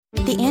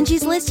The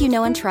Angie's List you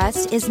know and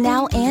trust is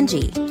now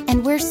Angie,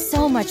 and we're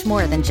so much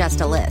more than just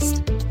a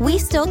list. We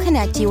still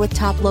connect you with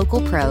top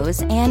local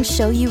pros and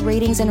show you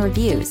ratings and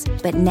reviews,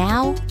 but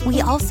now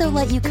we also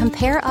let you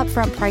compare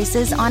upfront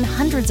prices on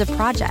hundreds of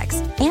projects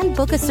and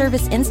book a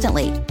service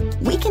instantly.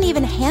 We can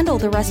even handle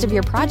the rest of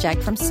your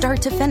project from start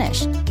to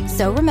finish.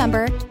 So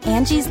remember,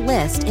 Angie's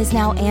List is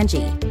now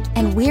Angie,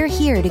 and we're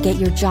here to get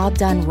your job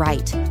done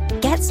right.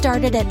 Get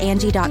started at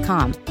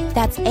Angie.com.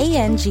 That's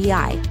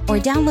ANGI, or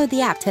download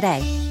the app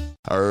today.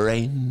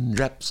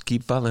 Raindrops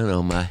keep falling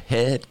on my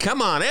head.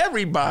 Come on,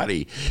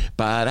 everybody.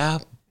 Ba-da,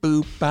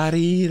 boop,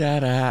 ba-dee,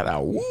 da-da-da,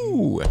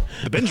 woo.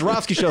 The Ben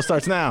Joravsky Show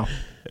starts now.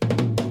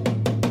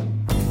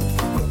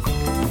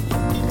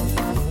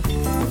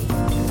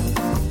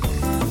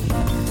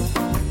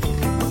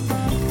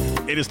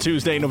 It is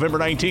Tuesday, November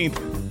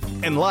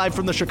 19th, and live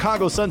from the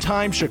Chicago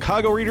Sun-Times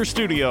Chicago Reader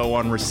Studio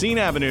on Racine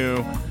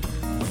Avenue,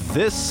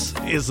 this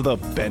is the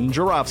Ben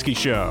Joravsky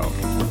Show.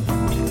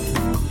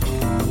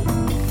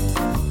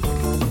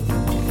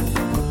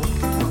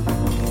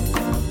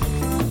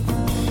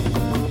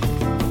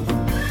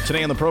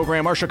 Today on the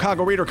program, our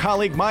Chicago Reader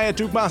colleague Maya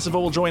Dukmasova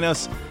will join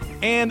us,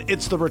 and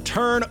it's the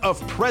return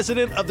of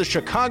President of the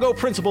Chicago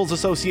Principals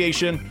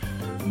Association,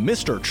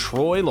 Mr.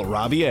 Troy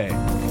LaRaviere.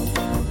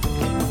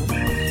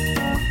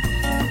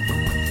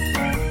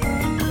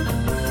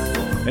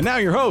 And now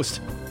your host,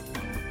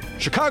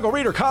 Chicago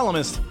Reader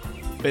columnist,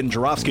 Ben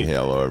Joravsky.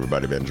 Hello,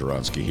 everybody. Ben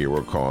Joravsky here.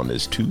 We're calling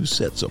this Two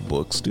Sets of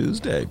Books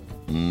Tuesday.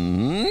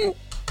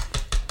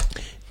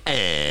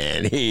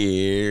 And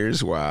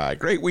here's why.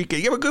 Great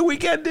weekend. You have a good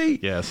weekend, D?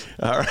 Yes.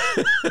 All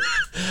right.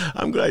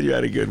 I'm glad you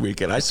had a good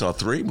weekend. I saw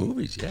 3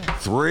 movies. Yeah.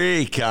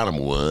 3. Count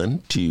them.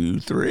 1, 2,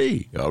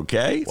 3.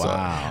 Okay. Wow. So,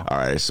 all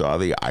right. I saw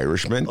The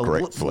Irishman.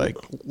 Great flick.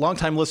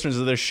 Longtime listeners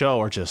of this show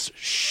are just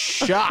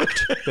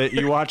shocked that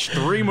you watched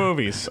 3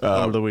 movies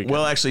over the weekend.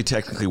 Well, actually,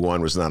 technically,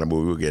 1 was not a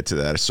movie. We'll get to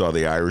that. I saw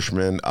The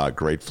Irishman.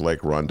 Great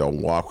flick. Run,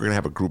 Don't Walk. We're going to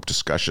have a group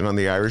discussion on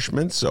The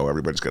Irishman. So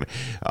everybody's going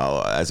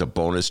to, as a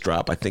bonus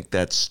drop, I think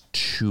that's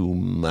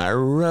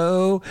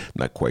tomorrow.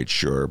 Not quite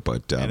sure,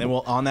 but and then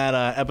we'll on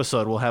that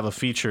episode we'll have a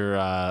feature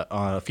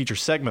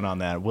segment on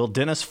that. Will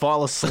Dennis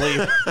fall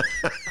asleep?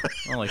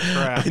 Holy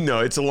crap! No,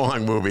 it's a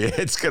long movie.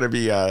 It's gonna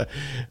be a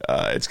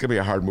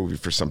hard movie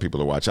for some people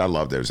to watch. I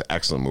loved it. It was an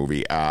excellent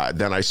movie.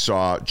 Then I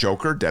saw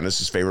Joker,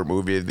 Dennis's favorite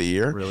movie of the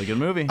year. Really good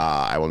movie.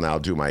 I will now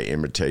do my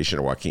imitation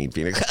of Joaquin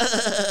Phoenix.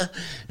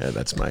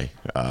 That's my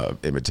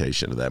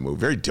imitation of that movie.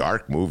 Very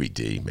dark movie,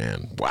 D,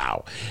 man.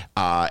 Wow.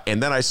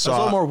 And then I saw a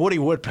little more Woody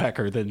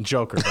Woodpecker than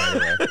Joker, by the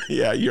way.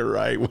 Yeah, you're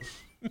right.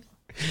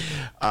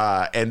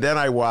 And then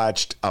I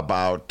watched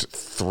about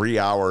 3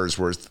 hours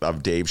worth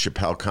of Dave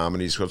Chappelle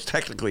comedies. So it's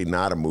technically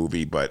not a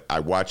movie, but I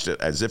watched it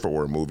as if it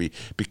were a movie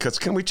because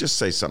can we just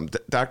say something?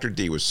 Dr.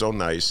 D was so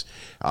nice.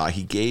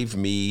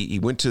 He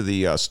went to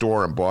the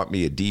store and bought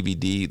me a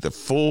DVD,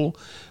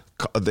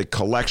 the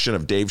collection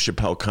of Dave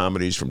Chappelle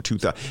comedies from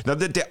 2000. Now,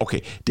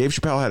 Dave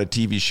Chappelle had a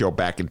TV show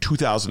back in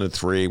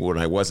 2003 when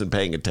I wasn't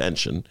paying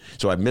attention,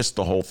 so I missed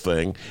the whole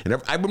thing. And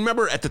I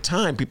remember at the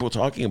time people were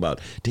talking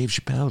about Dave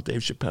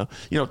Chappelle.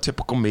 You know,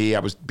 typical me. I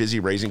was busy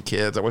raising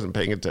kids. I wasn't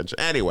paying attention.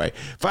 Anyway,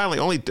 finally,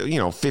 only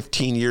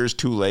 15 years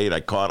too late,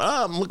 I caught.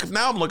 I'm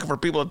looking for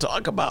people to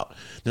talk about.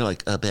 They're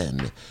like,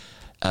 Ben.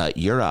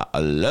 You're a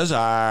loser.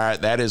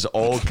 That is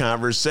old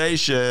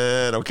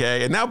conversation,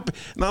 okay? And now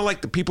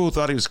like the people who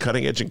thought he was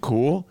cutting edge and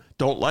cool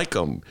don't like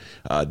him,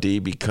 D,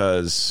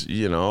 because,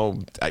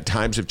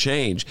 times have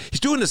changed. He's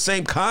doing the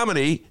same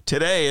comedy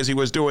today as he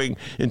was doing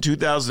in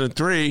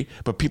 2003,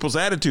 but people's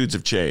attitudes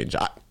have changed.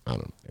 I don't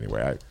know.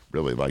 Anyway, I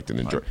really liked and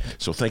enjoyed it.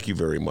 So thank you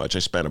very much. I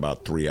spent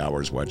about 3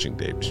 hours watching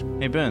Dave's.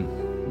 Hey, Ben.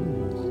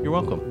 You're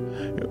welcome.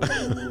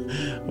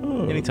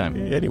 Anytime.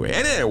 Anyway,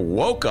 and then I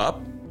woke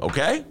up.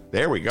 Okay,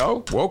 there we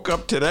go. Woke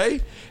up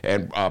today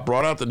and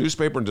brought out the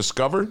newspaper and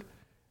discovered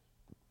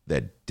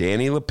that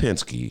Danny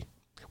Lipinski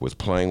was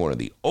playing one of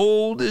the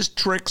oldest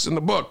tricks in the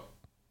book.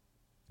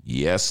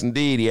 Yes,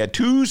 indeed. He had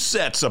 2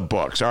 sets of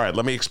books. All right,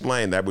 let me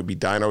explain. That would be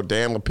Dino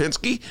Dan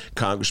Lipinski,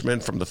 congressman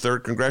from the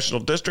 3rd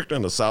Congressional District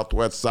on the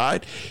southwest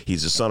side.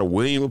 He's the son of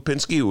William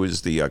Lipinski, who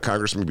was the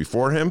congressman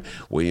before him.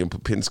 William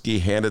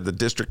Lipinski handed the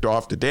district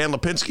off to Dan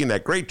Lipinski in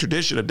that great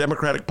tradition of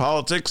Democratic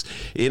politics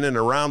in and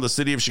around the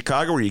city of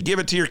Chicago where you give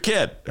it to your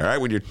kid, all right,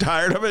 when you're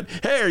tired of it.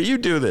 Hey, you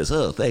do this.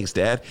 Oh, thanks,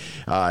 Dad.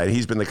 And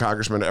he's been the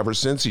congressman ever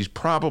since. He's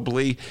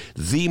probably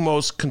the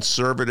most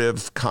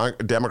conservative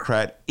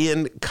Democrat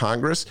in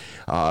Congress.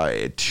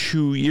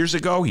 2 years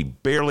ago, he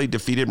barely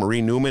defeated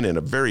Marie Newman in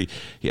a very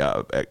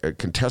a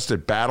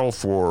contested battle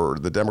for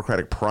the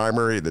Democratic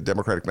primary, the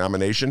Democratic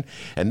nomination,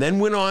 and then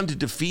went on to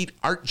defeat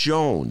Art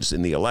Jones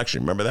in the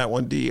election. Remember that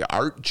one, D?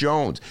 Art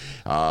Jones.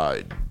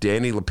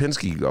 Danny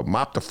Lipinski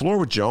mopped the floor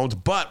with Jones,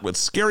 but what's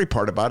scary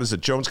part about it is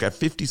that Jones got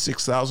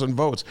 56,000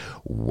 votes.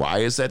 Why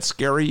is that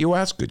scary, you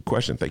ask? Good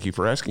question. Thank you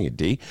for asking it,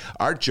 D.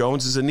 Art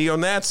Jones is a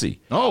neo-Nazi.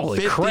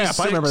 Holy crap,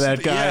 I remember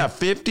that guy. Yeah,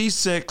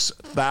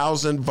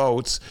 56,000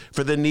 votes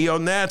for the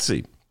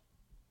neo-Nazi.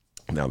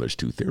 Now, there's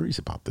two theories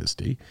about this,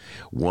 D.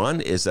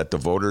 One is that the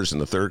voters in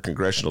the 3rd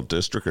Congressional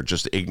District are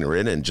just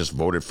ignorant and just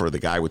voted for the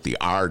guy with the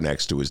R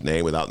next to his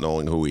name without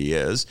knowing who he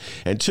is.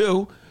 And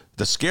two,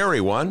 the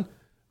scary one,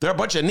 there are a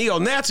bunch of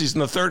neo-Nazis in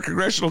the 3rd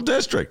Congressional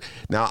District.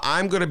 Now,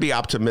 I'm going to be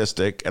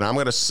optimistic, and I'm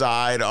going to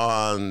side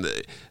on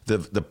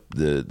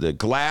the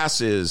glass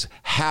is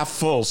half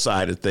full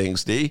side of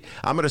things, D.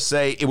 I'm going to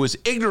say it was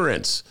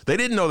ignorance. They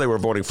didn't know they were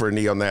voting for a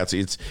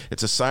neo-Nazi.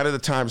 It's a sign of the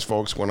times,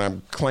 folks, when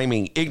I'm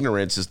claiming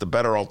ignorance is the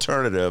better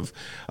alternative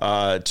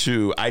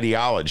to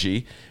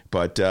ideology.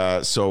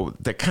 But so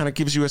that kind of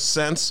gives you a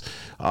sense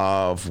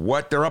of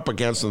what they're up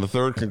against in the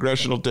 3rd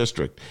Congressional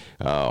District.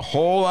 A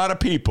whole lot of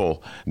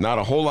people, not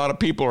a whole lot of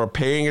people are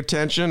paying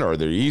attention, or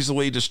they're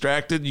easily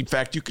distracted. In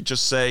fact, you could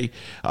just say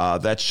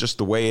that's just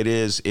the way it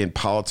is in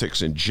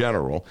politics in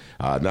general.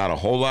 Not a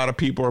whole lot of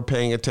people are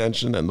paying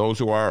attention, and those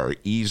who are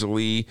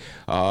easily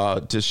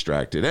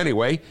distracted.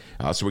 Anyway,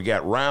 so we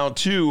got round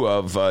 2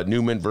 of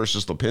Newman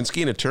versus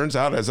Lipinski, and it turns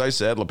out, as I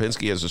said,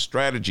 Lipinski has a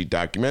strategy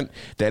document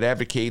that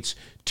advocates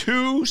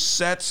 2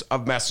 sets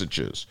of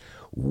messages.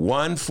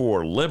 One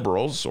for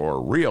liberals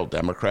or real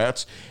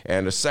Democrats,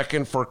 and a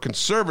second for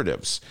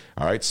conservatives.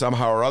 All right,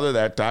 somehow or other,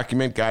 that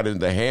document got into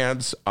the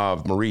hands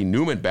of Marie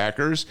Newman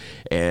backers,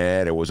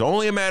 and it was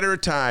only a matter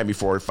of time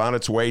before it found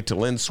its way to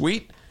Lynn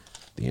Sweet,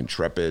 the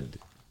intrepid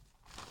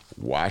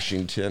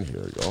Washington,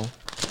 here we go,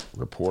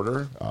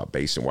 reporter,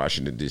 based in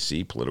Washington,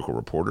 D.C., political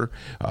reporter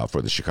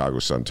for the Chicago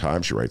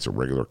Sun-Times. She writes a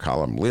regular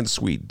column, Lynn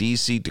Sweet,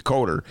 D.C.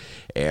 Decoder.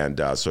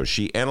 And so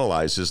she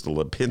analyzes the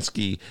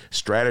Lipinski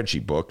strategy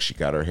book. She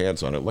got her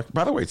hands on it. Like,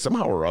 by the way,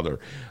 somehow or other,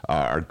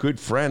 our good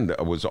friend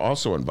was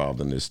also involved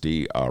in this,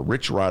 D.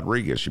 Rich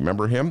Rodriguez. You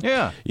remember him?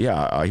 Yeah.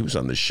 Yeah, he was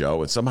on the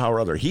show, and somehow or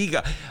other, he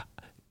got...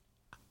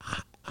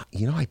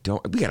 we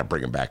got to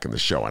bring him back in the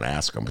show and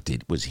ask him,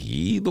 was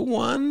he the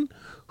one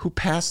who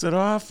passed it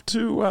off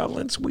to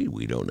Lynn Sweet?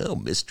 We don't know,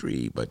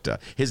 mystery, but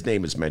his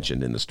name is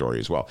mentioned in the story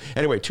as well.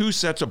 Anyway, 2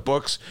 sets of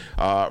books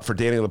for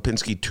Danny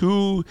Lipinski,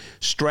 2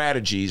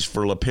 strategies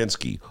for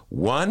Lipinski.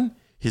 1,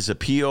 his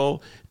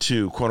appeal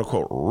to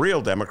quote-unquote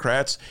real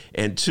Democrats,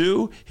 and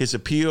 2, his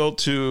appeal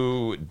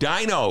to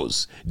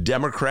dinos,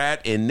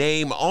 Democrat in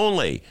name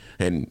only.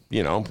 And,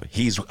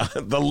 he's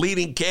the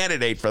leading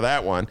candidate for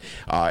that one.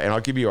 And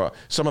I'll give you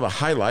some of the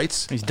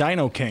highlights. He's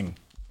Dino King.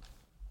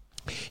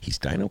 He's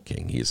Dino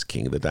King. He is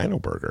king of the Dino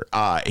Burger.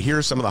 Here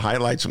are some of the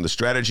highlights from the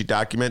strategy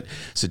document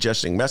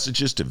suggesting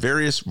messages to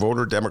various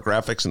voter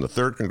demographics in the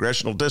 3rd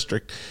Congressional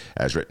District,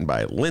 as written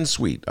by Lynn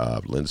Sweet.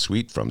 Lynn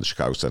Sweet from the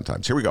Chicago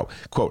Sun-Times. Here we go.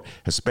 Quote,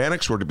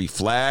 Hispanics were to be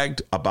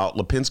flagged about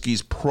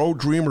Lipinski's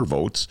pro-Dreamer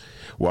votes,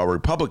 while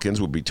Republicans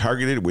would be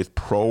targeted with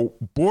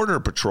pro-Border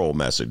Patrol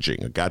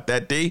messaging. I got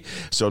that, D?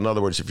 So in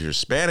other words, if you're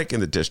Hispanic in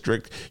the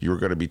district, you were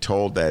going to be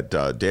told that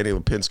Danny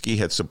Lipinski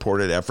had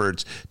supported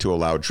efforts to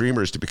allow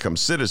Dreamers to become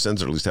citizens,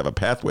 or at least have a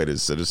pathway to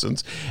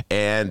citizens.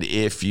 And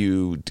if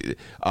you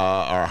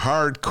are a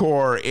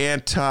hardcore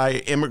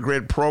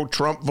anti-immigrant,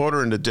 pro-Trump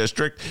voter in the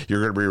district,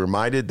 you're going to be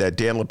reminded that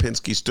Dan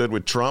Lipinski stood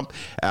with Trump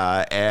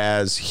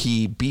as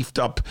he beefed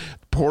up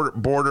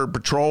border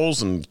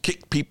patrols and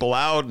kicked people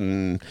out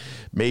and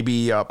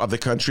maybe of the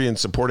country and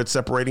supported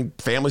separating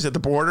families at the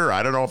border.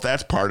 I don't know if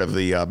that's part of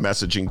the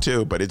messaging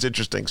too, but it's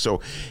interesting.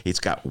 So it's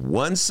got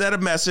 1 set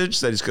of message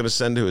that he's going to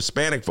send to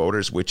Hispanic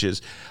voters, which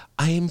is,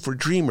 I am for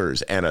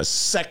Dreamers, and a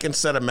second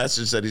set of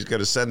message that he's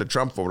going to send to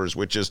Trump voters,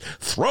 which is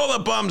throw the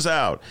bums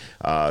out.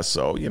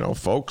 So,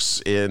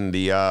 folks in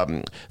the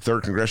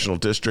 3rd Congressional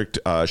District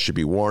should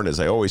be warned, as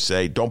I always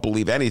say, don't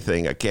believe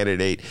anything a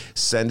candidate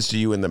sends to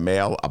you in the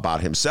mail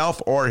about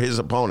himself or his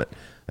opponent.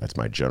 That's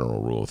my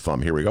general rule of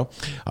thumb. Here we go.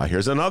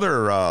 Here's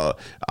another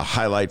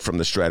highlight from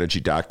the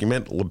strategy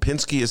document.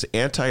 Lipinski is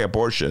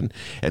anti-abortion,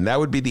 and that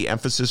would be the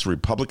emphasis of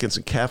Republicans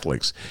and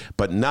Catholics,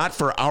 but not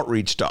for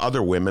outreach to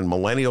other women,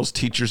 millennials,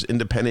 teachers,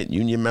 independent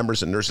union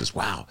members, and nurses.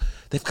 Wow,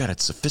 they've got it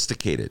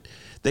sophisticated.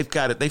 They've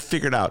got it. They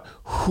figured out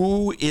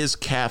who is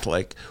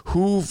Catholic,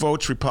 who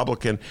votes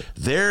Republican.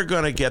 They're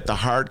going to get the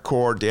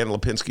hardcore Dan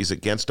Lipinski's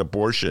against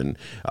abortion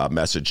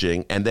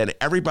messaging, and then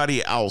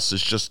everybody else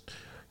is just...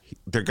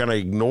 they're going to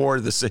ignore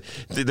this.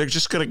 They're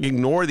just going to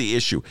ignore the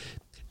issue.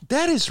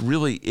 That is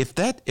really, if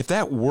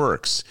that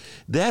works,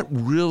 that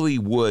really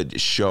would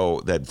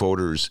show that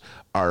voters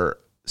are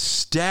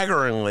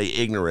staggeringly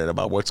ignorant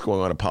about what's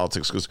going on in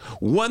politics. Because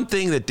one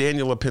thing that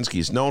Daniel Lipinski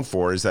is known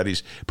for is that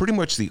he's pretty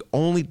much the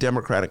only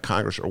Democrat in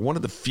Congress, or one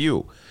of the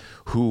few,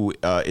 who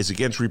is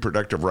against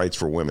reproductive rights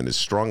for women, is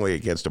strongly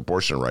against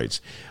abortion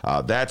rights.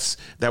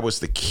 That was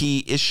the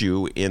key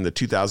issue in the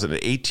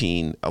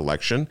 2018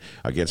 election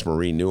against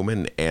Marie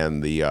Newman,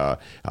 and the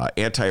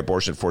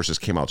anti-abortion forces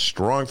came out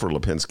strong for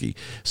Lipinski.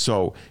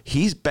 So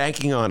he's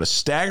banking on a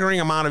staggering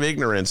amount of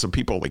ignorance of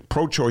people like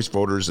pro-choice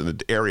voters in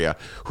the area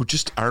who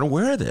just aren't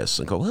aware of this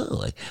and go,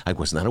 well, I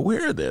was not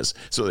aware of this.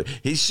 So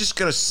he's just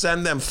going to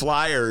send them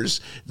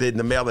flyers in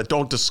the mail that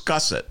don't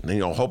discuss it,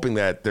 and, hoping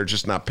that they're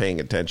just not paying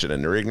attention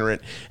and they're ignorant.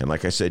 ignorant. And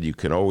like I said, you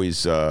can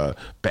always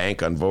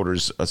bank on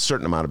voters, a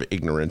certain amount of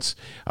ignorance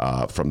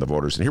from the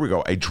voters. And here we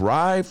go.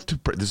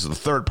 This is the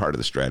third part of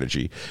the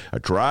strategy, a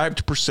drive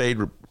to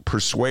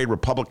persuade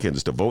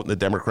Republicans to vote in the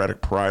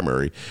Democratic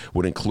primary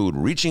would include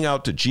reaching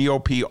out to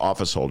GOP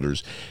office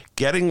holders,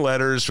 getting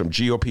letters from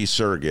GOP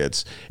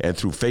surrogates, and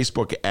through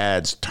Facebook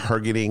ads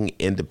targeting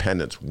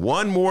independents.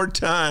 One more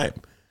time,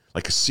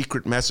 like a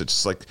secret message.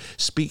 It's like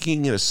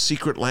speaking in a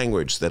secret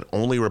language that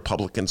only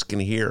Republicans can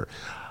hear.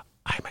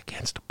 I'm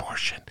against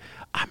abortion.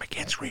 I'm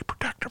against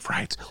reproductive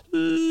rights.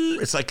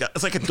 It's like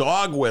a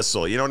dog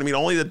whistle. You know what I mean?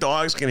 Only the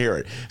dogs can hear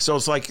it. So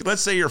it's like,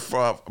 let's say you're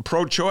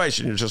pro-choice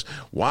and you're just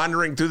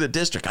wandering through the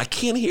district. I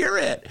can't hear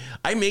it.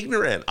 I'm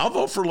ignorant. I'll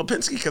vote for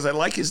Lipinski because I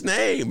like his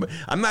name.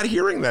 I'm not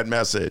hearing that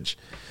message.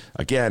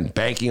 Again,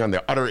 banking on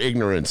the utter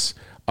ignorance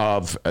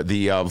of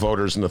the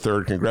voters in the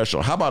 3rd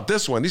Congressional. How about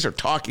this one? These are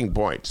talking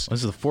points.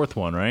 This is the 4th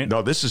one, right?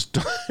 No, this is...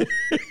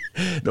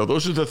 No,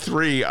 those are the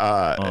 3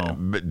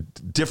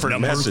 different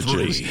Number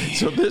messages. 3.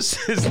 So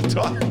this is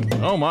talking.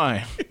 Oh,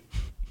 my.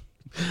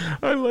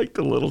 I like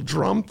the little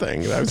drum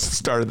thing. That was the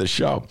start of the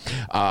show.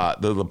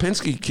 The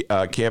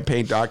Lipinski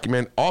campaign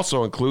document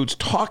also includes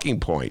talking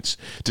points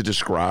to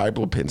describe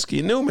Lipinski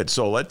and Newman.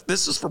 So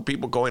this is for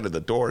people going to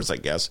the doors, I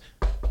guess.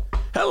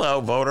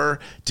 Hello, voter.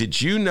 Did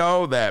you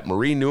know that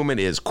Marie Newman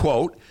is,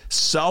 quote,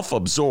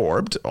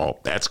 self-absorbed? Oh,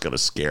 that's going to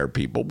scare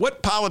people.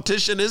 What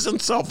politician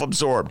isn't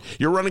self-absorbed?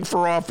 You're running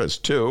for office,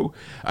 too.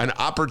 An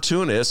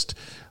opportunist.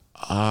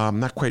 I'm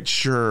not quite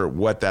sure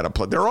what that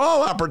applies. They're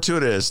all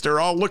opportunists.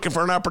 They're all looking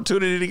for an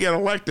opportunity to get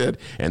elected.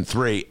 And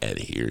 3, and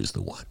here's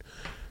the one.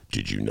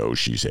 Did you know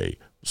she's a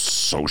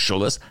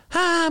socialist?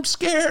 I'm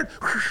scared.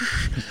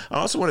 I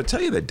also want to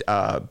tell you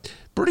that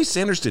Bernie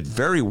Sanders did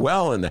very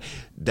well in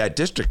that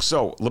district.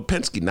 So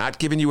Lipinski, not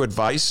giving you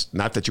advice,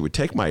 not that you would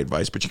take my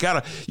advice, but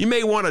you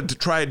may want to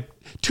try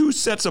 2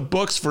 sets of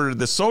books for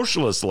the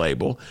socialist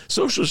label.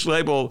 Socialist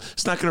label,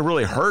 it's not going to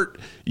really hurt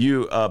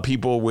you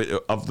people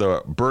of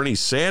the Bernie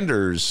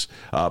Sanders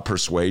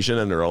persuasion,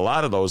 and there are a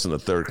lot of those in the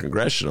 3rd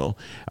Congressional.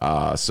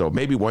 So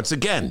maybe once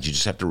again, you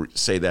just have to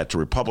say that to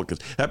Republicans.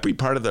 That'd be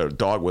part of the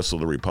dog whistle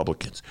to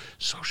Republicans.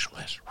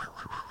 Socialist.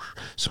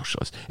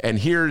 And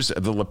here's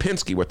the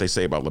Lipinski, what they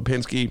say about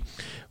Lipinski.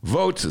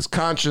 Votes his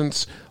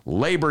conscience,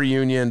 labor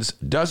unions,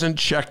 doesn't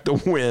check the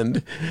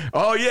wind.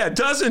 Oh, yeah,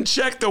 doesn't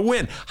check the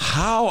wind.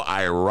 How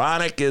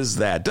ironic is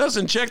that?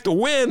 Doesn't check the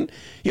wind.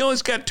 He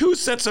only's got 2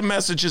 sets of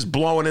messages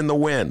blowing in the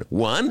wind.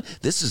 1,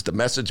 this is the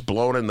message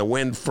blowing in the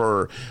wind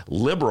for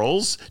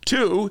liberals.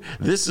 2,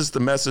 this is the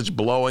message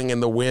blowing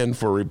in the wind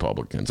for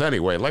Republicans.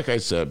 Anyway, like I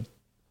said,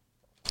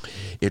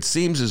 it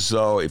seems as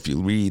though if you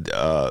read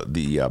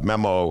the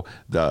memo,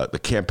 the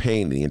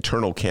campaign, the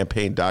internal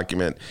campaign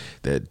document,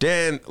 that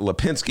Dan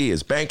Lipinski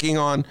is banking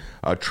on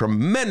a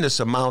tremendous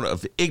amount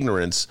of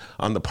ignorance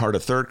on the part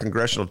of 3rd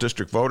Congressional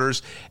District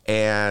voters.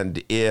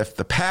 And if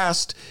the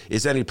past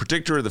is any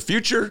predictor of the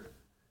future,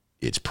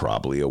 it's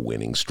probably a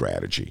winning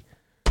strategy.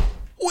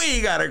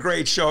 We got a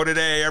great show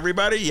today,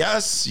 everybody.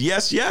 Yes.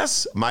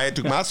 Maya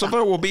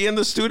Dukmasova will be in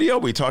the studio.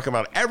 We talk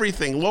about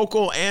everything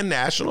local and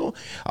national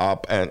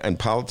and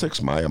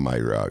politics. Maya, my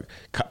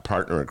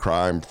partner in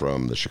crime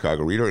from the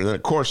Chicago Reader. And then,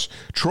 of course,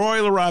 Troy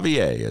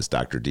LaRaviere, as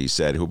Dr. D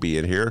said, who'll be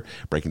in here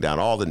breaking down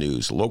all the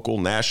news, local,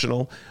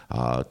 national.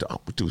 We'll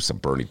do some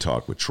Bernie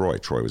talk with Troy.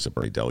 Troy was a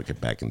Bernie delegate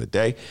back in the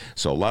day.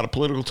 So a lot of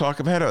political talk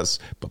ahead of us.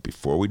 But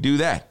before we do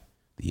that,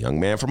 the young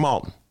man from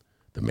Alton,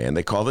 the man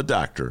they call the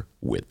doctor,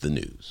 with the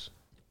news.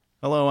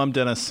 Hello, I'm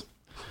Dennis.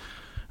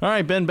 All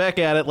right, Ben, back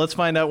at it. Let's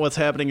find out what's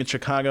happening in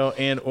Chicago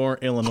and or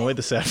Illinois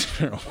this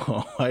afternoon.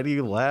 Why do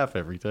you laugh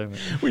every time?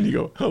 When you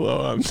go,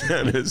 hello, I'm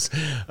Dennis.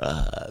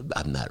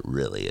 I'm not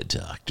really a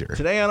doctor.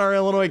 Today on our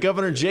Illinois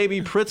Governor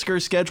J.B.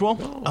 Pritzker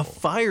schedule, a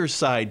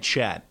fireside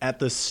chat at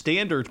the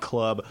Standard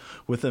Club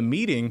with a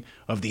meeting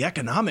of the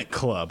Economic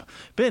Club.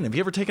 Ben, have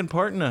you ever taken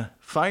part in a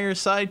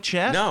fireside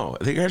chat? No.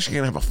 I think you're actually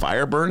going to have a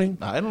fire burning?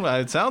 I don't know.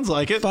 It sounds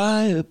like it.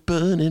 Fire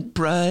burning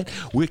bright,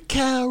 we're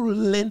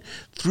caroling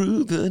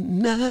through the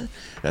night.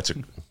 That's a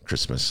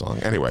Christmas song.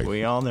 Anyway.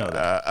 We all know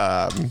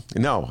that.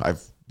 No,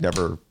 I've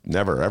never,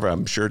 ever.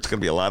 I'm sure it's going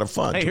to be a lot of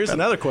fun. Hey, here's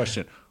another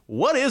question.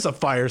 What is a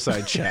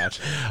fireside chat?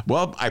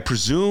 Well, I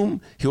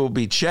presume he'll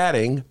be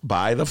chatting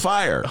by the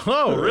fire.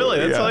 Oh, really?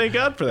 That's all you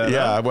got for that?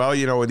 Yeah. Huh? Well,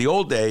 in the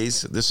old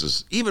days, this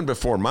is even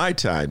before my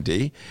time,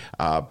 D,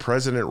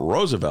 President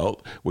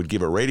Roosevelt would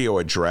give a radio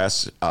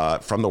address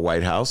from the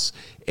White House,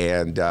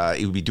 and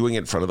he would be doing it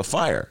in front of the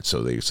fire.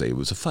 So they say it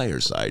was a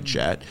fireside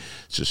chat,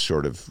 just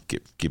sort of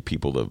give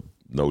people the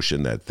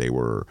notion that they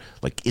were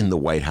like in the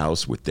White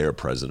House with their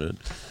president.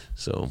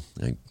 So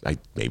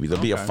maybe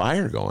there'll be a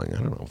fire going. I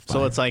don't know.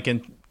 So it's like in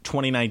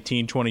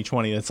 2019,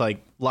 2020, it's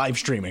like live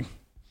streaming.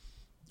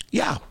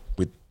 Yeah,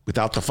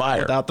 without the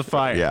fire. Without the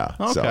fire. Yeah.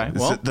 Okay.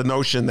 So the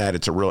notion that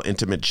it's a real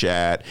intimate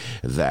chat,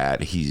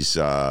 that he's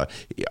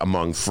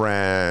among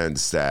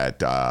friends,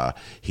 that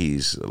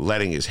he's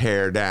letting his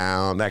hair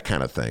down, that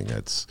kind of thing.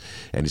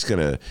 And he's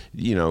going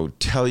to,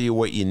 tell you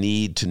what you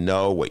need to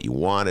know, what you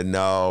want to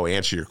know,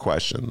 answer your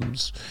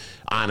questions.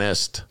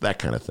 honest, that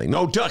kind of thing.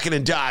 No ducking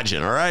and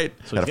dodging, all right?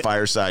 So at a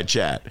fireside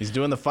chat. He's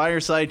doing the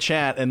fireside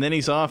chat, and then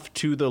he's off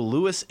to the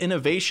Lewis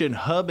Innovation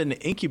Hub and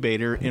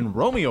Incubator in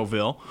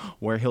Romeoville,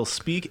 where he'll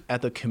speak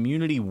at the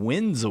Community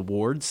Wins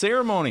Award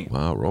ceremony.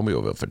 Wow,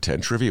 Romeoville for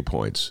 10 trivia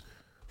points.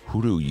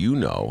 Who do you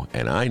know?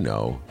 And I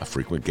know a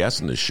frequent guest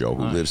in this show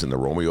who lives in the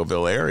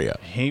Romeoville area.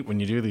 I hate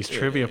when you do these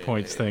trivia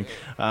points thing.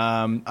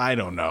 I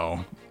don't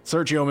know.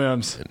 Sergio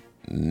Mims.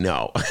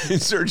 No.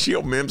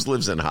 Sergio Mims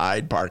lives in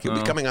Hyde Park. He'll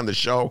be coming on the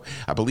show,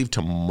 I believe,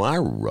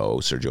 tomorrow,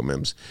 Sergio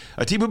Mims.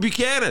 Atiba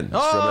Buchanan is from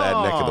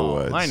that neck of the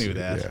woods. I knew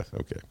that. Yeah,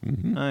 okay.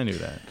 Mm-hmm. I knew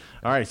that.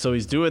 All right, so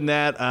he's doing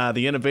that.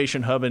 The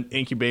Innovation Hub and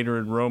Incubator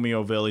in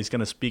Romeoville. He's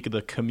going to speak at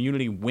the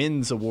Community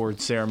Wins Award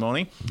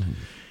ceremony. Mm-hmm.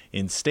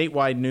 In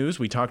statewide news,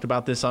 we talked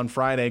about this on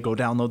Friday. Go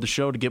download the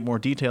show to get more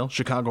details.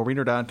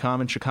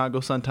 ChicagoReader.com and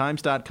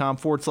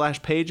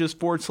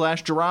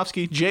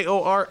ChicagoSunTimes.com/pages/Jarofsky,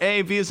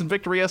 J-O-R-A, V as in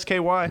Victory,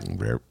 S-K-Y.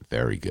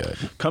 Very good.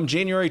 Come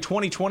January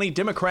 2020,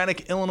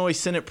 Democratic Illinois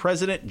Senate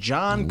President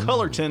John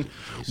Cullerton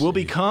will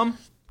become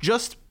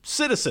just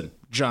citizen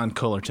John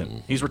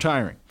Cullerton. He's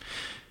retiring.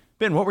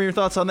 Ben, what were your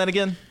thoughts on that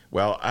again?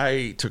 Well,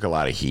 I took a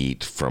lot of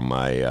heat from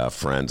my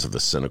friends of the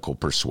cynical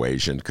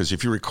persuasion because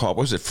if you recall,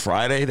 was it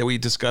Friday that we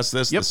discussed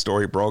this? Yep. The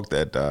story broke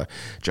that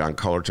John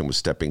Cullerton was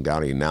stepping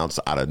down. He announced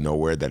out of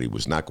nowhere that he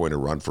was not going to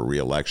run for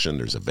re-election.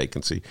 There's a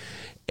vacancy.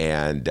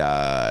 And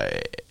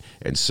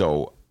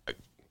so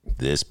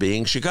this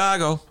being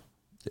Chicago,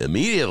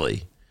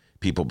 immediately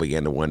people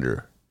began to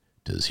wonder,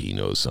 does he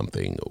know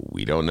something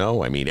we don't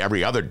know? I mean,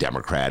 every other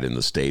Democrat in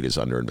the state is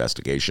under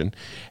investigation.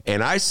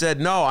 And I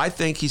said, no, I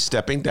think he's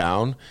stepping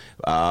down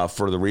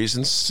for the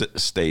reasons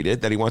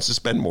stated, that he wants to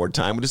spend more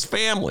time with his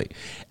family.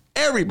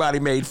 Everybody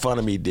made fun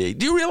of me, D.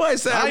 Do you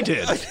realize that? I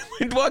did.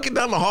 Walking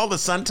down the hall of the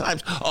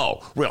Sun-Times,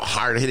 real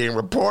hard-hitting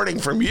reporting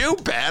from you,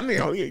 Ben. You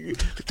know,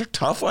 they're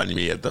tough on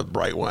me at the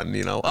Bright One,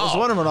 you know. I was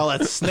wondering all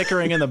that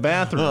snickering in the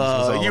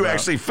bathroom. You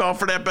actually fell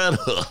for that, Ben?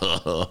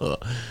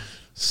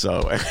 So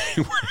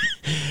anyway,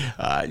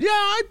 I'm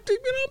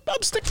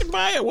sticking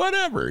by it,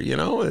 whatever, you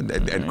know. And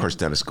of course,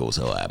 Dennis goes,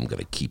 I'm going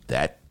to keep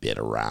that bit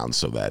around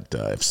so that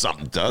if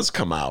something does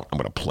come out, I'm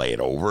going to play it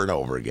over and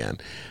over again.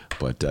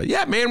 But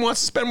man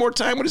wants to spend more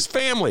time with his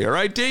family. All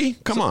right, D?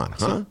 Come on, huh?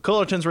 So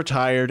Cullerton's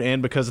retired, and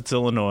because it's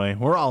Illinois,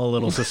 we're all a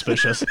little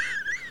suspicious.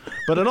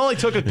 But it only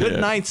took a good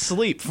night's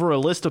sleep for a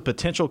list of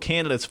potential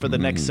candidates for the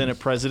next Senate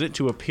president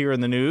to appear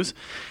in the news.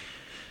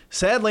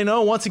 Sadly,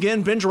 no, once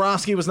again, Ben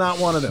Jarofsky was not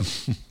one of them.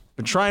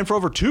 Been trying for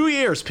over 2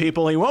 years,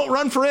 people. He won't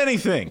run for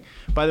anything.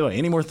 By the way,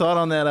 any more thought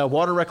on that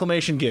water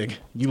reclamation gig?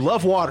 You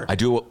love water. I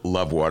do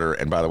love water.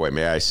 And by the way,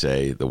 may I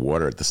say the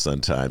water at the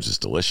Sun-Times is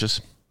delicious.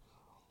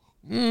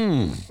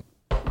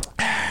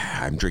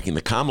 I'm drinking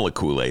the Kamala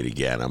Kool-Aid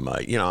again. I'm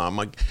like,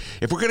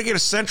 if we're going to get a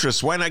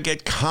centrist, why not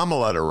get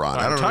Kamala to run?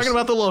 I'm talking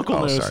about the local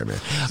news. Sorry, man.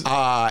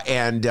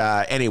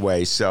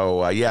 Anyway,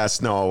 so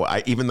yes, no,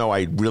 even though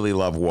I really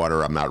love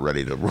water, I'm not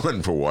ready to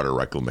run for water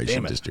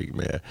reclamation district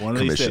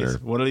commissioner.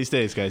 One of these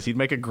days, guys. He'd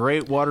make a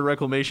great water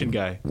reclamation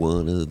guy.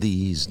 One of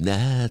these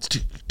nights.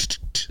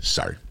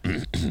 Sorry.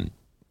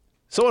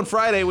 So on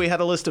Friday, we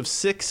had a list of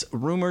 6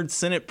 rumored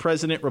Senate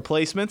president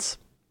replacements.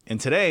 And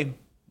today,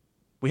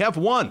 we have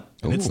one,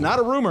 and it's not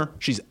a rumor.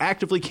 She's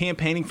actively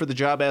campaigning for the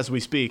job as we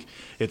speak.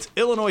 It's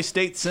Illinois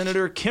State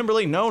Senator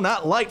Kimberly, no,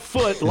 not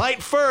Lightfoot,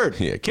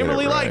 Lightford.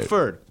 Kimberly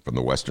Lightford. From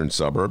the western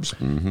suburbs.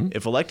 Mm-hmm.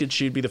 If elected,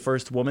 she'd be the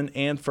first woman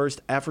and first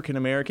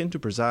African-American to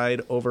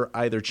preside over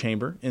either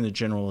chamber in the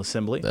General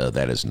Assembly.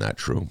 That is not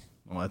true.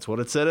 Well, that's what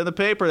it said in the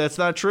paper. That's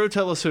not true.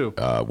 Tell us who.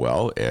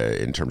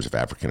 In terms of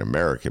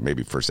African-American,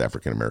 maybe first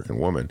African-American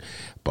woman,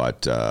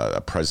 but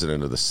a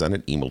president of the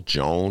Senate, Emil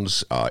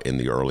Jones, in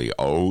the early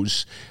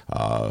O's.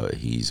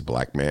 He's a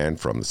black man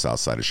from the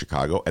south side of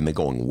Chicago, and they're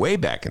going way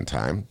back in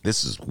time.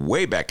 This is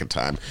way back in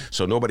time,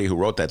 so nobody who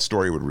wrote that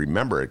story would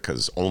remember it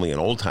because only an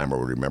old-timer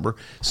would remember.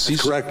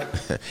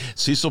 Correct.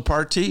 Cecil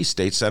Partee,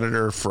 state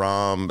senator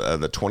from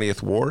the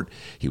 20th Ward.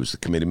 He was the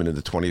committeeman of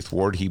the 20th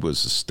Ward. He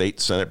was the state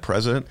Senate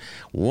president.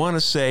 Want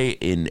to say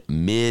in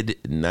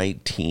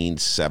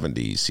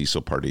mid-1970s,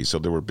 Cecil Partee. So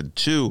there have been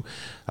 2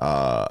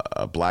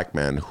 black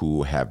men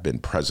who have been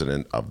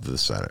president of the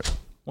Senate.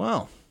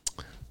 Wow.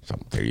 So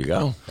there you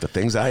go. The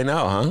things I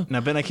know, huh?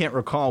 Now, Ben, I can't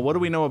recall. What do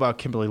we know about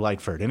Kimberly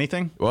Lightfoot?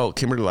 Anything? Well,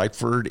 Kimberly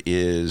Lightfoot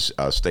is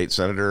a state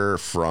senator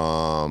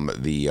from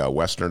the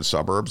western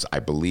suburbs, I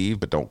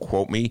believe, but don't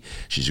quote me.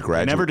 She's a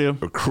graduate. Never do.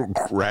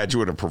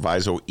 Graduate of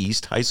Proviso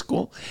East High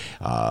School,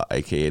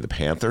 a.k.a. the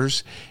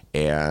Panthers.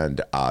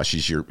 And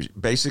she's your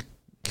basic,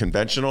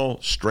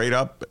 conventional,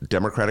 straight-up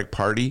Democratic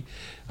Party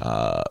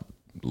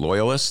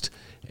loyalist.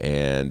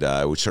 And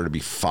would sort of be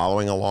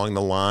following along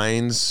the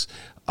lines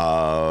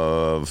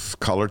of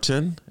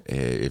Cullerton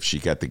if she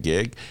got the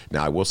gig.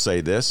 Now, I will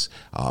say this,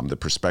 the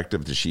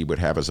perspective that she would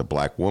have as a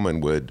black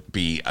woman would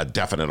be a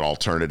definite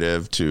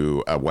alternative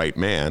to a white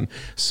man.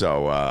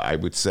 So I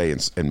would say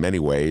in many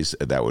ways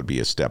that would be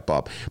a step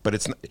up.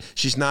 But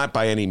she's not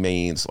by any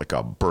means like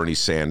a Bernie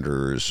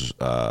Sanders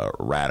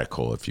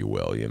radical, if you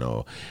will.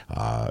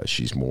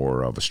 She's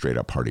more of a straight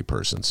up party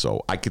person.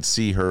 So I could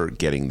see her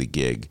getting the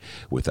gig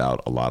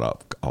without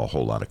a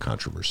whole lot of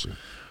controvery.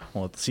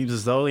 Well, it seems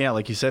as though,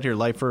 like you said here,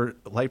 Lightfoot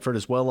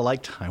is well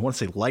liked. I want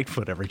to say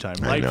Lightfoot every time.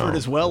 Lightfoot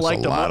is well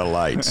liked. A lot of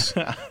lights.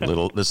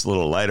 This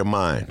little light of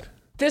mine.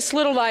 This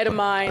little light of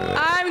mine,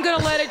 I'm going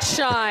to let it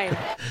shine.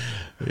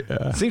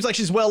 Yeah. Seems like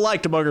she's well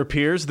liked among her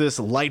peers, this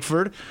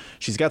Lightfoot.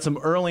 She's got some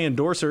early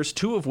endorsers,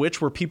 2 of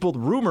which were people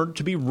rumored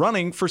to be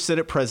running for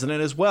Senate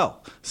president as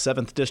well.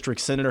 7th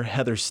District Senator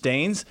Heather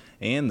Staines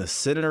and the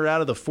senator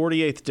out of the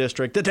 48th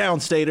District, the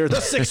downstater, the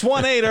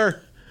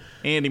 618er.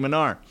 Andy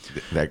Manar.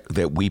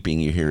 That weeping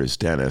you hear is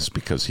Dennis,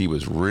 because he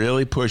was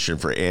really pushing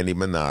for Andy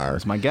Manar.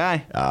 That's my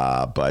guy.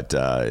 But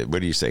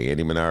what do you say?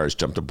 Andy Manar has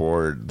jumped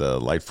aboard the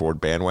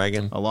Lightfoot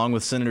bandwagon? Along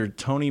with Senator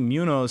Tony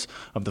Munoz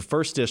of the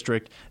 1st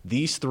District,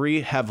 these 3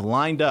 have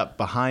lined up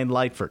behind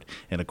Lightfoot.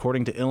 And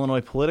according to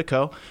Illinois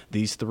Politico,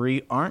 these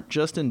 3 aren't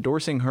just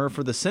endorsing her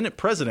for the Senate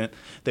president,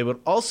 they would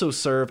also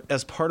serve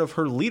as part of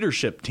her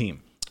leadership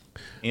team.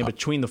 And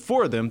between the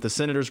 4 of them, the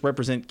senators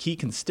represent key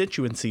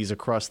constituencies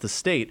across the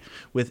state,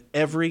 with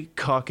every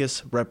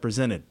caucus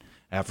represented.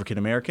 African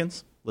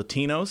Americans,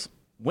 Latinos,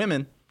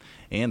 women,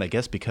 and I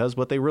guess because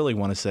what they really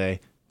want to say,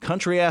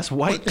 country-ass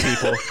white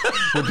people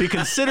would be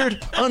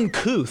considered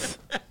uncouth.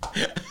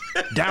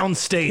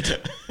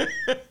 Downstate.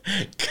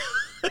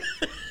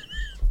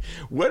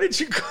 What did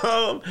you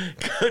call them?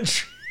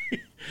 Country?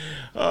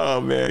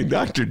 Oh, man,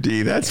 Dr.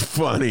 D, that's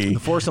funny. The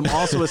foursome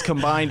also has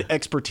combined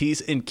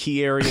expertise in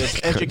key areas: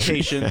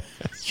 education,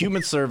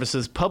 human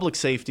services, public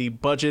safety,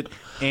 budget,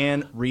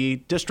 and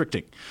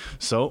redistricting.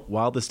 So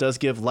while this does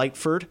give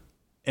Lightfoot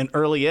an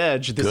early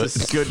edge, this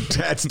is good.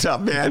 That's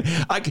tough, man.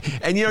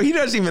 And he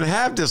doesn't even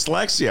have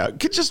dyslexia.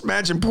 Could you just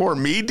imagine poor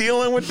me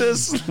dealing with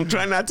this? I'm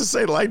trying not to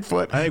say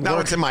Lightfoot. Now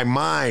it's in my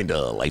mind.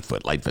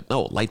 Lightfoot.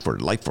 No,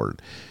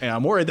 Lightfoot. Yeah,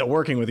 I'm worried that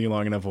working with you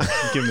long enough will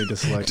give me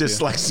dyslexia.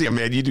 Dyslexia,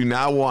 man. You do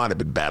not want. I've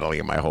been battling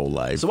it my whole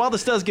life. So while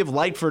this does give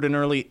Lightfoot an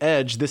early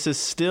edge, this is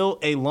still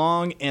a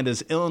long and,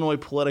 as Illinois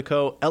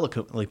Politico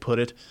eloquently put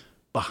it,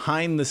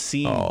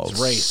 behind-the-scenes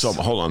race. So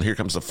hold on, here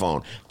comes the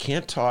phone.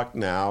 Can't talk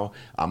now.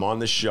 I'm on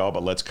the show,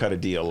 but let's cut a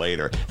deal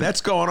later. That's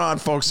going on,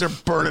 folks. They're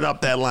burning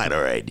up that line.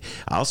 All right,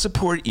 I'll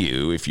support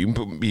you if you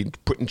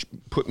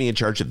put me in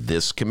charge of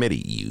this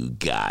committee. You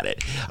got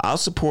it. I'll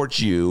support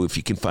you if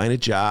you can find a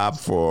job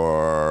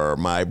for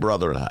my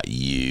brother-in-law.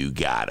 You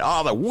got it.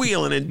 All the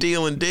wheeling and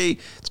dealing, D.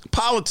 It's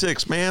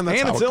politics, man.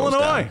 That's how it's it goes Illinois.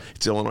 down.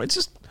 It's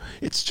Illinois.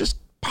 It's just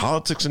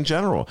politics in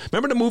general.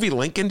 Remember the movie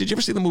Lincoln? Did you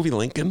ever see the movie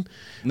Lincoln?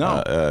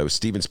 No. It was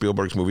Steven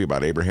Spielberg's movie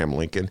about Abraham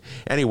Lincoln.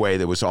 Anyway,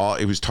 it was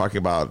talking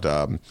about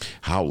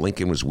how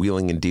Lincoln was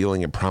wheeling and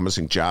dealing and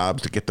promising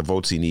jobs to get the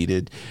votes he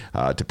needed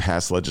to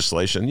pass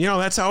legislation.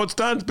 That's how it's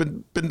done. It's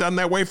been done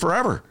that way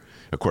forever.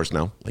 Of course,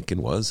 now,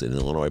 Lincoln was an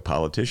Illinois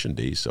politician,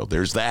 D, so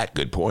there's that.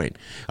 Good point.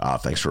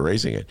 Thanks for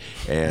raising it.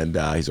 And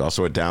he's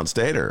also a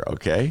downstater,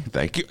 okay?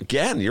 Thank you.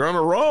 Again, you're on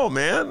a roll,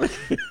 man.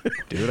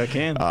 Do what I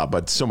can.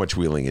 But so much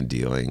wheeling and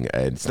dealing.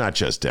 And it's not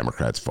just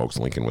Democrats, folks.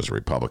 Lincoln was a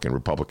Republican.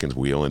 Republicans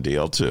wheel and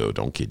deal, too.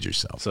 Don't kid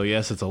yourself. So,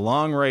 yes, it's a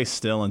long race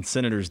still, and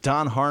Senators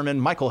Don Harmon,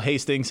 Michael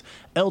Hastings,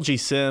 L.G.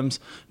 Sims,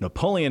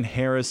 Napoleon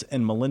Harris,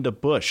 and Melinda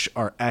Bush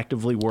are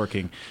actively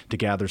working to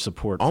gather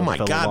support. Oh, my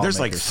God. There's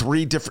like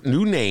 3 different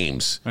new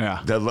names. Yeah.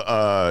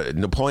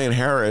 Napoleon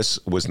Harris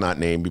was not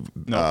named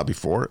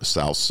before,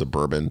 South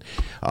Suburban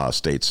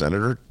State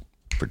Senator,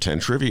 for 10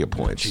 trivia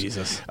points.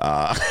 Jesus.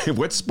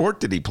 What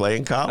sport did he play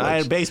in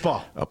college?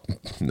 Baseball.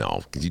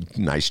 No.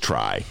 Nice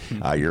try.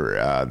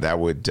 That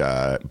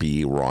would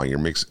be wrong. You're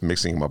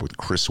mixing him up with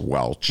Chris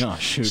Welch,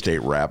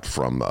 state rep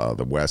from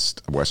the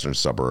western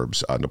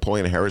suburbs.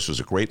 Napoleon Harris was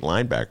a great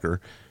linebacker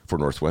for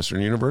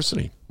Northwestern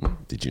University.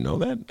 Did you know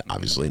that?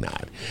 Obviously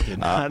not. Did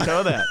not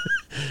know that.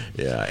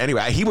 Yeah.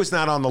 Anyway, he was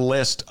not on the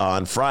list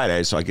on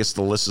Friday, so I guess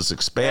the list is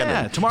expanding.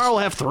 Yeah, tomorrow we'll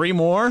have 3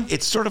 more.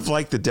 It's sort of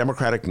like the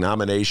Democratic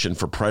nomination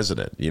for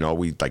president.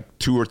 We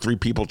 2 or 3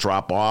 people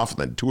drop off, and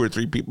then 2 or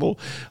 3 people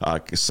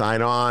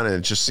sign on, and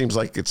it just seems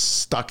like it's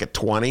stuck at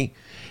 20.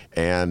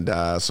 And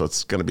so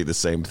it's going to be the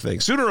same thing.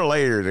 Sooner or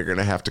later, they're going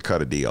to have to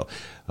cut a deal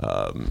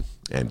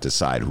and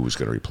decide who's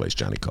going to replace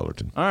Johnny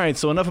Cullerton. All right,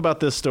 so enough about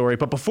this story.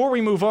 But before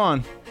we move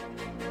on,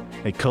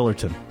 hey,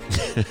 Cullerton,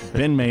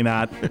 Ben may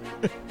not,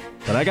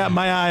 but I got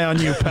my eye on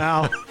you,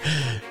 pal.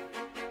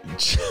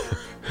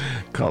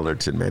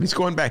 Cullerton, man. He's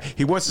going back.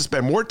 He wants to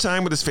spend more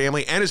time with his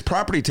family and his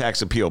property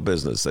tax appeal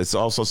business. That's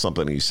also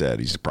something he said.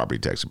 He's a property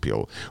tax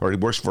appeal, or he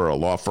works for a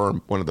law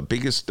firm, one of the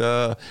biggest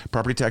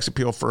property tax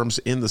appeal firms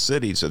in the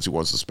city. He says he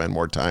wants to spend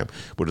more time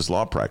with his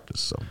law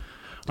practice. So,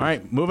 all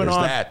right, moving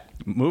on.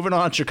 Moving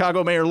on.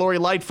 Chicago Mayor Lori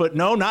Lightfoot.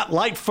 No, not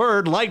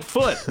Lightfoot.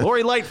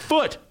 Lori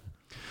Lightfoot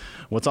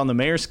What's on the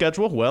mayor's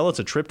schedule? Well, it's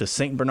a trip to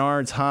St.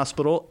 Bernard's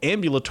Hospital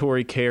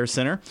Ambulatory Care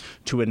Center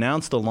to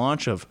announce the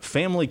launch of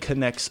Family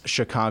Connects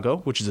Chicago,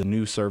 which is a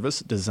new service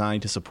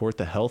designed to support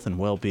the health and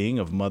well-being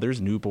of mothers,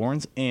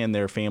 newborns, and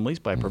their families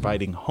by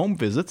providing home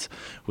visits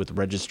with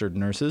registered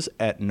nurses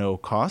at no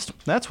cost.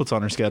 That's what's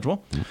on her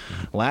schedule.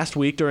 Last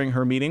week, during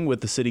her meeting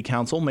with the city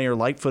council, Mayor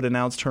Lightfoot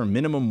announced her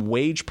minimum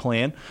wage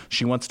plan.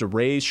 She wants to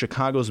raise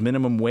Chicago's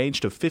minimum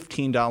wage to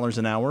 $15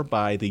 an hour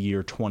by the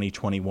year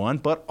 2021,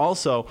 but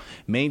also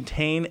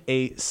maintain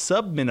a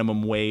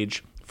sub-minimum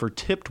wage for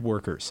tipped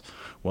workers.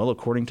 Well,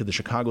 according to the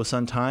Chicago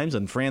Sun-Times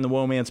and Fran the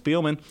Woman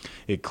Spielman,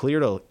 it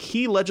cleared a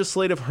key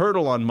legislative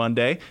hurdle on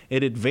Monday.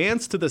 It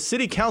advanced to the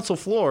city council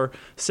floor,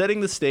 setting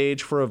the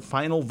stage for a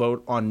final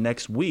vote on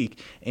next week,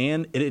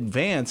 and it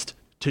advanced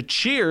to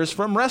cheers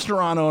from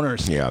restaurant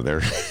owners. Yeah,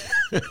 they're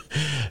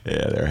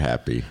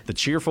happy. The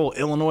cheerful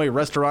Illinois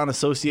Restaurant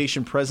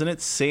Association president,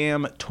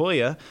 Sam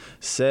Toya,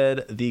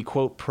 said the,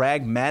 quote,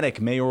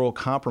 pragmatic mayoral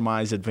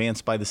compromise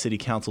advanced by the city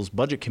council's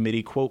budget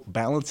committee, quote,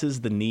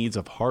 balances the needs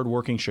of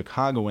hardworking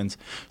Chicagoans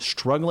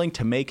struggling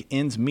to make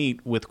ends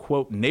meet with,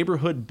 quote,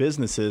 neighborhood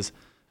businesses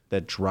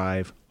that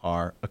drive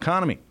our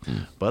economy.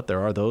 But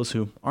there are those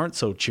who aren't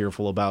so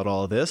cheerful about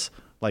all of this.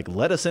 Like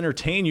Let Us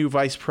Entertain You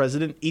Vice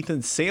President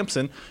Ethan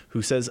Sampson,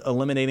 who says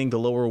eliminating the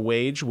lower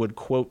wage would,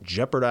 quote,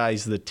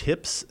 jeopardize the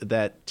tips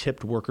that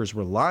tipped workers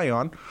rely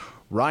on.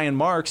 Ryan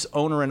Marks,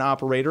 owner and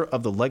operator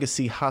of the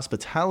Legacy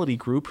Hospitality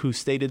Group, who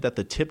stated that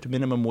the tipped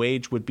minimum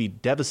wage would be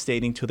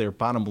devastating to their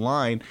bottom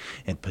line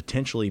and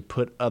potentially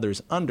put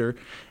others under.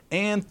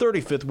 And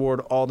 35th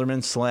Ward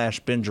Alderman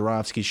 / Ben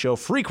Joravsky Show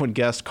frequent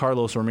guest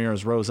Carlos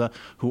Ramirez Rosa,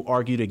 who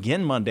argued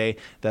again Monday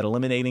that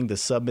eliminating the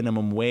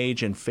sub-minimum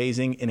wage and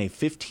phasing in a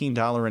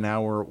 $15 an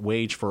hour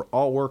wage for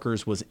all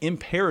workers was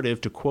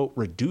imperative to, quote,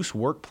 reduce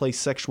workplace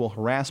sexual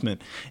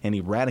harassment and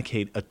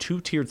eradicate a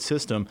two-tiered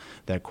system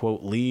that,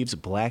 quote, leaves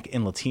Black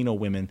and Latino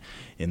women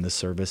in the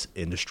service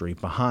industry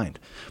behind.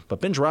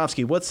 But Ben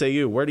Joravsky, what say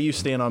you? Where do you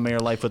stand on Mayor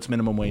Lightfoot's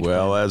minimum wage?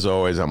 Well, as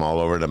always, I'm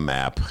all over the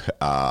map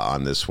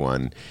on this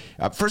one.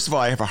 First of all,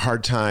 I have a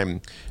hard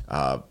time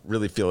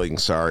really feeling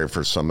sorry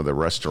for some of the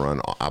restaurant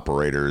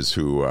operators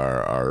who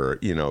are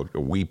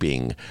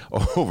weeping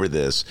over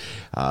this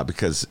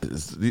because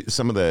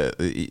some of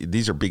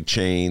these are big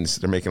chains.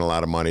 They're making a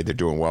lot of money. They're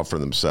doing well for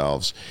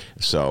themselves.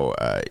 So,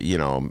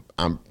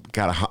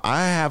 I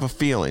have a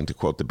feeling, to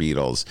quote the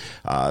Beatles,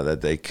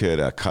 that they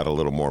could cut a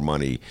little more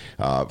money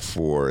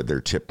for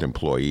their tipped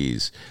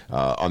employees.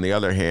 On the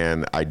other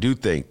hand, I do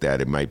think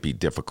that it might be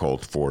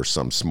difficult for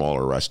some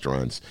smaller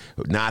restaurants,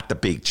 not the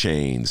big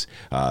chains,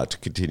 to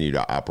continue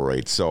to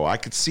operate. So I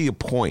could see a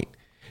point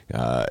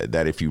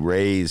that if you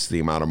raise the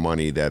amount of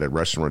money that a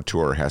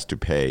restaurateur has to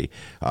pay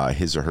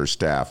his or her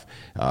staff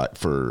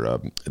for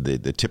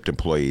the tipped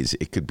employees,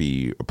 it could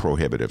be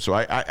prohibitive. So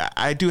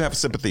I do have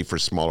sympathy for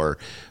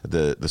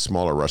the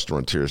smaller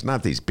restaurateurs,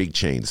 not these big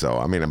chains, though.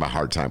 I mean, I have a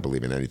hard time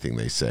believing anything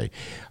they say.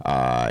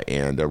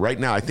 And right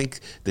now, I think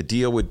the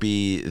deal would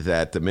be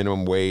that the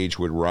minimum wage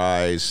would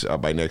rise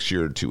by next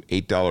year to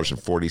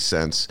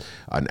 $8.40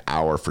 an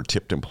hour for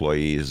tipped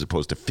employees, as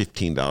opposed to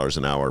 $15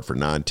 an hour for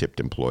non-tipped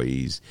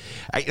employees.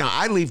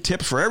 I leave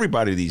tips for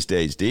everybody these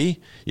days, D.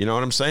 You know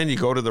what I'm saying? You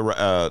go to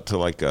a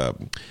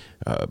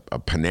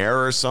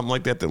Panera or something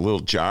like that, the little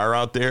jar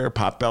out there,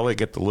 Potbelly,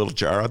 get the little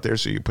jar out there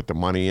so you put the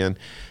money in.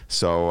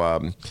 So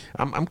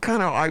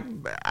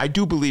I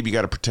do believe you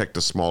got to protect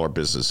the smaller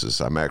businesses.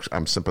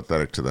 I'm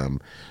sympathetic to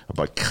them.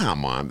 But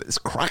come on, this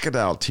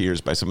crocodile tears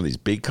by some of these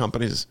big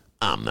companies,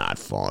 I'm not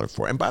falling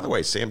for it. And by the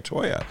way, Sam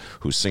Toya,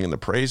 who's singing the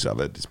praise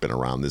of it, has been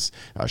around this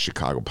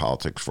Chicago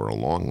politics for a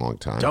long, long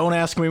time. Don't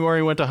ask me where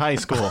he went to high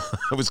school.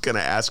 I was going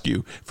to ask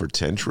you for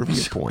 10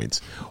 trivia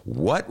points.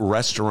 What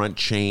restaurant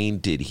chain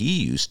did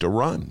he used to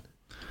run?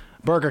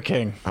 Burger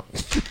King.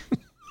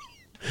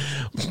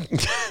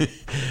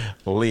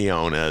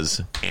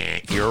 Leona's.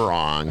 You're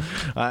wrong.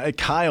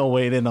 Kyle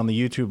weighed in on the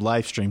YouTube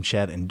live stream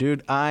chat, and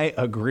dude, I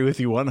agree with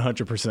you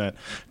 100%.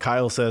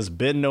 Kyle says,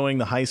 Ben knowing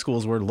the high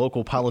schools where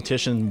local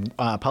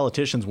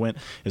politicians went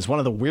is one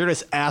of the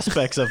weirdest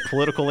aspects of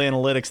political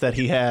analytics that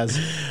he has.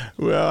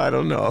 Well, I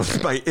don't know.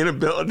 My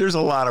inability, there's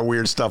a lot of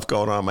weird stuff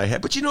going on in my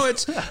head. But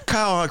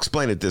Kyle, I'll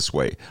explain it this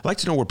way. I like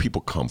to know where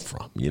people come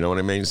from. You know what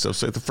I mean? So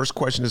the first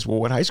question is, well,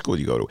 what high school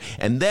do you go to?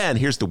 And then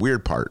here's the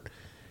weird part.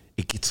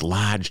 It gets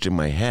lodged in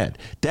my head.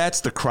 That's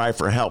the cry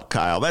for help,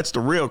 Kyle. That's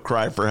the real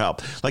cry for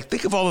help. Like,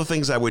 think of all the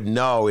things I would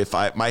know if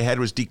my head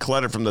was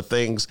decluttered from the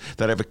things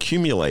that I've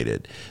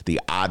accumulated, the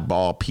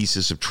oddball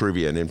pieces of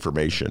trivia and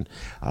information.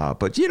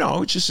 But,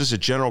 it's just as a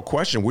general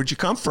question, where'd you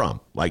come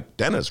from? Like,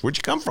 Dennis, where'd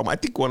you come from? I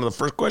think one of the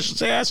first questions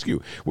they ask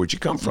you, where'd you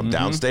come from?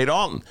 Downstate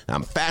Alton.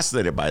 I'm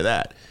fascinated by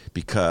that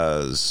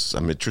because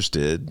I'm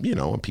interested,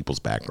 in people's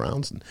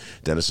backgrounds. And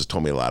Dennis has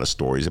told me a lot of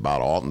stories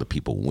about Alton, the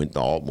people who went to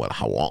Alton,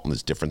 how Alton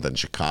is different than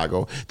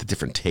Chicago, the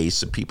different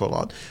tastes of people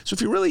on. So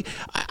if you really,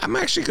 I'm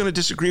actually going to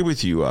disagree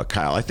with you,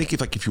 Kyle. I think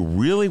if you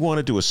really want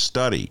to do a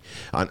study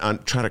on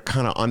trying to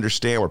kind of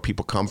understand where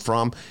people come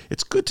from,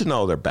 it's good to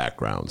know their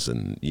backgrounds.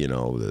 And,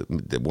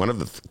 one of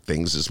the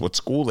things is what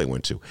school they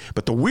went to.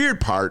 But the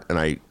weird part, and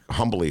I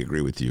humbly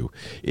agree with you,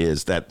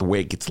 is that the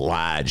way it gets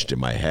lodged in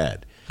my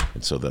head.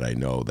 And so that I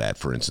know that,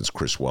 for instance,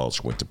 Chris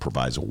Welch went to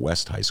Proviso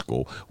West High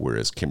School,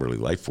 whereas Kimberly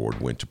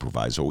Lightfoot went to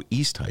Proviso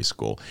East High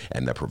School.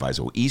 And the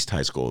Proviso East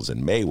High School is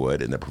in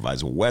Maywood, and the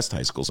Proviso West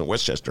High School is in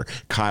Westchester.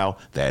 Kyle,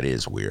 that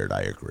is weird.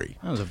 I agree.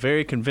 That was a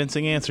very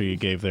convincing answer you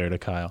gave there to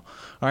Kyle.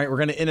 All right, we're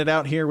going to end it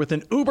out here with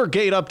an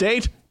Ubergate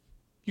update.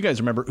 You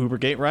guys remember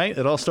Ubergate, right?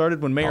 It all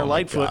started when Mayor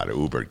Lightfoot. God,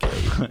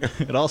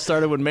 Ubergate. It all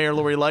started when Mayor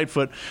Lori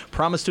Lightfoot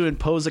promised to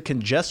impose a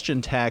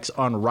congestion tax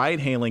on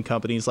ride-hailing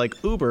companies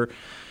like Uber.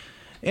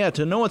 Yeah,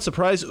 to no one's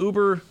surprise,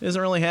 Uber isn't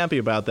really happy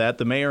about that.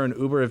 The mayor and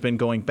Uber have been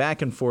going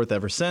back and forth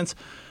ever since.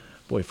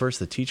 Boy, first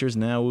the teachers,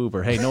 now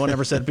Uber. Hey, no one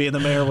ever said being the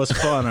mayor was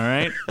fun, all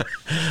right?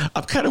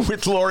 I'm kind of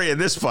with Lori in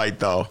this fight,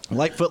 though.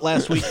 Lightfoot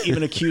last week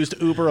even accused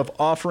Uber of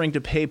offering to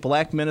pay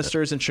black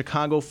ministers in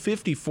Chicago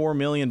 $54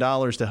 million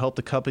to help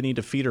the company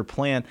defeat her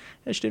plan.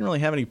 And she didn't really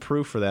have any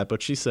proof for that,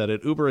 but she said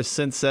it. Uber has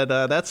since said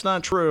that's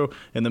not true,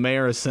 and the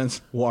mayor has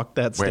since walked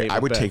that statement I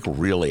would back. take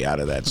really out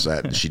of that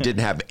set. She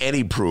didn't have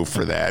any proof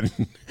for that.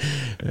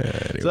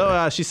 Anyway.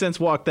 So she since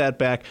walked that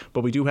back,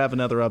 but we do have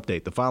another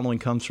update. The following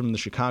comes from the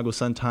Chicago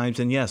Sun-Times,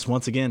 and yes,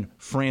 once again,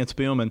 France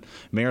Bielman.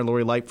 Mayor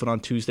Lori Lightfoot on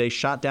Tuesday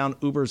shot down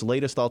Uber's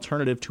latest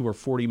alternative to her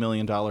 $40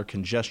 million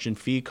congestion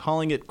fee,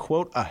 calling it,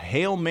 quote, a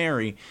Hail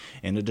Mary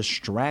and a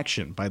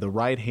distraction by the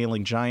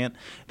ride-hailing giant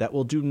that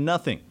will do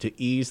nothing to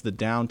ease the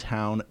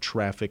downtown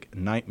traffic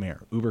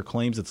nightmare. Uber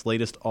claims its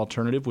latest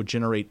alternative would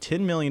generate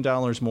 $10 million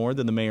more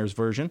than the mayor's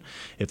version.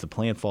 If the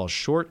plan falls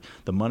short,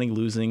 the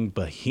money-losing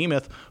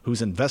behemoth,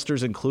 whose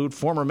investors include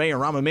former Mayor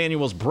Rahm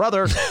Emanuel's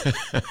brother,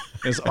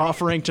 is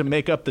offering to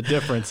make up the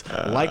difference.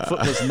 Lightfoot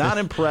was not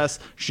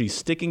impressed. She's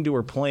sticking to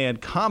her plan,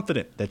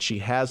 confident that she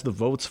has the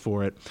votes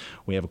for it.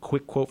 We have a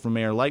quick quote from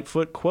Mayor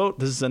Lightfoot. Quote,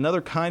 this is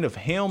another kind of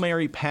Hail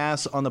Mary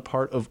pass on the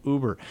part of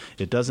Uber.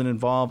 It doesn't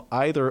involve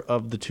either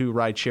of the two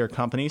rideshare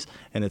companies,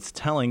 and it's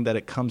telling that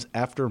it comes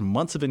after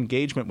months of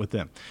engagement with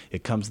them.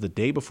 It comes the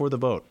day before the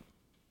vote.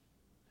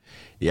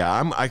 Yeah,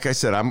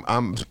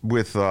 I'm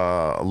with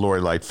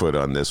Lori Lightfoot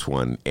on this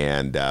one,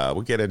 and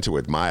we'll get into it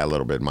with Maya a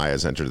little bit.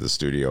 Maya's entered the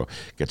studio,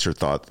 get her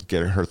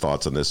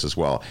thoughts on this as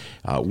well.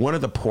 One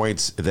of the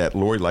points that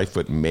Lori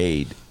Lightfoot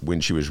made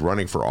when she was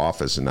running for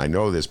office, and I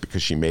know this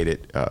because she made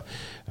it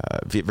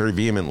very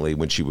vehemently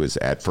when she was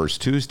at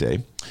First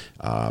Tuesday,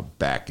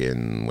 back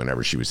in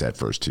whenever she was at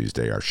First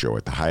Tuesday, our show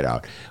at the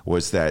Hideout,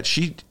 was that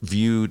she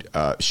viewed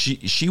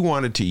she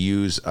wanted to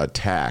use a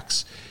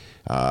tax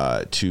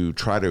to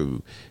try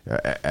to,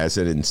 as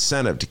an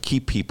incentive to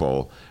keep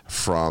people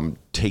from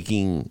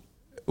taking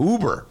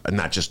Uber,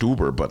 not just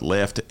Uber, but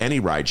Lyft, any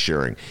ride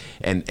sharing.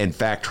 And in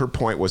fact, her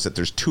point was that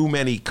there's too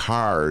many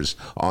cars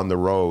on the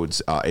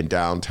roads in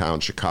downtown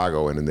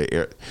Chicago and in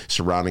the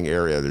surrounding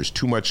area. There's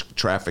too much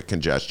traffic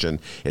congestion.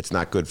 It's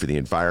not good for the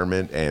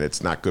environment, and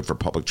it's not good for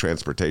public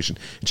transportation.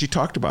 And she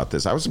talked about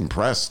this. I was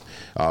impressed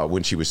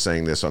when she was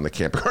saying this on the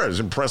campus. I was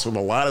impressed with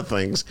a lot of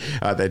things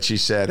that she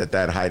said at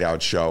that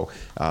Hideout show.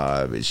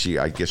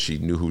 I guess she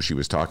knew who she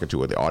was talking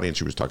to, or the audience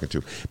she was talking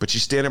to, but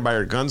she's standing by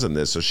her guns on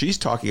this. So she's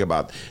talking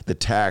about the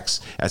tax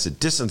as a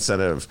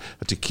disincentive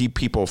to keep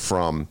people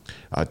from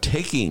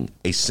taking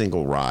a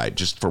single ride,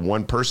 just for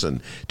one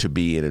person to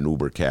be in an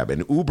Uber cab.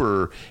 And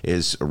Uber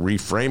is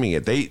reframing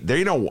it.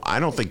 They know, I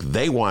don't think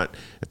they want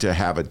to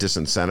have a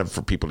disincentive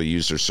for people to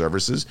use their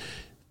services.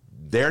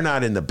 They're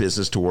not in the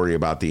business to worry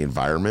about the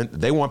environment.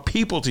 They want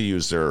people to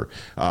use their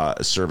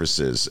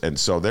services. And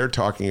so they're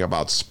talking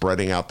about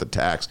spreading out the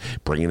tax,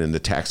 bringing in the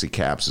taxi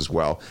cabs as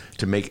well,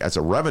 to make as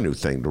a revenue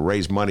thing, to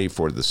raise money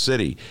for the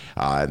city.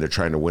 And they're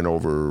trying to win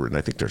over, and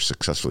I think they're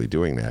successfully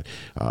doing that.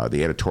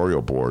 The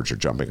editorial boards are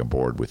jumping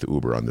aboard with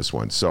Uber on this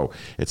one. So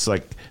it's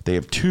like they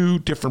have two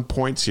different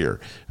points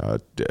here.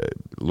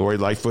 Lori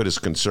Lightfoot is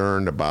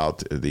concerned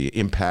about the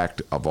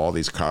impact of all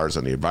these cars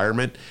on the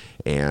environment,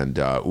 and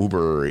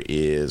Uber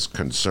is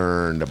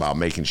concerned about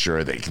making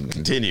sure they can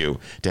continue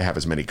to have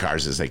as many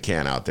cars as they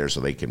can out there so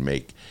they can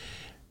make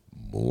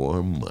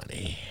more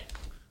money.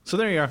 So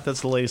there you are. That's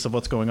the latest of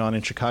what's going on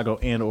in Chicago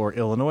and or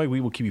Illinois. We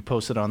will keep you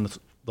posted on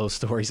those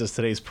stories as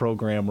today's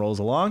program rolls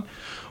along.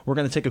 We're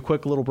going to take a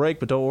quick little break,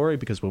 but don't worry,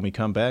 because when we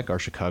come back, our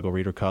Chicago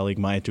reader colleague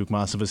Maya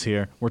Dukmasova is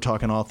here. We're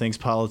talking all things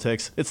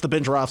politics. It's the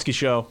Ben Joravsky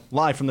Show,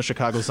 live from the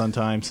Chicago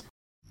Sun-Times.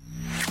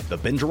 The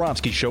Ben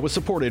Joravsky Show is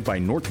supported by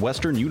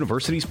Northwestern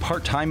University's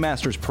part-time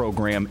master's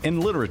program in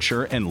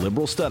literature and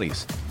liberal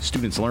studies.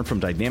 Students learn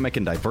from dynamic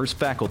and diverse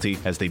faculty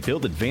as they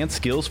build advanced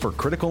skills for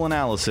critical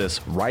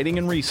analysis, writing,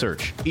 and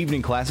research.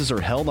 Evening classes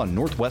are held on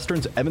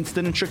Northwestern's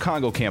Evanston and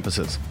Chicago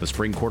campuses. The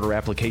spring quarter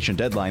application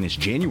deadline is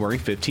January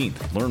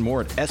 15th. Learn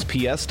more at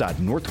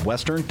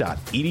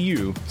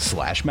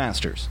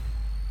sps.northwestern.edu/masters.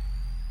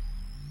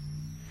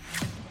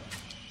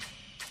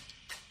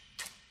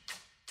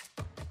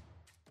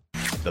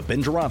 The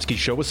Ben Joravsky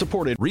Show is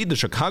supported. Read the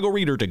Chicago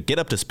Reader to get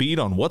up to speed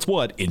on what's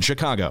what in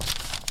Chicago.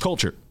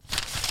 Culture,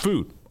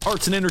 food,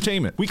 arts and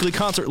entertainment, weekly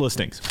concert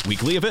listings,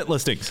 weekly event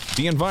listings,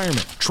 the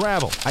environment,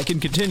 travel. I can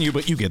continue,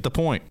 but you get the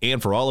point.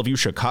 And for all of you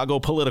Chicago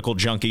political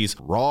junkies,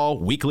 raw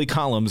weekly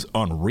columns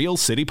on real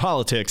city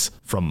politics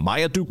from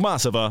Maya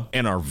Dukmasova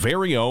and our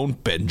very own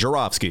Ben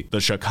Joravsky. The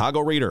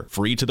Chicago Reader,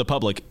 free to the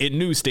public in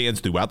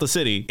newsstands throughout the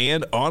city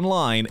and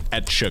online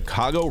at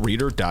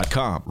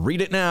chicagoreader.com.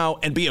 Read it now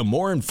and be a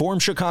more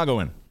informed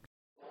Chicagoan.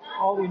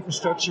 All the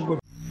infrastructure would.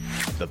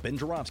 The Ben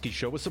Joravsky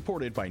Show is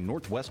supported by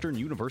Northwestern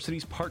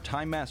University's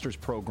part-time master's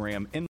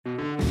program in...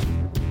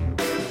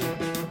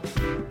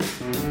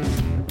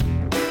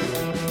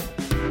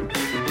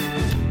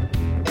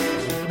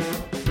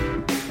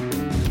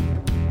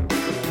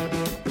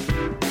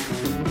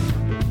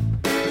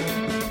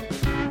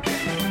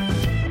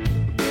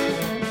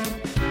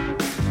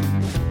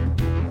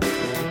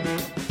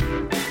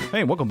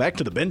 Hey, welcome back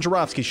to the Ben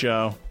Joravsky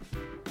Show.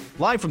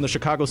 Live from the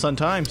Chicago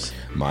Sun-Times.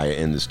 Maya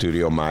in the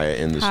studio.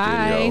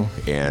 Hi.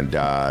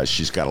 And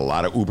she's got a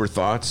lot of Uber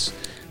thoughts.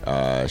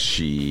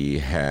 She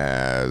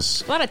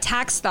has... A lot of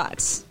tax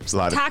thoughts. A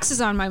lot of-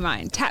 Taxes on my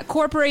mind.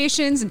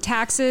 Corporations and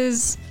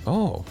taxes.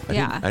 Oh,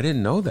 I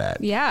didn't know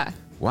that. Yeah.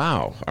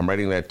 Wow, I'm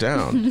writing that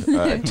down.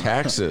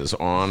 Taxes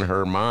on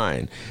her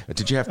mind.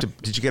 Did you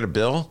get a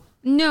bill?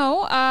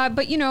 No,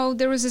 but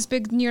there was this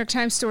big New York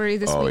Times story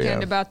this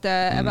weekend about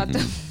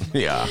the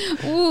Yeah.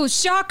 Ooh,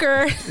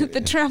 shocker.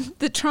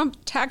 The Trump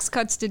tax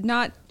cuts did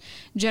not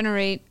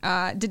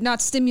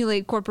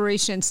stimulate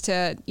corporations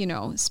to,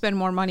 spend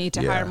more money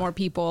to hire more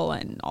people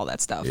and all that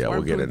stuff. Yeah,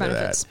 we'll get into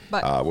benefits.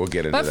 that. But we'll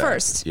get into that.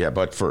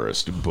 But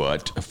first,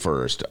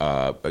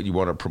 you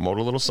want to promote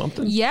a little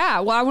something? Yeah,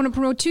 well, I want to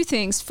promote two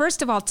things.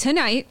 First of all,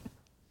 tonight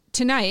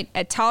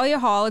at Talia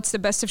Hall, it's the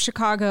Best of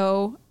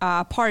Chicago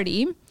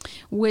party,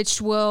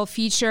 which will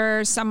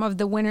feature some of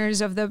the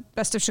winners of the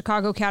Best of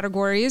Chicago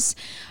categories.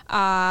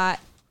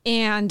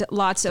 And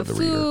lots of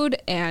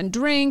food and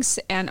drinks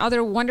and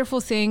other wonderful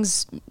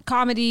things,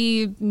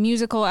 comedy,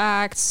 musical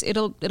acts.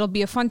 It'll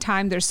be a fun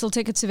time. There's still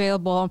tickets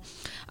available.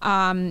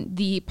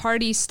 The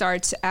party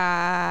starts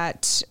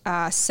at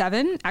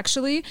 7,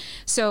 actually.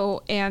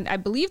 So, and I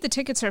believe the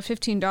tickets are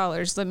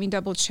 $15. Let me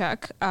double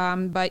check.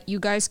 But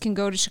you guys can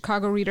go to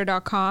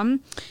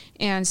chicagoreader.com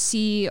and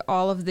see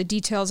all of the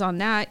details on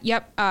that.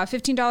 Yep,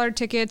 $15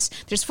 tickets.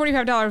 There's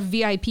 $45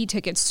 VIP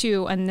tickets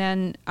too, and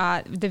then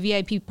the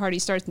VIP party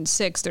starts at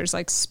 6. There's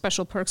like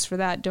special perks for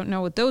that. Don't know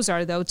what those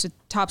are though. It's a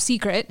top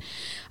secret.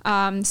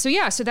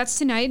 So that's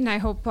tonight, and I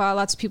hope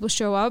lots of people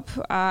show up.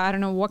 I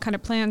don't know what kind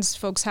of plans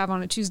folks have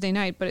on a Tuesday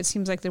night, but it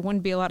seems like there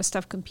wouldn't be a lot of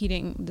stuff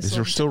competing. Is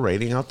there still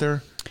raining out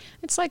there?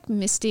 It's like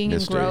misting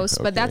and gross,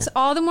 but that's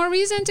all the more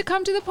reason to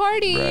come to the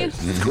party. Right.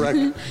 Correct.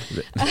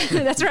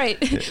 That's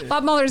right.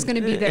 Bob Mueller's going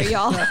to be there,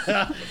 y'all.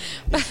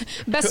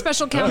 Best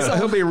special counsel.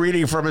 He'll be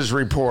reading from his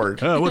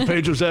report. What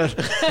page was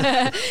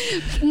that?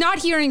 Not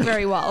hearing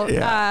very well.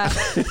 Yeah.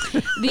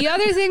 The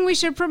other thing we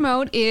should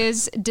promote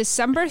is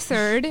December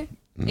 3rd.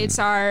 It's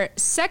our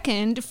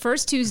second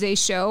First Tuesday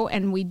show,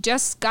 and we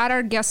just got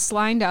our guests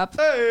lined up.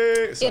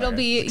 Hey, it'll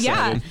be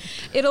a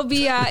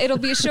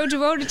show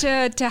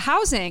devoted to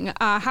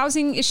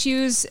housing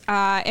issues,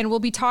 and we'll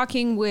be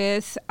talking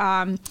with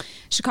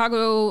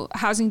Chicago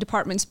Housing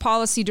Department's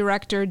policy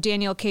director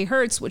Daniel K.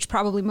 Hertz, which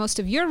probably most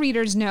of your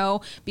readers know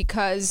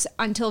because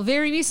until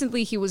very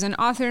recently he was an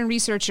author and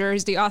researcher.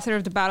 He's the author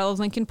of The Battle of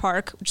Lincoln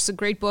Park, which is a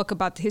great book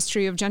about the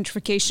history of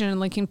gentrification in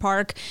Lincoln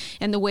Park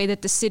and the way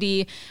that the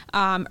city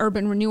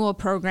urban renewal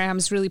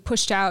programs really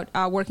pushed out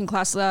working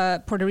class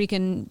Puerto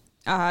Rican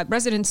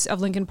residents of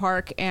Lincoln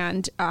Park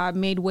and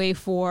made way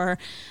for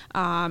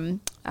the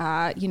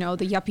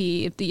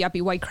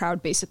yuppie white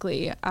crowd.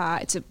 Basically,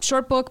 it's a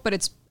short book, but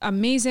it's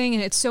amazing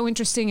and it's so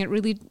interesting. It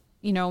really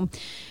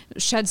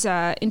sheds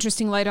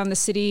interesting light on the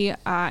city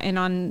and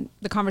on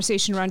the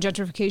conversation around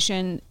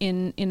gentrification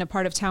in a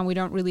part of town we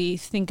don't really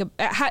think of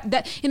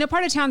that, in a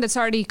part of town that's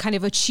already kind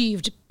of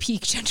achieved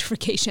peak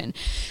gentrification.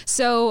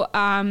 So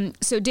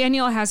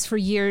Daniel has for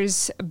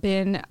years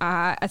been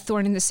a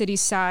thorn in the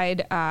city's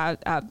side,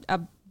 a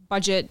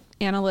budget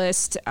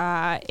analyst,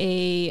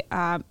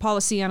 a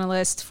policy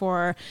analyst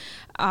for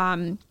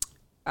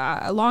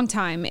a long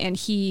time, and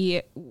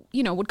he,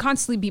 would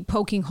constantly be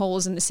poking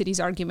holes in the city's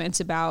arguments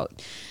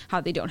about how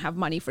they don't have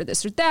money for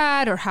this or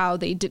that, or how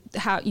they did,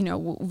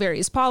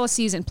 various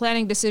policies and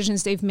planning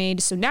decisions they've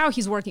made. So now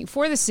he's working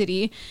for the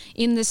city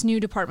in this new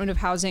Department of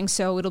Housing.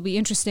 So it'll be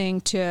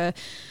interesting to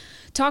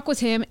talk with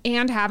him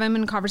and have him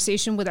in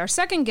conversation with our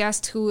second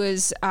guest, who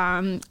is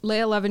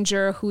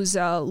LaRaviere, who's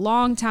a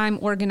longtime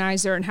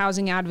organizer and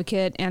housing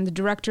advocate and the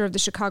director of the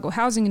Chicago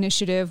Housing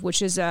Initiative,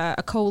 which is a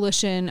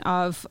coalition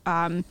of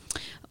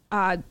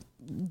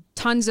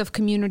tons of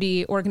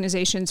community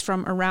organizations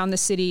from around the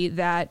city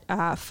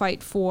that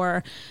fight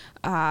for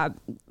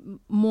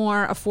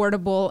more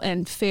affordable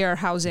and fair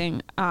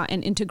housing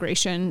and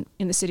integration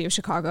in the city of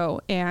Chicago.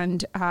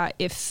 And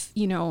if,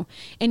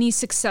 any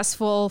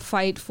successful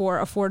fight for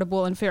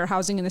affordable and fair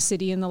housing in the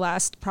city in the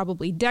last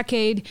probably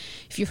decade,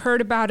 if you've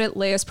heard about it,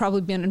 Leah's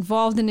probably been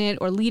involved in it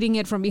or leading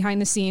it from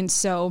behind the scenes.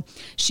 So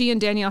she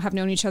and Danielle have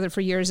known each other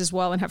for years as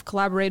well and have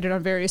collaborated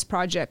on various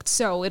projects.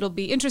 So it'll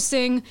be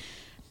interesting.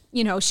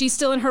 She's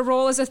still in her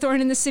role as a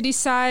thorn in the city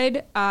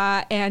side,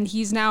 and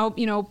he's now,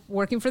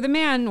 working for the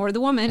man or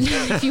the woman,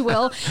 if you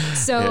will.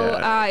 So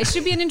it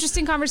should be an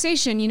interesting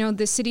conversation.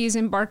 The city is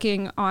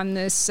embarking on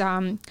this,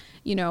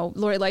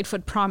 Lori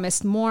Lightfoot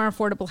promised more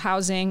affordable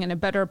housing and a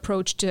better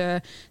approach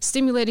to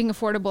stimulating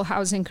affordable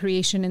housing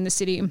creation in the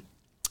city,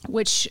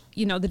 which,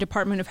 the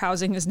Department of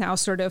Housing is now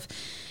sort of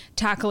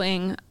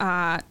tackling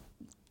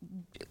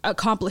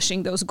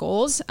accomplishing those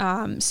goals.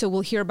 So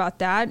we'll hear about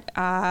that.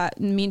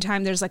 In the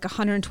meantime, there's like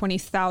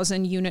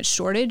 120,000 unit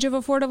shortage of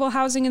affordable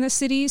housing in the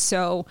city.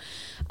 So,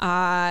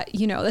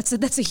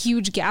 that's a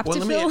huge gap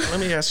to fill. Let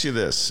me ask you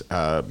this,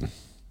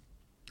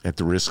 at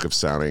the risk of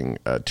sounding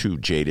too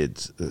jaded,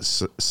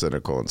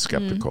 cynical and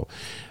skeptical,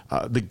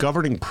 the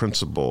governing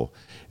principle,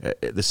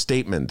 the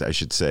statement, I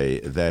should say,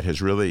 that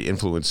has really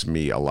influenced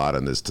me a lot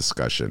in this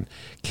discussion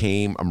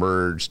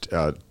emerged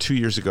 2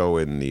 years ago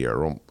a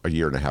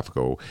year and a half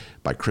ago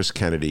by Chris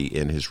Kennedy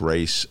in his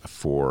race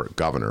for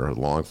governor,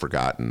 long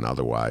forgotten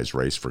otherwise,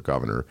 race for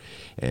governor.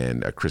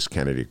 And Chris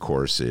Kennedy, of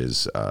course,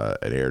 is an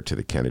heir to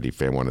the Kennedy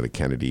family, one of the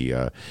Kennedy,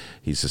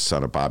 he's the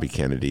son of Bobby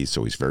Kennedy,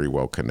 so he's very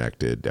well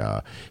connected.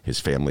 His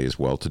family is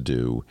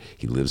well-to-do.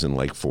 He lives in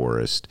Lake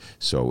Forest,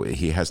 so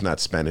he has not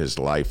spent his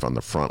life on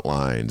the front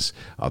lines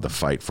of the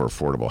fight for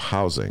affordable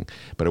housing.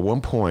 But at one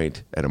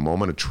point, at a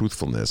moment of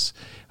truthfulness,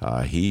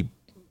 he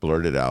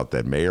blurted out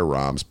that Mayor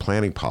Rahm's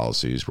planning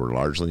policies were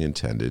largely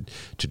intended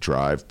to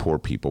drive poor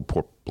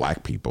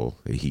black people,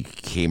 he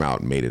came out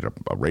and made it a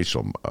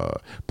racial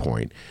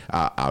point,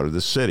 out of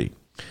the city.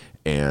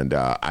 And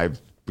I've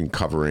been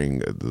covering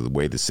the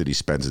way the city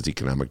spends its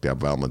economic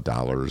development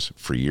dollars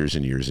for years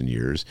and years and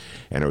years,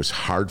 and it was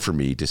hard for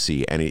me to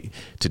see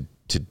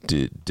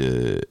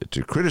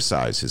to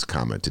criticize his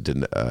comment,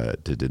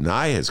 to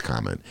deny his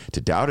comment, to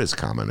doubt his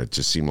comment. It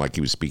just seemed like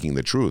he was speaking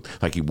the truth.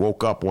 Like he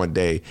woke up one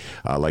day,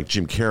 like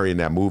Jim Carrey in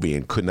that movie,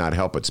 and could not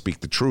help but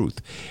speak the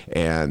truth.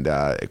 And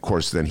of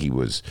course, then he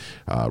was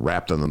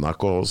rapped on the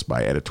knuckles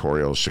by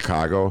editorial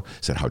Chicago.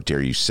 Said, "How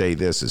dare you say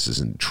this? This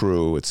isn't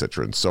true," et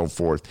cetera, and so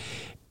forth.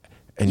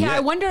 And yet,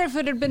 I wonder if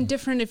it had been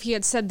different if he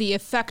had said the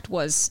effect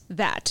was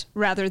that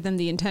rather than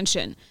the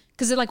intention.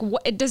 Because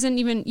it doesn't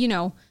even,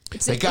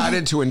 they got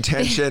into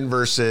intention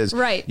versus,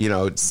 right.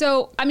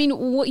 So,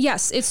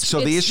 yes.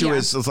 The issue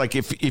is like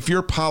if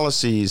your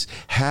policies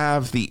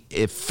have the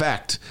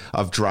effect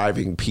of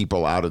driving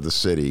people out of the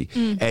city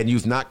and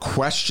you've not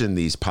questioned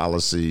these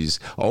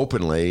policies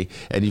openly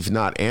and you've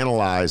not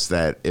analyzed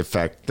that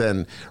effect,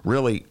 then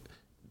really,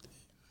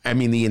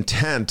 the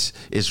intent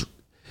is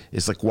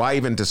like, why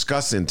even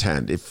discuss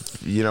intent?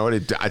 If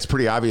it's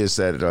pretty obvious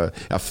that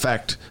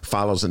effect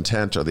follows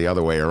intent or the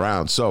other way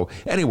around. So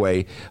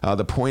anyway,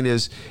 the point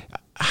is,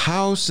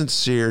 how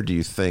sincere do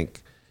you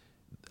think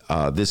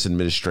this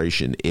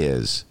administration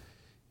is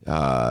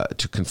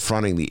to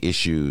confronting the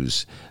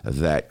issues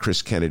that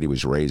Chris Kennedy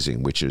was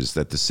raising, which is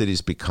that the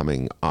city's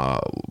becoming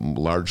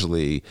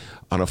largely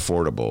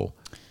unaffordable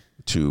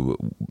to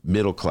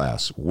middle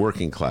class,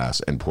 working class,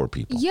 and poor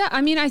people? Yeah,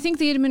 I think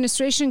the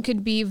administration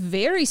could be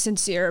very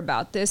sincere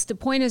about this. The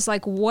point is,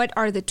 what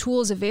are the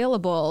tools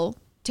available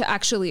to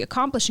actually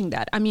accomplishing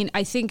that?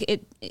 I think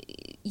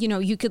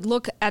you could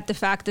look at the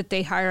fact that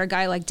they hire a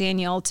guy like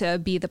Danielle to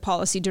be the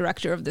policy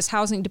director of this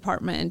housing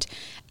department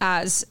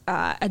as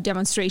a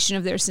demonstration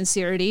of their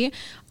sincerity.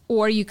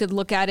 Or you could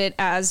look at it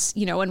as,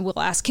 and we'll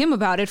ask him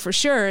about it for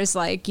sure, is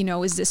is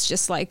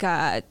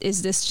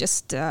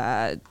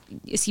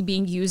he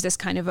being used as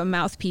kind of a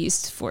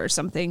mouthpiece for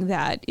something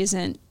that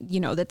isn't,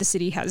 that the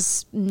city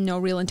has no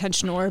real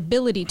intention or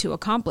ability to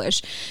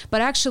accomplish?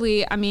 But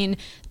actually,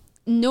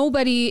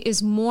 nobody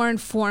is more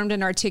informed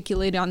and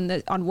articulate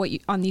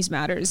on these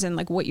matters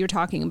and what you're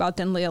talking about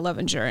than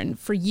LaRaviere. And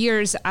for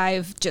years,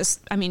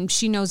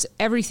 she knows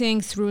everything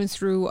through and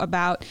through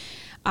about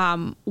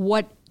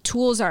what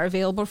tools are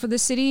available for the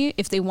city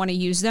if they want to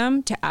use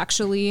them to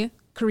actually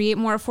create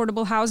more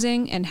affordable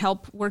housing and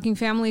help working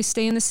families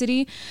stay in the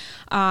city.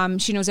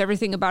 She knows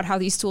everything about how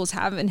these tools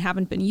have and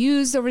haven't been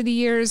used over the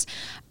years.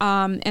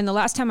 And the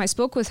last time I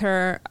spoke with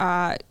her,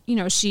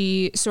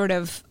 she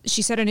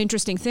said an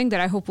interesting thing that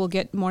I hope we'll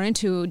get more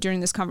into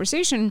during this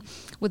conversation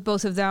with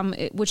both of them,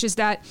 which is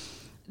that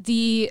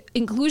the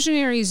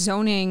inclusionary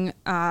zoning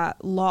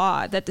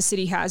law that the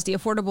city has,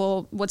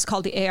 what's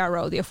called the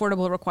ARO, the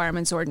Affordable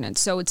Requirements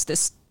Ordinance. So it's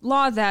this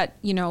law that,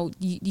 you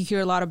hear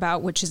a lot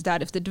about, which is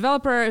that if a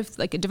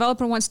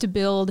developer wants to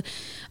build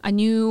a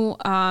new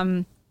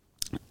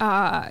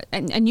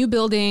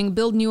building,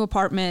 build new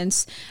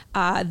apartments,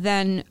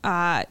 then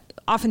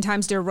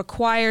oftentimes they're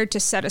required to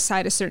set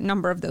aside a certain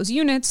number of those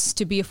units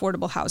to be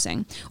affordable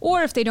housing.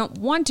 Or if they don't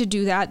want to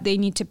do that, they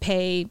need to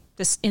pay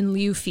this in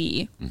lieu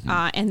fee.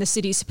 And the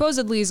city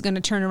supposedly is going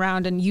to turn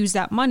around and use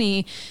that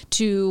money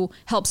to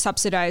help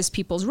subsidize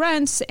people's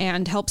rents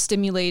and help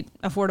stimulate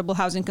affordable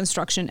housing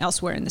construction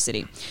elsewhere in the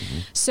city.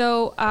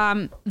 So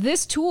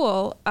this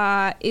tool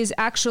is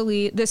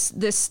actually,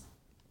 this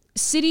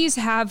cities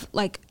have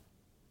like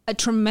a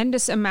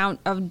tremendous amount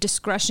of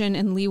discretion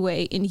and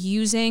leeway in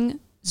using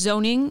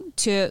zoning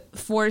to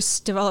force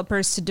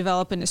developers to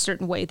develop in a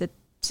certain way that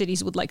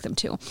cities would like them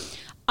to.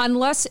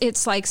 Unless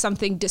it's like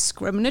something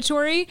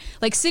discriminatory,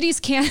 like cities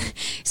can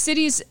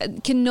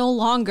no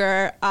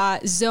longer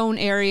zone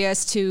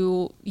areas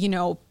to,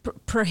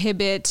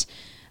 prohibit,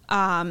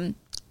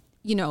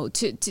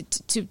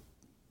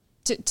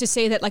 to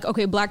say that like,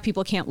 okay, black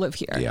people can't live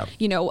here. Yeah.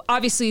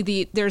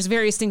 Obviously there's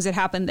various things that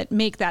happen that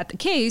make that the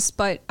case,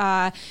 but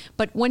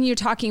when you're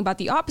talking about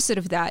the opposite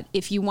of that,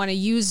 if you want to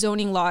use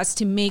zoning laws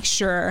to make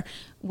sure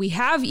we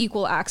have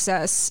equal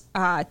access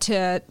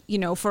to,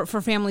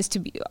 for families to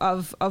be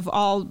of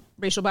all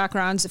racial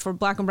backgrounds, for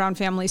black and brown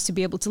families to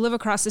be able to live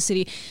across the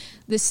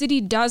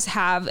city does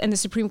have, and the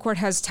Supreme Court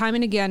has time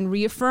and again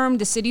reaffirmed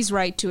the city's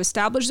right to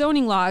establish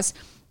zoning laws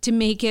to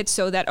make it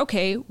so that,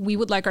 okay, we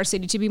would like our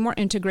city to be more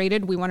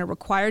integrated. We want to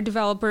require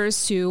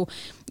developers to,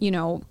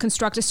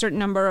 construct a certain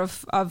number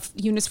of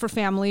units for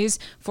families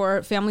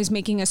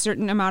making a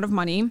certain amount of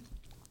money.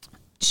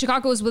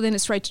 Chicago is within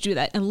its right to do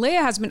that. And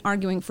Leah has been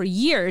arguing for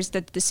years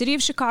that the city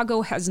of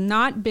Chicago has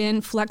not been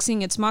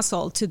flexing its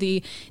muscle to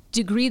the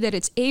degree that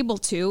it's able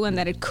to and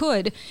that it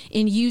could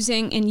in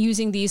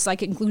using these like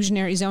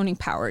inclusionary zoning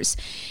powers.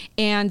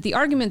 And the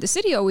argument the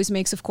city always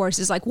makes, of course,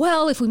 is like,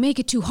 well, if we make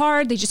it too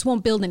hard, they just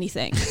won't build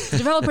anything. The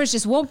developers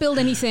just won't build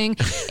anything.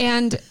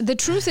 And the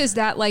truth is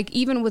that like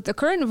even with the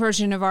current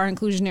version of our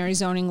inclusionary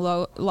zoning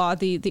law,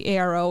 the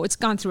ARO, it's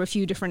gone through a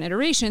few different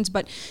iterations,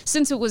 but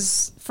since it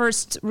was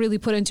first really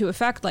put into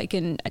effect like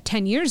in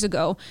 10 years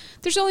ago,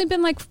 there's only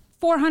been like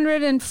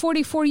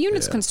 444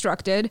 units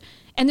constructed,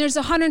 and there's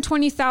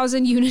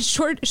 120,000 unit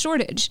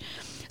shortage.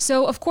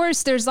 So, of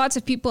course, there's lots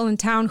of people in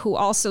town who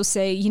also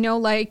say,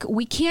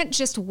 we can't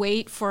just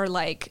wait for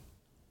like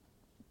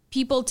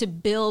people to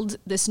build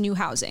this new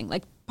housing.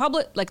 Like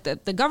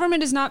the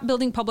government is not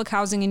building public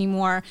housing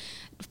anymore.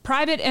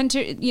 Private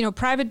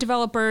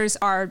developers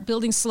are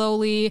building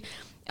slowly.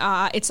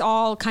 It's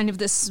all kind of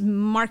this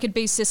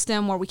market-based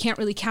system where we can't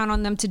really count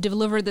on them to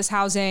deliver this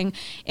housing,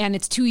 and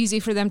it's too easy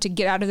for them to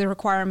get out of the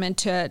requirement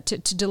to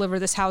deliver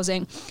this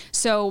housing.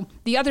 So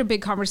the other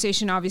big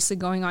conversation obviously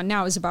going on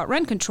now is about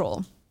rent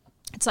control.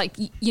 It's like,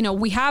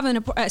 we have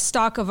a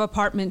stock of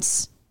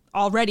apartments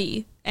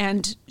already,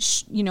 and,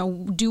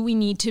 do we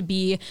need to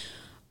be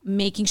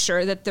making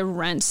sure that the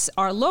rents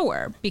are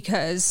lower?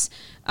 Because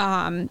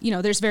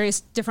there's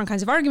various different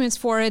kinds of arguments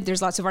for it.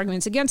 There's lots of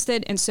arguments against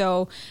it. And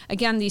so,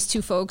 again, these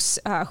two folks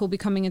who'll be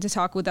coming in to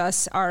talk with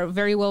us are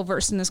very well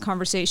versed in this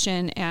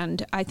conversation.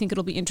 And I think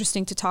it'll be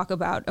interesting to talk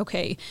about,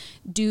 okay,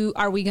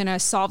 are we going to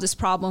solve this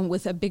problem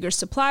with a bigger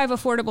supply of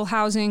affordable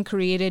housing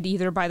created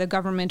either by the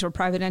government or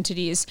private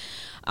entities?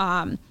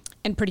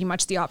 And pretty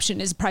much the option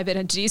is private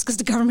entities because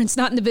the government's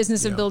not in the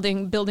business of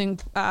building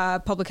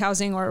public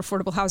housing or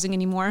affordable housing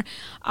anymore.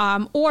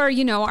 Or,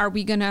 are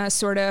we going to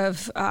sort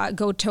of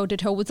go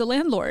toe-to-toe with the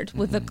landlord,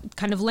 with the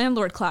kind of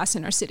landlord class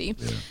in our city?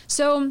 Yeah.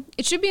 So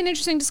it should be an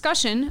interesting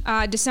discussion.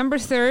 December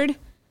 3rd,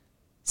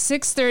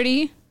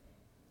 6:30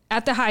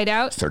 at the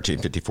Hideout.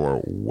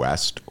 1354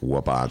 West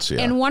Wabansia.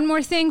 And one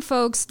more thing,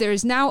 folks.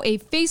 There's now a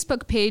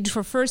Facebook page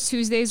for First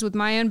Tuesdays with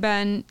Maya and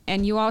Ben,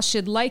 and you all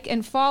should like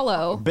and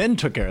follow. Ben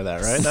took care of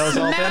that, right? That was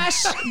all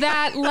Smash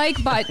that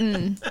like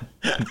button.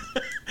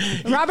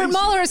 Robert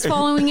Mueller is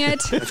following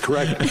it. That's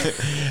correct.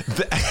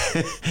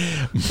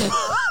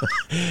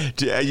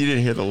 You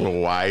didn't hear the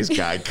little wise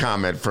guy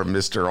comment from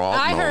Mr.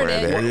 Altman. I heard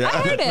it. There. Yeah. I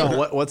heard it.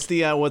 No, what's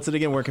it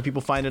again? Where can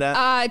people find it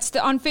at? It's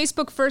on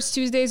Facebook, First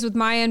Tuesdays with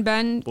Maya and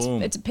Ben.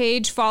 Boom. It's a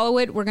page. Follow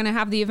it. We're going to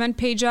have the event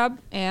page up,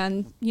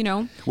 and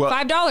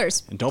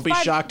 $5. And don't be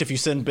shocked if you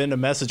send Ben a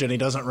message and he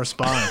doesn't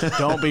respond.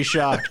 Don't be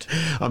shocked.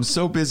 I'm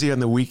so busy on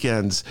the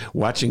weekends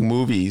watching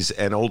movies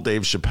and old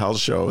Dave Chappelle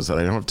shows that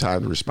I don't have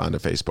time to respond to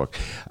Facebook.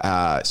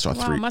 Saw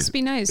three. Must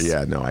be nice.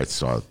 Yeah, no, I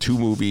saw 2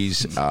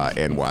 movies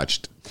and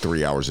watched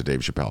 3 hours of Dave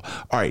Chappelle.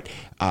 All right.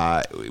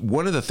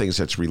 One of the things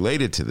that's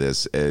related to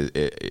this,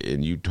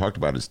 and you talked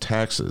about, is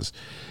taxes.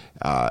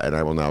 And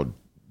I will now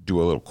do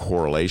a little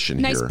correlation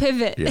here. Nice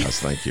pivot. Yes,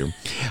 thank you.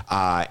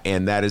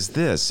 And that is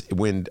this.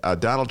 When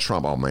Donald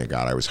Trump, oh my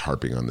God, I was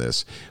harping on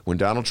this. When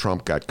Donald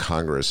Trump got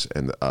Congress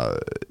and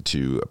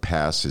to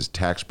pass his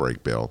tax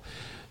break bill,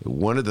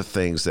 one of the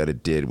things that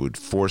it did would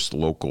force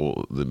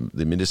the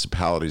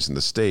municipalities in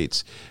the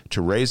states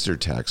to raise their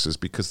taxes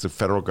because the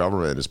federal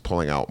government is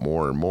pulling out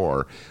more and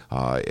more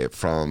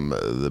from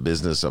the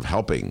business of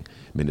helping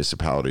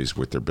municipalities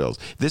with their bills.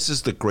 This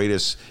is the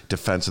greatest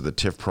defense of the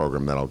TIF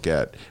program that I'll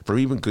get from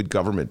even good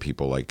government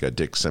people like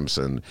Dick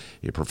Simpson,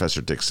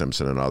 Professor Dick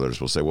Simpson and others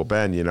will say, well,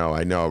 Ben,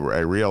 I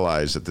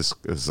realize that this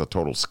is a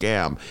total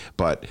scam,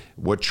 but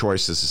what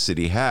choice does the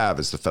city have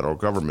as the federal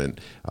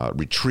government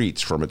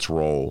retreats from its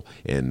role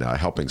in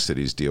helping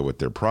cities deal with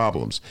their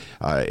problems?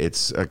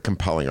 It's a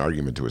compelling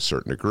argument to a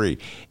certain degree.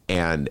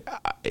 And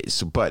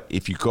but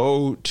if you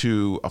go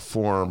to a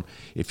forum,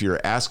 if you're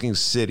asking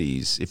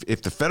cities,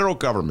 if the federal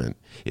government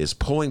is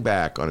pulling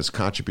back on its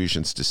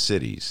contributions to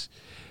cities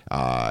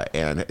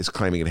and is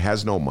claiming it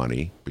has no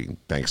money,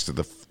 thanks to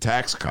the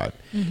tax cut,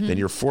 then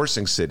you're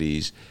forcing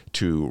cities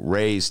to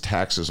raise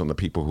taxes on the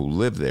people who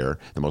live there.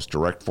 The most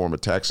direct form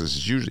of taxes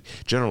is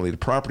generally the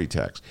property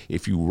tax.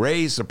 If you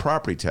raise the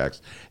property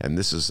tax, and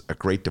this is a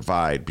great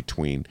divide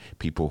between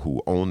people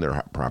who own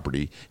their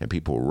property and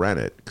people who rent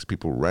it, because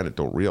people who rent it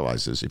don't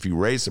realize this. If you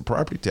raise the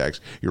property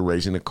tax, you're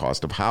raising the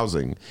cost of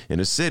housing in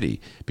a city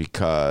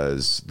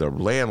because the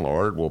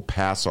landlord will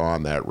pass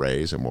on that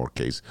raise, in more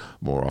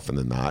often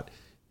than not,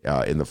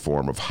 in the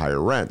form of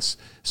higher rents.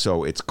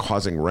 So it's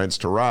causing rents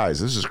to rise.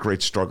 This is a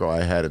great struggle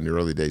I had in the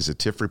early days of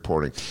TIF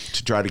reporting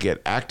to try to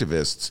get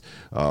activists,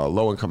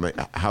 low-income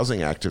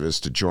housing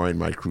activists, to join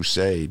my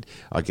crusade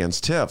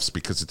against TIFs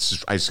because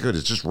it's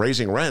just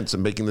raising rents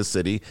and making the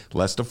city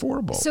less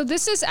affordable. So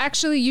this is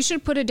actually, you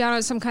should put it down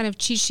as some kind of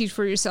cheat sheet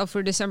for yourself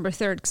for December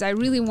 3rd because I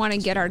really want to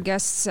get our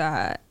guests'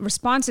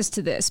 responses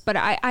to this. But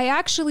I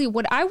actually,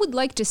 what I would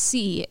like to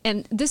see,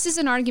 and this is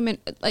an argument,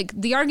 like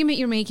the argument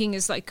you're making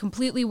is like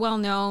completely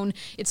well-known.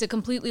 It's a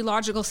completely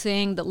logical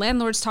thing. The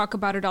landlords talk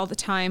about it all the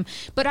time.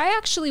 But I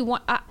actually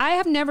I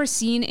have never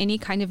seen any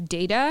kind of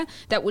data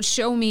that would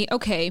show me,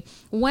 okay,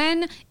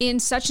 when in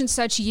such and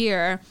such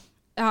year,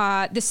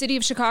 the city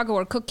of Chicago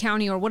or Cook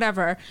County or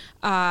whatever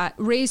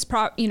raise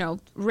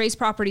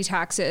property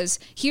taxes,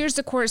 here's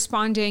the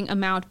corresponding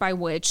amount by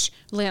which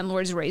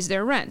landlords raise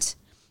their rent.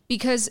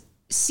 Because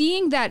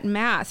seeing that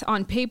math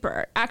on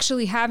paper,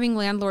 actually having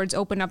landlords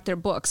open up their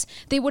books,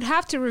 they would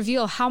have to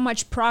reveal how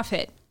much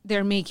profit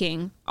they're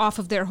making off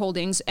of their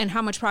holdings and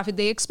how much profit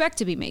they expect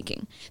to be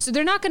making. So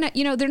they're not going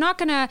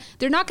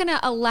to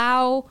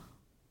allow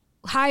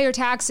higher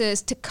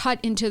taxes to cut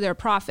into their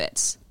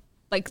profits.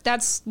 Like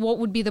that's what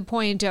would be the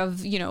point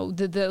of,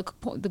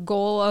 the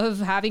goal of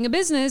having a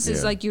business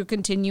is like you're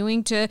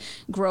continuing to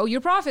grow your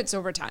profits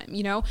over time,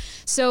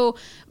 So,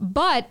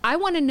 but I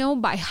want to know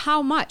by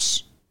how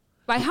much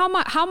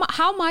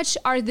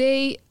are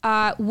they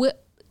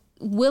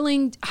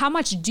willing, how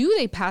much do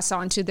they pass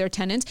on to their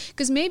tenants?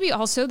 Because maybe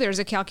also there's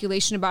a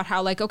calculation about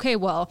how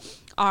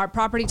our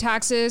property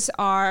taxes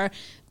are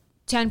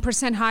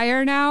 10%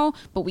 higher now,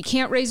 but we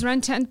can't raise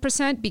rent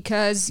 10%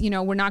 because,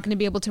 we're not going to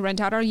be able to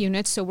rent out our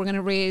units. So we're going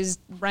to raise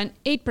rent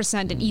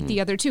 8% and eat the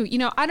other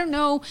 2%. I don't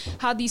know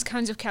how these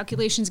kinds of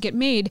calculations get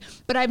made,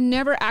 but I've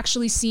never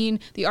actually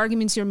seen the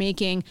arguments you're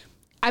making.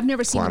 I've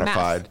never seen the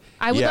math.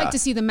 I would like to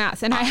see the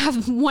math, and I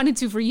have wanted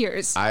to for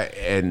years.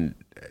 And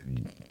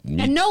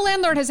no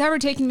landlord has ever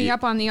taken me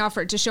up on the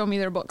offer to show me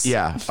their books.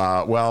 Yeah.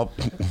 Well,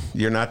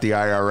 you're not the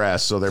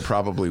IRS, so they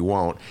probably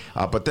won't.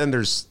 But then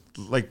there's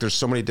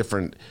so many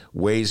different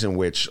ways in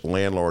which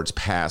landlords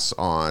pass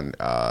on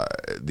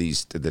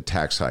the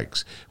tax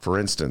hikes. For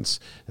instance,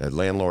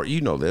 landlord,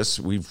 this,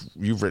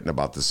 you've written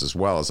about this as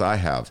well as I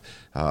have.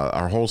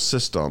 Our whole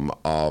system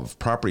of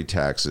property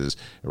taxes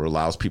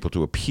allows people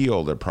to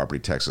appeal their property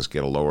taxes,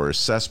 get a lower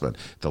assessment.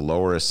 The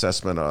lower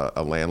assessment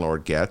a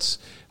landlord gets,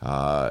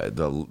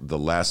 the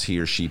less he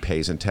or she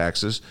pays in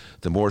taxes,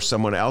 the more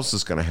someone else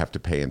is going to have to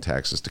pay in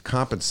taxes to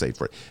compensate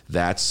for it.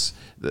 That's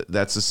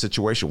the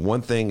situation.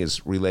 One thing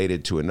is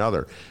related to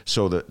another.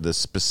 So the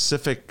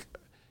specific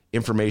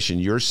information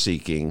you're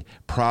seeking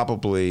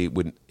probably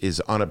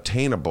is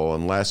unobtainable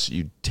unless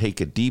you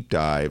take a deep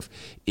dive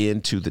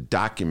into the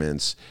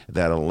documents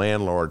that a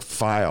landlord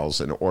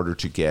files in order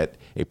to get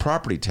a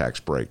property tax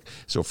break.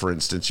 So, for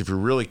instance, if you're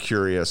really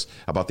curious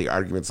about the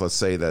arguments, let's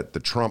say that the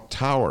Trump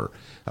Tower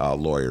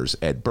lawyers,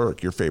 Ed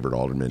Burke, your favorite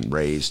alderman,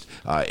 raised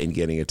in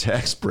getting a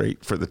tax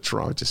break for the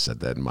Trump. I just said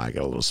that and I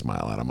got a little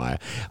smile out of my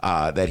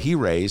that he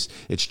raised.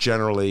 It's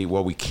generally,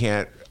 we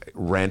can't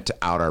rent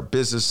out our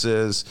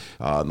businesses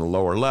on the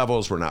lower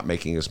levels. We're not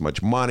making as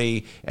much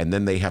money. And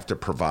then they have to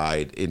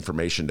provide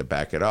information to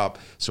back it up.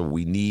 So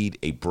we need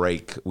a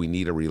break. We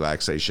need a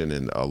relaxation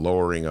and a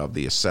lowering of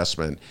the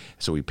assessment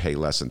so we pay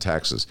less in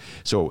taxes.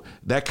 So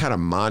that kind of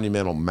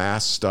monumental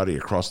mass study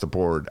across the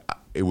board,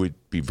 it would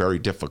be very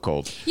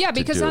difficult. Yeah,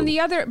 because to do.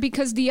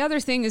 the other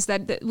thing is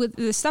that with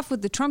the stuff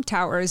with the Trump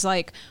Tower is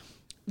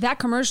that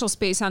commercial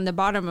space on the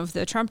bottom of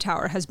the Trump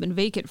Tower has been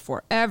vacant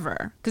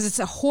forever because it's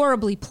a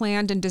horribly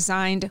planned and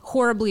designed,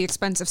 horribly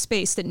expensive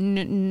space that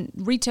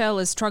retail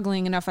is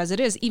struggling enough as it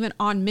is, even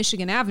on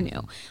Michigan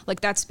Avenue.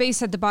 Like that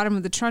space at the bottom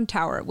of the Trump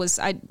Tower was,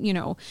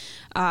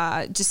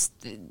 it's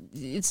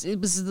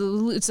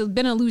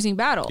been a losing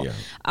battle. Yeah.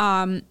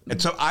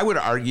 And so I would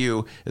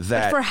argue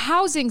that for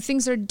housing,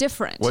 things are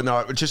different. Well,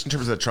 no, just in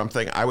terms of the Trump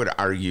thing, I would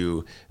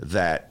argue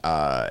that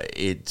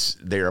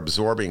they're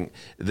absorbing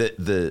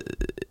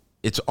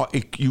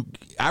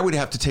I would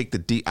have to take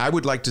I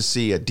would like to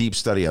see a deep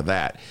study of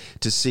that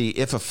to see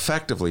if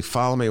effectively,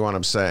 follow me what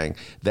I'm saying,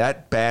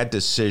 that bad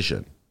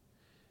decision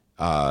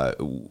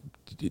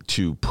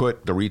to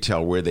put the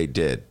retail where they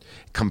did,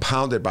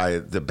 compounded by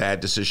the bad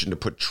decision to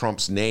put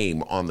Trump's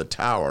name on the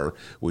tower,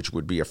 which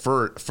would be a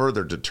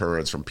further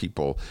deterrence from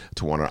people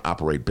to want to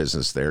operate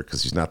business there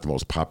because he's not the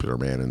most popular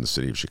man in the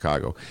city of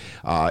Chicago.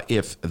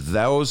 If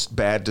those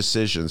bad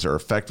decisions are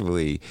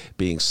effectively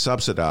being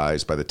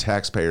subsidized by the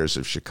taxpayers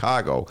of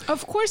Chicago.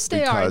 Of course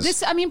they are.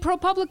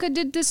 ProPublica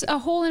did a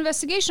whole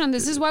investigation on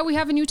this. This is why we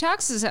have a new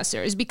tax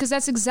assessor, is because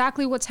that's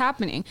exactly what's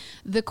happening.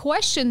 The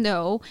question,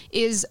 though,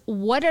 is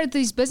what are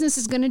these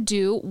businesses going to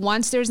do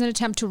once there's an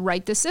attempt to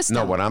right the system?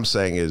 No, what I'm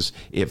saying is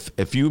if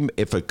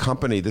a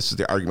company, this is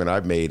the argument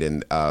I've made,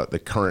 and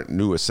the current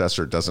new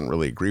assessor doesn't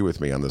really agree with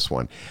me on this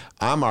one.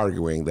 I'm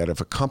arguing that if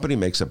a company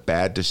makes a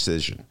bad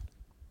decision,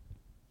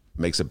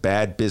 makes a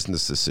bad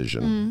business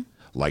decision,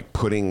 like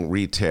putting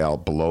retail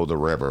below the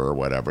river or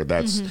whatever,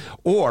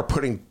 or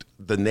putting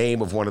the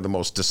name of one of the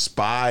most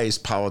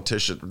despised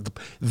politician,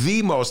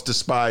 the most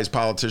despised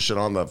politician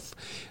on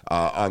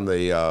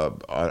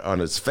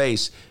its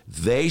face,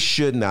 they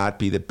should not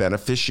be the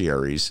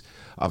beneficiaries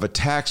of a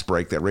tax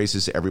break that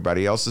raises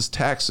everybody else's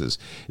taxes.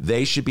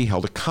 They should be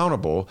held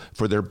accountable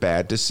for their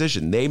bad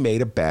decision. They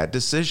made a bad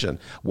decision.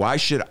 Why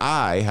should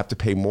I have to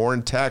pay more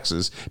in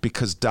taxes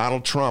because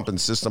Donald Trump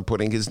insists on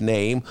putting his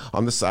name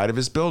on the side of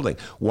his building?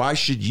 Why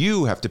should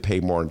you have to pay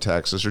more in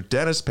taxes, or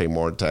Dennis pay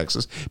more in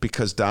taxes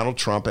because Donald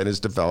Trump and his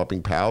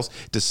developing pals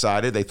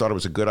decided they thought it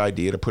was a good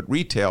idea to put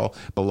retail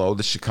below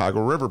the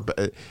Chicago River,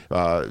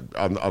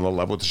 on the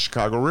level of the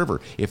Chicago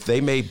River? If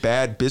they made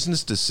bad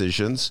business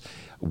decisions,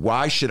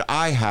 why should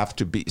I have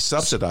to be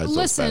subsidized?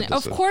 Listen,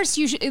 of course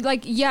you should.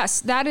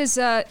 Yes, that is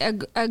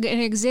an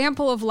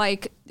example of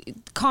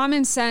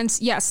common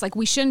sense. Yes,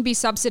 we shouldn't be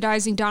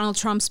subsidizing Donald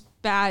Trump's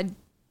bad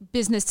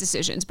business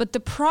decisions. But the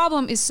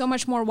problem is so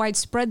much more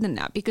widespread than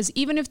that, because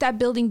even if that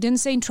building didn't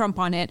say Trump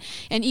on it,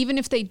 and even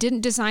if they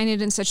didn't design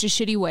it in such a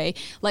shitty way,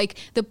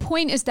 the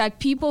point is that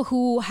people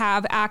who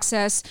have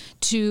access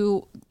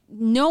to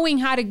knowing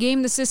how to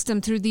game the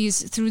system through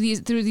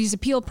these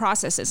appeal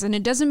processes, and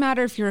it doesn't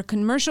matter if you're a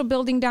commercial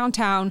building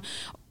downtown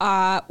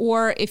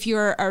or if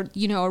you're a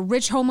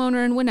rich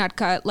homeowner in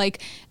Winnetka,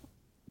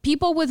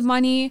 people with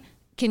money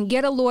can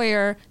get a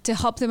lawyer to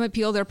help them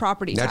appeal their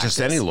property taxes. Not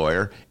just any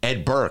lawyer,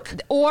 Ed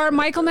Burke. Or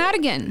Michael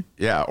Madigan.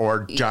 Yeah,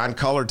 or John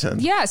Cullerton.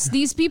 Yes,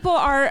 these people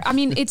are,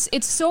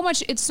 it's so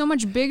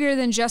much bigger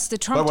than just the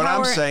Trump Tower. But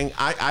what I'm saying,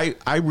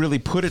 I really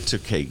put it to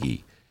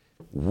Kagi.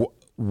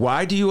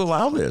 Why do you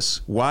allow this?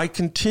 Why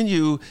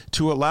continue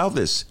to allow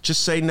this?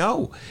 Just say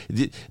no.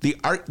 The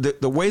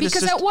way the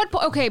system...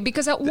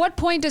 Because at what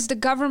point does the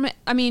government...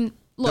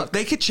 Look,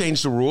 they could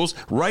change the rules.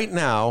 Right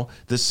now,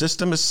 the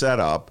system is set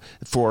up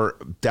for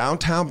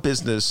downtown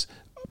business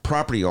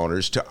property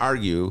owners to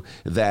argue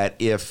that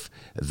if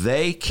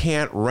they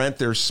can't rent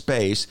their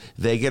space,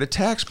 they get a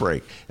tax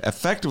break.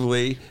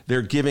 Effectively,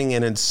 they're giving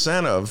an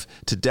incentive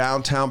to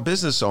downtown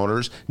business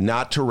owners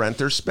not to rent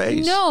their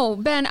space. No,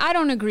 Ben, I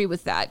don't agree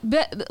with that.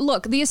 But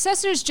look, the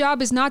assessor's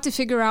job is not to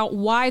figure out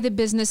why the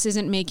business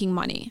isn't making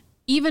money.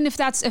 Even if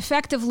that's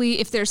effectively,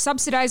 if they're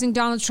subsidizing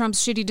Donald Trump's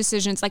shitty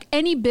decisions,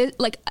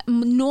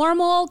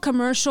 normal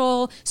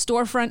commercial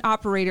storefront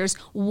operators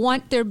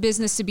want their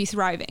business to be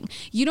thriving.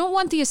 You don't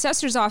want the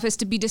assessor's office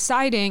to be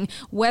deciding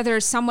whether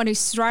someone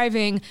is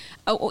thriving,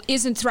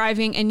 isn't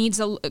thriving, and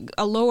needs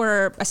a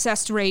lower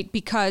assessed rate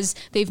because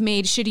they've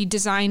made shitty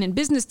design and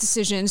business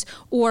decisions,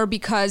 or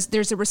because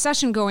there's a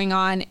recession going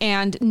on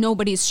and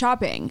nobody's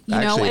shopping.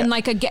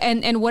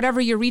 And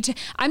whatever your retail.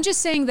 I'm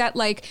just saying that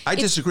I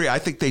disagree. I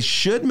think they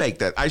should make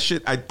that.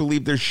 I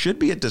believe there should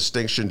be a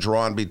distinction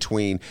drawn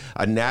between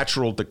a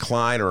natural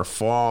decline or a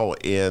fall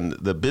in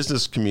the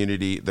business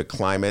community, the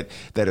climate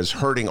that is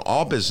hurting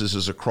all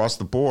businesses across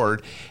the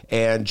board,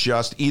 and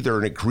just either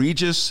an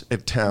egregious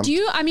attempt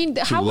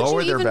to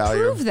lower their value. How would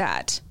you even prove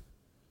that?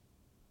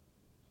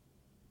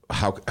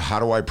 How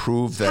do I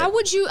prove that?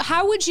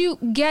 How would you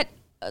get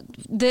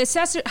the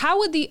assessor? How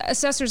would the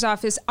assessor's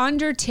office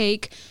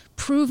undertake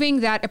proving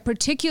that a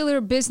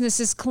particular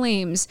business's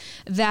claims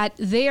that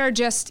they are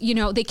just,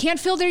 they can't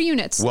fill their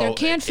units. They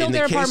can't fill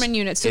their apartment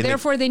units. So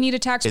therefore they need a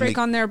tax break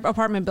on their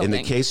apartment building.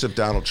 In the case of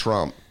Donald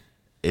Trump,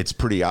 it's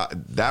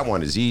that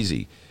one is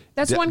easy.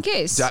 That's one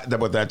case.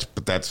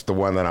 But that's the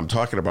one that I'm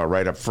talking about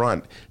right up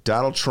front.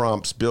 Donald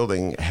Trump's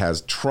building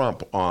has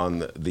Trump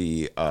on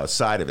the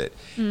side of it.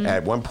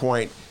 At one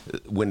point,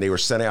 when they were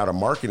sending out a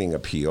marketing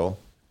appeal,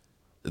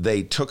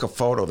 they took a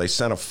photo. They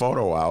sent a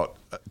photo out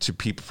to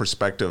people,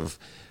 prospective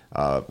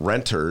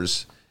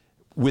renters,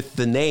 with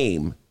the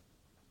name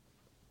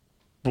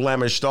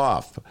blemished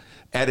off,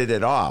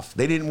 edited off.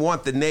 They didn't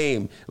want the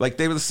name. Like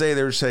they were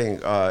saying,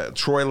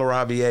 Troy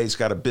LaRaviere's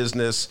got a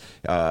business,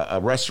 a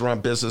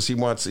restaurant business.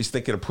 He's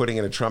thinking of putting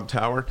in a Trump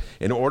Tower.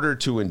 In order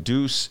to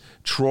induce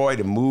Troy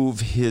to move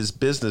his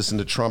business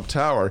into Trump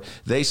Tower,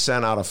 they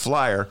sent out a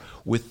flyer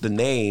with the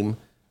name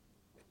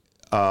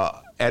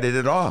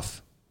edited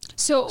off.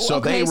 So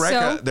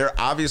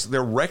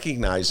they're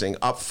recognizing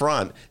up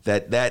front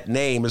that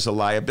name is a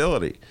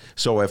liability.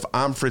 So if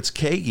I'm Fritz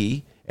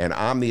Kagi and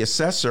I'm the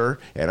assessor,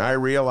 and I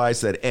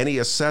realize that any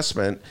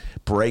assessment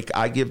break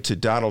I give to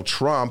Donald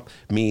Trump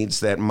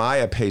means that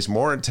Maya pays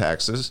more in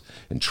taxes,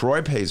 and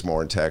Troy pays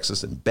more in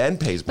taxes, and Ben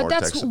pays more in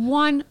taxes. But that's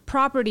one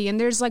property, and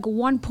there's like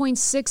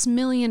 1.6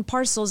 million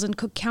parcels in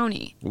Cook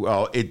County.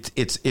 Well,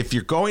 it's if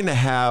you're going to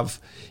have...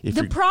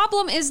 The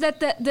problem is that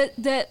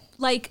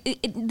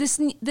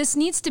this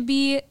needs to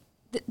be...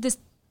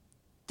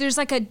 There's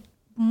like a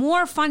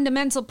more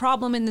fundamental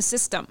problem in the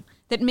system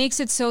that makes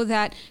it so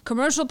that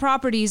commercial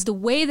properties, the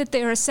way that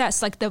they're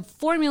assessed, like the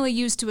formula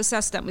used to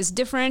assess them is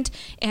different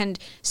and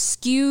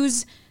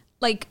skews,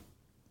 like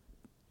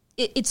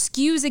it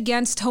skews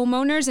against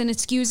homeowners and it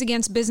skews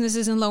against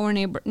businesses in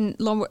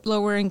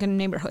lower income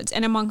neighborhoods.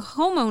 And among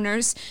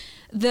homeowners,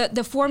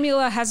 the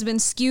formula has been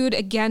skewed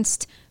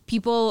against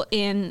people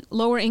in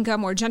lower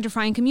income or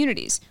gentrifying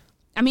communities.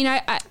 I mean,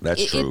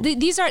 that's true.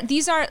 These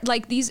are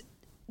like these.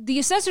 The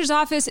assessor's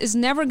office is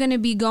never going to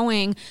be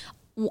going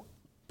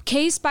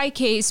case by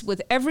case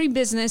with every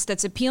business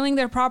that's appealing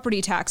their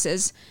property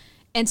taxes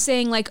and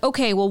saying like,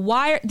 okay, well,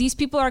 why these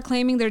people are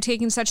claiming they're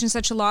taking such and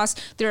such a loss?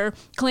 They're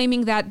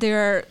claiming that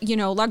their,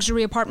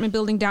 luxury apartment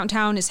building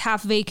downtown is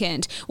half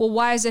vacant. Well,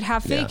 why is it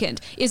half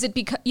vacant? Is it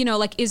because,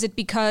 is it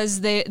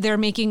because they're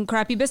making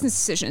crappy business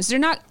decisions? They're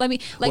not, how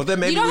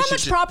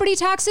much property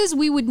taxes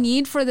we would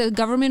need for the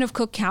government of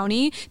Cook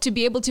County to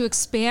be able to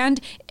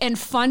expand and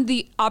fund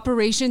the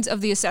operations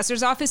of the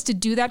assessor's office to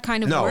do that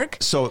kind of work?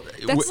 So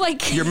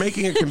that's you're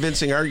making a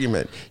convincing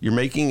argument. You're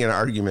making an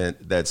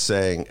argument that's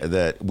saying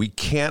that we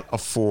can't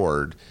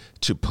afford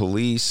to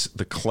police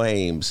the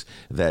claims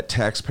that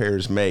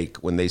taxpayers make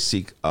when they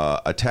seek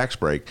a tax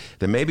break.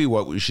 Then maybe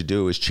what we should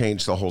do is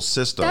change the whole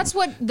system. That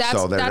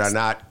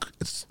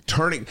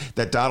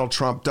Donald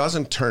Trump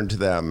doesn't turn to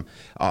them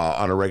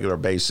on a regular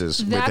basis.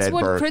 That's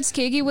what Fritz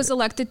Kagi was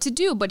elected to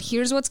do. But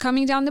here's what's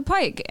coming down the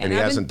pike. And he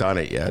hasn't done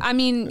it yet. I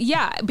mean,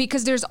 yeah,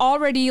 because there's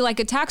already like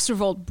a tax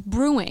revolt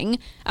brewing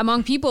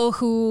among people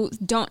who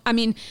don't,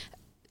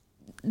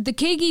 the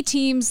Kagi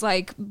team's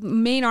like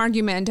main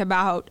argument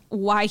about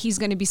why he's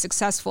going to be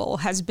successful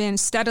has been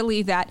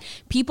steadily that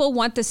people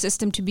want the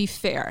system to be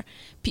fair.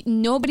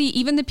 Nobody,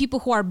 even the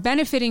people who are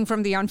benefiting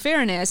from the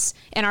unfairness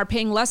and are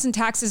paying less in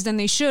taxes than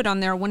they should on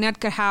their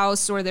Winnetka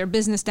house or their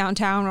business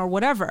downtown or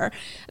whatever,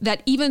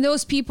 that even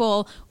those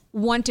people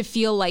want to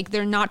feel like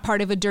they're not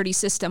part of a dirty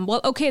system. Well,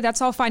 okay, that's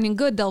all fine and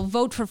good. They'll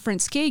vote for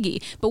Fritz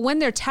Kagi. But when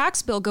their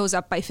tax bill goes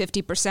up by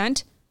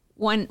 50%,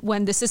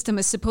 when the system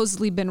has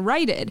supposedly been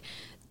righted,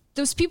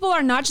 those people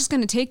are not just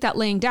going to take that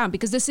laying down,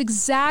 because this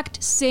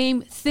exact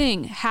same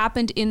thing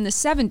happened in the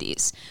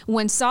 70s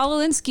when Saul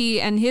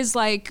Alinsky and his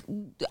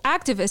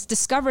activists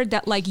discovered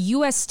that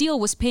U.S. Steel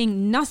was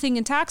paying nothing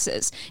in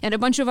taxes and a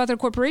bunch of other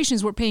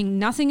corporations were paying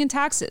nothing in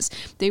taxes.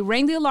 They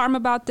rang the alarm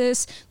about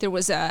this. There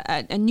was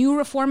a new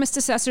reformist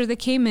assessor that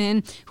came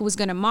in who was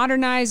going to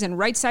modernize and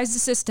right-size the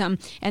system.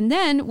 And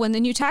then when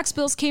the new tax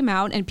bills came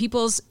out and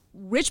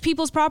rich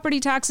people's property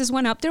taxes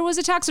went up, there was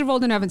a tax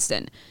revolt in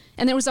Evanston.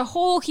 And there was a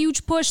whole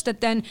huge push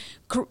that then,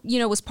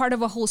 was part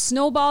of a whole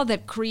snowball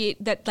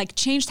that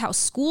changed how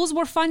schools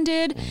were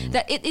funded.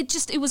 That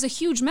it was a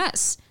huge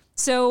mess.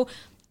 So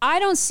I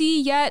don't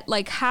see yet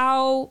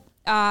how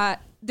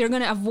they're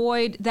going to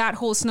avoid that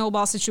whole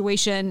snowball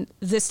situation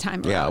this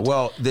time around. Yeah,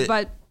 well,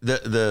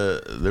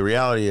 the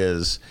reality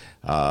is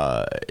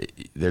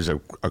there's a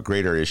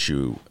greater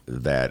issue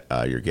that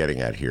you're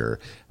getting at here.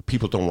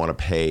 People don't want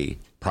to pay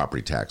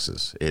property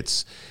taxes.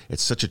 It's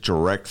such a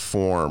direct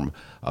form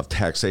of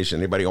taxation.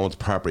 Anybody who owns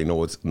property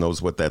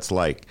knows what that's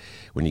like.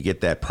 When you get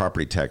that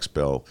property tax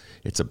bill,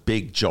 it's a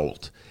big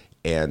jolt,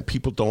 and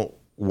people don't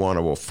want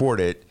to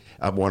afford it,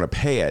 want to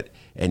pay it,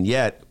 and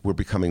yet we're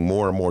becoming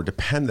more and more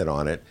dependent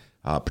on it,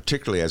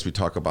 particularly as we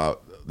talk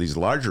about these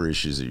larger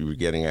issues that you were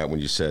getting at when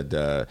you said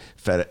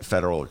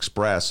Federal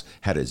Express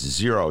had a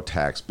zero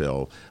tax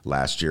bill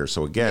last year.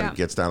 So again, It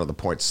gets down to the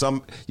point.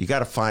 You got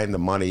to find the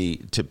money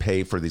to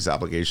pay for these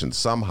obligations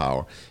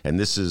somehow. And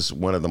this is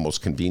one of the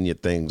most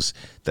convenient things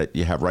that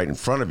you have right in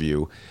front of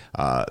you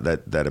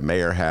that a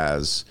mayor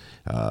has.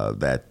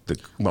 Not at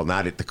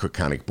the Cook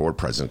County Board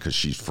President, because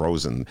she's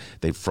frozen.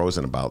 They've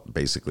frozen about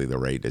basically the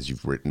rate, as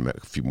you've written a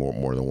few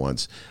more than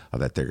once,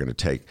 that they're going to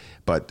take.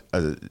 But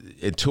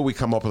until we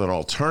come up with an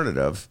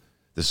alternative,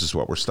 this is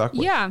what we're stuck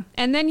with. Yeah,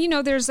 and then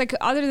there's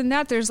other than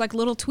that, there's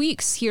little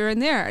tweaks here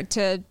and there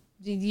to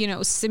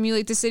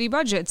simulate the city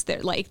budgets.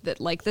 They're like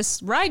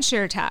this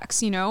rideshare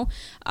tax. We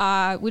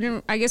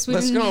didn't. I guess we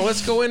Let's didn't. go.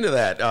 Let's go into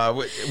that.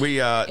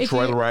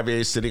 Troy LaRaviere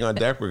is sitting on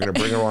deck. We're going to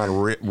bring her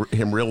on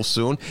him real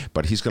soon,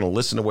 but he's going to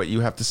listen to what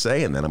you have to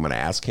say, and then I'm going to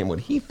ask him what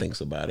he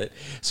thinks about it.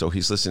 So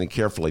he's listening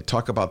carefully.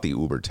 Talk about the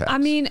Uber tax.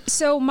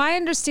 So my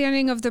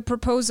understanding of the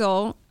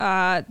proposal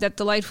that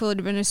the Lightfoot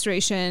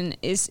administration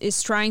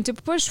is trying to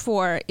push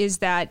for is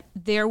that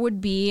there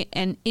would be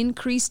an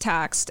increased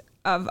tax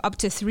of up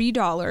to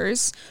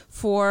 $3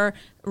 for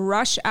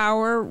rush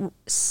hour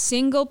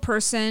single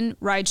person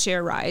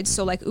rideshare rides,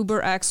 so like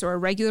Uber X or a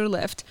regular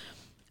Lyft,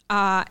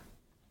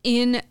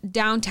 in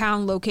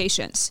downtown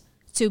locations,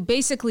 to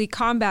basically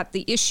combat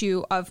the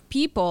issue of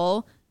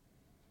people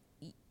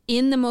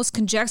in the most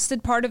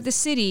congested part of the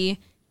city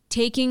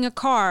taking a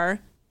car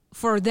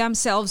for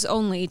themselves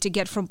only to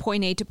get from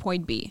point A to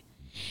point B.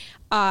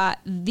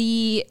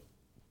 The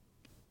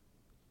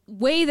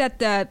way that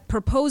the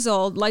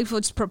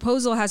Lightfoot's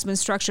proposal has been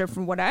structured,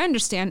 from what I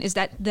understand, is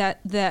that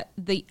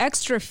the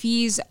extra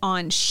fees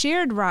on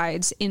shared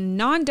rides in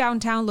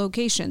non-downtown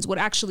locations would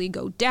actually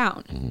go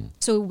down. Mm-hmm.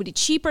 So it would be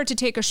cheaper to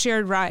take a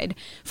shared ride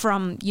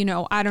from,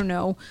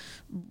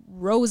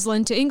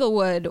 Roseland to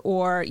Inglewood,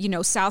 or,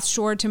 South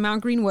Shore to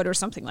Mount Greenwood, or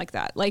something like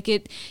that.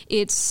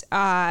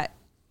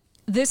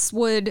 This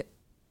would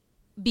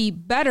be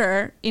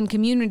better in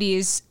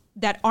communities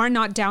that are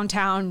not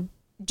downtown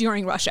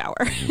during rush hour.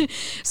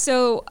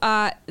 So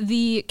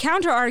the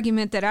counter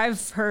argument that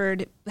I've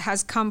heard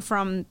has come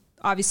from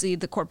obviously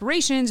the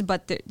corporations,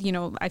 but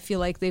I feel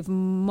like they've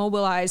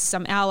mobilized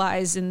some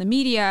allies in the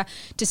media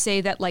to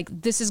say that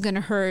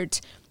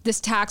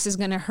this tax is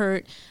going to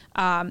hurt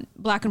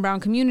Black and brown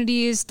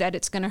communities, that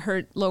it's going to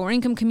hurt lower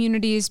income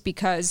communities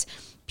because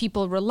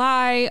people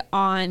rely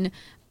on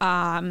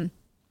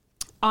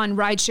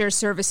rideshare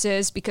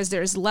services because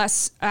there's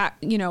less,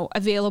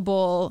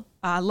 available,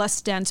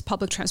 less dense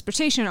public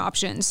transportation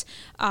options,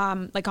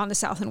 like on the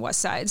south and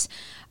west sides.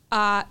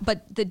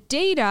 But the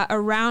data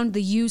around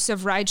the use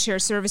of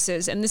rideshare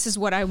services, and this is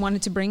what I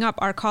wanted to bring up,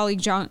 our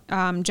colleague John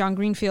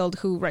Greenfield,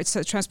 who writes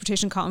a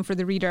transportation column for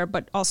The Reader,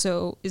 but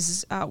also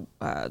is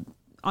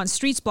on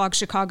Streets Blog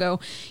Chicago,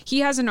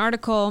 he has an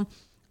article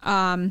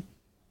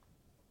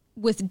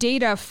with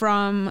data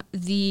from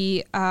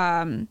the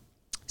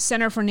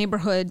Center for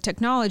Neighborhood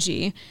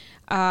Technology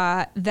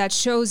that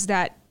shows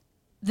that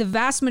the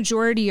vast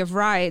majority of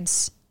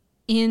rides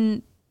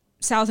in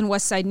South and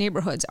West Side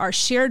neighborhoods are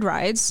shared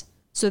rides,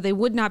 so they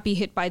would not be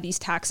hit by these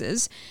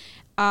taxes.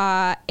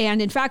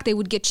 And in fact, they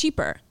would get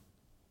cheaper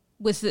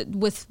with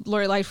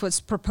Lori Lightfoot's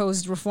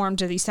proposed reform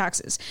to these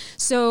taxes.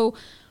 So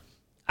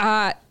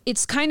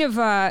it's kind of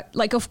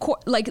of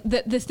course,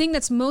 the thing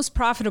that's most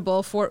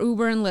profitable for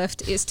Uber and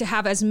Lyft is to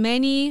have as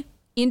many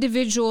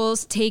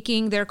individuals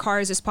taking their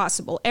cars as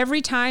possible.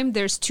 Every time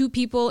there's two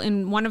people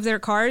in one of their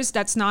cars,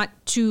 that's not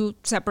two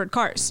separate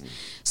cars.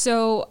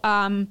 So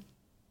I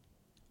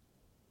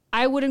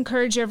would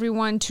encourage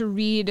everyone to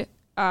read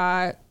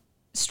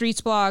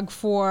Streets Blog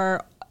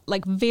for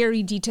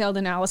very detailed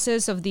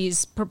analysis of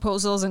these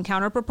proposals and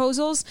counter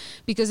proposals,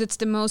 because it's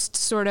the most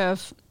sort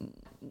of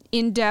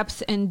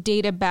in-depth and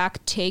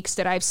data-backed takes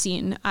that I've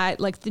seen.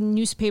 The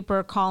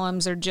newspaper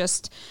columns are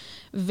just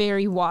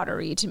very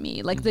watery to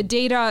me. The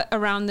data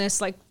around this,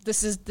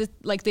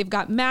 they've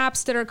got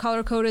maps that are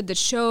color-coded that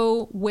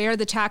show where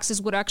the taxes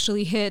would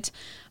actually hit.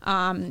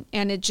 And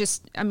it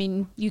just,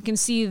 you can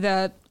see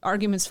the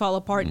arguments fall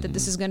apart that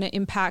this is going to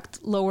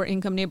impact lower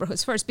income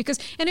neighborhoods first,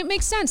 and it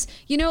makes sense,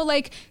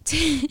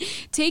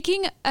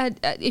 taking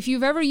if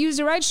you've ever used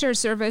a rideshare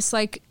service,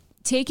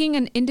 taking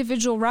an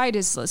individual ride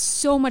is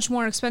so much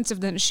more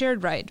expensive than a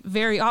shared ride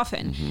very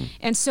often. Mm-hmm.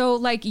 And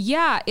so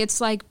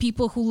it's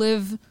people who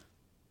live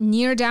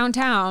near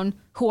downtown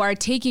who are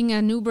taking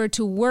an Uber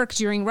to work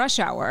during rush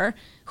hour,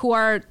 who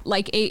are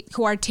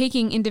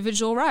taking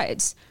individual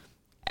rides.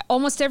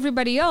 Almost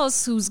everybody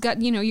else who's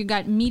got, you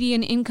got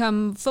median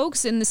income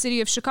folks in the city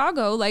of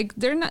Chicago,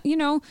 they're not,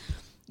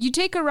 you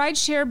take a ride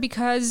share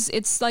because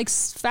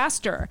it's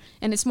faster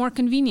and it's more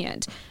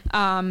convenient.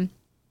 And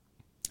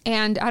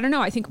I don't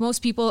know, I think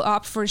most people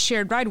opt for a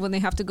shared ride when they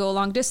have to go a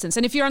long distance.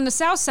 And if you're on the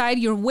south side,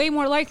 you're way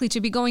more likely to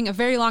be going a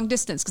very long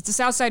distance because the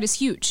south side is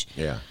huge.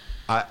 Yeah.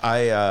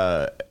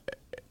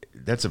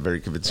 That's a very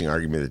convincing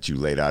argument that you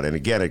laid out. And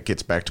again, it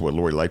gets back to what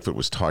Lori Lightfoot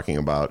was talking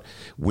about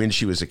when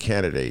she was a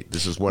candidate.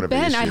 This is one of the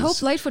issues. Ben, I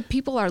hope Lightfoot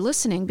people are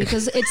listening,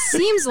 because it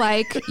seems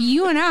like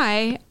you and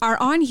I are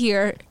on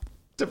here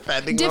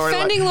defending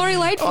Lori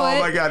Lightfoot. Oh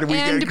my God, we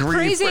and get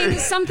grief praising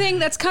something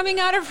that's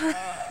coming out of her.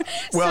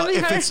 Well,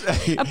 if it's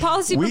a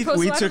policy proposal,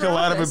 we took a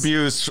lot office. of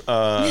abuse,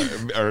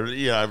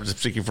 I'm just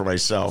speaking for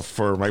myself,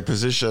 for my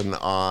position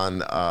on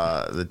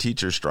the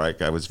teacher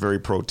strike. I was very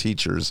pro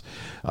teachers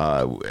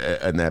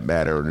in that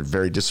matter, and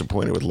very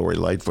disappointed with Lori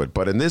Lightfoot.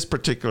 But in this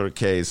particular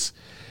case,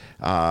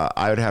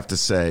 I would have to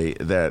say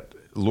that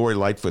Lori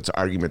Lightfoot's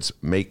arguments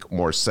make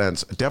more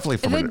sense. Definitely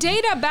from the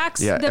data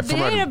backs up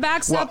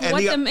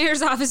what the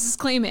mayor's office is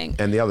claiming.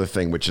 And the other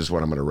thing, which is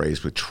what I'm going to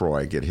raise with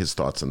Troy, get his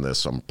thoughts on this.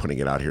 So I'm putting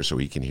it out here so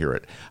he can hear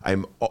it.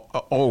 I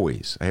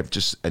have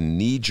just a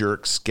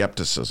knee-jerk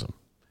skepticism,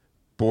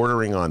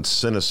 bordering on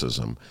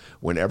cynicism,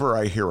 whenever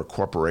I hear a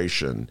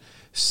corporation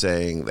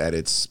saying that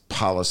its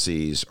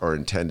policies are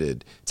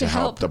intended to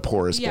help the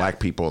poorest black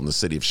people in the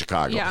city of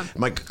Chicago. Yeah.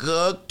 I'm like,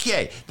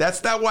 okay,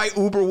 that's not why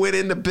Uber went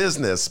into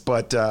business,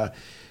 but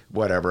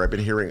whatever. I've been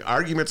hearing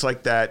arguments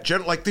like that,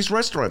 like these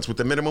restaurants with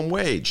the minimum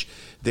wage.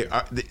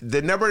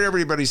 Never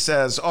everybody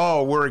says,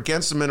 oh, we're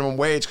against the minimum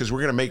wage because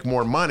we're going to make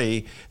more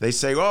money. They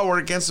say, oh, we're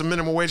against the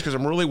minimum wage because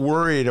I'm really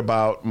worried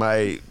about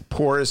my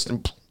poorest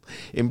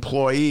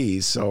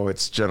employees. So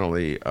it's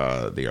generally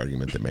the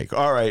argument they make.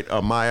 All right,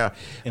 Maya.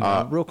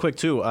 And, real quick,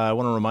 too, I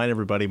want to remind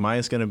everybody,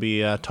 Maya's going to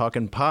be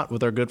talking pot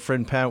with our good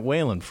friend Pat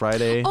Whalen this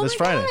Friday.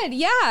 God.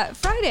 Yeah,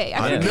 Friday.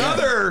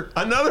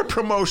 Another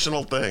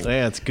promotional thing.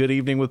 Yeah, it's Good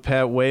Evening with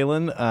Pat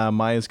Whalen.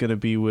 Maya's going to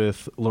be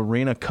with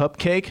Lorena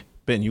Cupcake.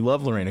 Ben, you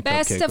love Lorena Cupcake,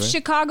 Best of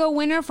Chicago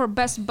winner for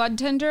best bud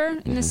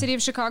tender in the city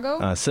of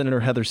Chicago. Senator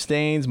Heather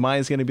Staines.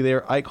 Maya's going to be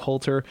there. Ike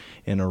Holter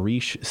and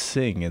Arish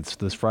Singh. It's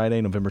this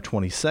Friday, November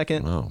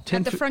 22nd. Oh.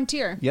 At the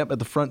Frontier. Yep, at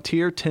the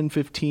Frontier,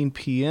 10:15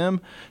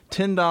 p.m.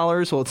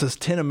 $10. Well, it says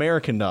 10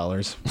 American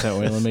dollars. That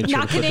way, let me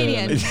Not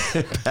Canadian.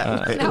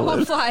 That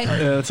won't fly.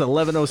 It's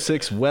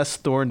 1106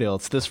 West Thorndale.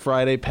 It's this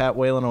Friday. Pat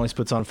Whalen always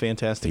puts on a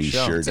fantastic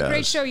show. Sure it's a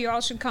great show. You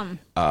all should come.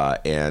 All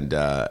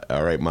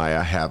right,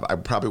 Maya, I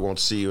probably won't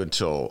see you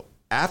until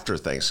after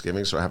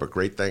Thanksgiving, so have a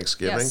great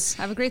Thanksgiving. Yes,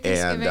 have a great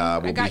Thanksgiving. And,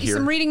 I got you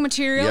some reading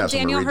material. Yes,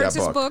 Daniel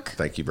Hertz's book.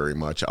 Thank you very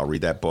much. I'll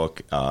read that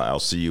book.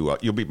 I'll see you.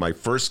 You'll be my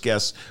first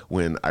guest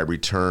when I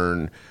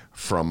return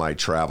from my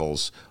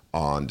travels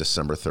on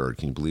December 3rd.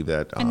 Can you believe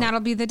that? And that'll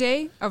be the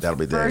day of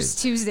First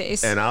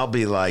Tuesdays. And I'll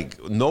be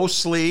like, no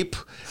sleep.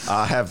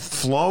 I have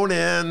flown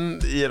in.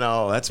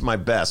 That's my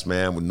best,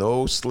 man, with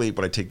no sleep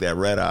when I take that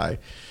red eye.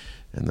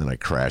 And then I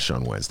crash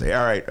on Wednesday.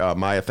 All right,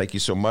 Maya, thank you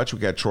so much. We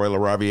got Troy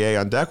LaRaviere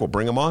on deck. We'll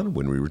bring him on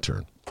when we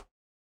return.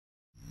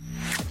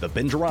 The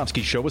Ben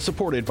Joravsky Show is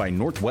supported by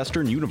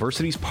Northwestern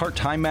University's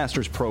part-time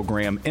master's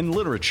program in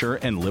literature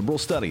and liberal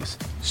studies.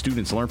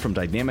 Students learn from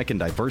dynamic and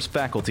diverse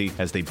faculty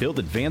as they build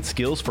advanced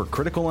skills for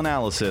critical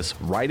analysis,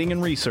 writing,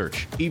 and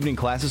research. Evening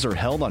classes are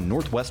held on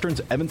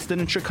Northwestern's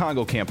Evanston and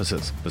Chicago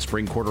campuses. The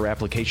spring quarter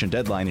application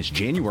deadline is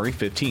January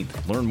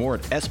 15th. Learn more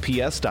at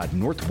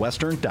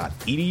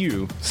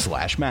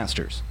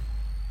sps.northwestern.edu/masters.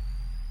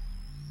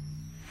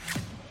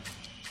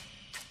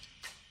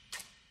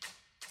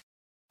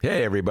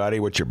 Hey,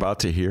 everybody. What you're about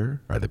to hear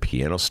are the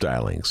piano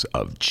stylings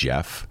of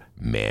Jeff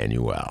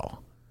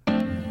Manuel.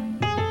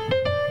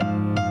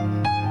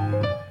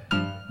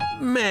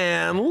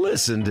 Man,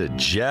 listen to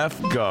Jeff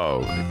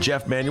go.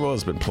 Jeff Manuel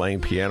has been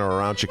playing piano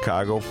around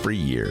Chicago for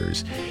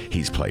years.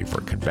 He's played for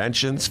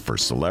conventions, for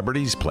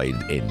celebrities, played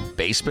in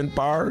basement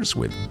bars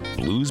with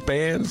blues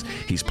bands.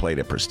 He's played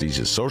at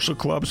prestigious social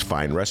clubs,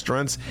 fine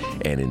restaurants,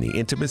 and in the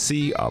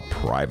intimacy of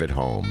private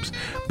homes.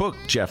 Book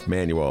Jeff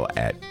Manuel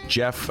at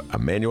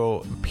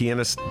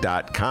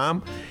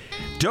jeffemanuelpianist.com.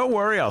 Don't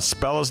worry, I'll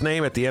spell his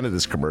name at the end of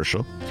this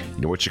commercial.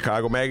 You know what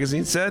Chicago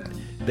Magazine said?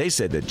 They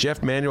said that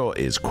Jeff Manuel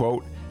is,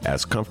 quote,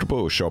 as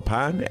comfortable with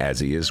Chopin as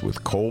he is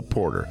with Cole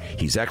Porter.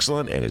 He's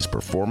excellent and his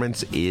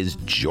performance is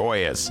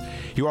joyous.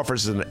 He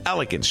offers an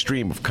elegant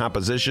stream of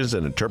compositions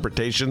and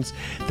interpretations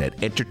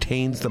that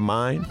entertains the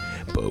mind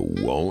but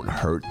won't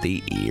hurt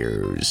the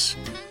ears.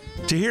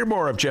 To hear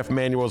more of Jeff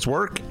Manuel's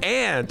work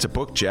and to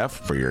book Jeff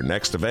for your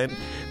next event,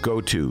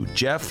 go to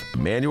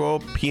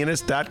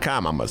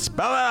jeffmanuelpianist.com. I'm going to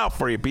spell it out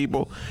for you,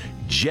 people.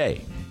 Jeff.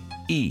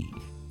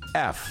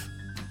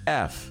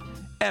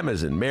 M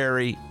as in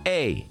Mary,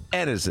 A,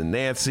 N as in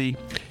Nancy,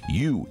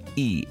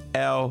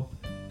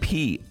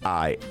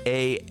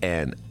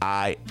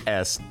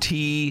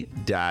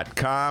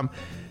 UELPIANIST.com.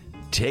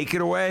 Take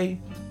it away,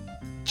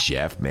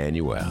 Jeff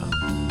Manuel.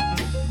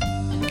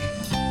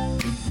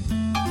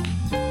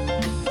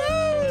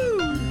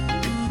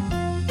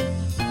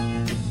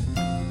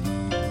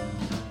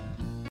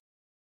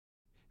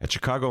 At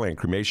Chicagoland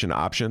Cremation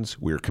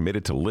Options, we are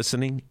committed to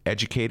listening,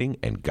 educating,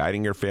 and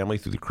guiding your family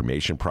through the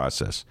cremation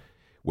process.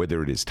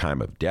 Whether it is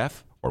time of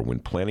death or when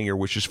planning your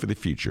wishes for the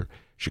future,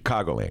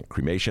 Chicagoland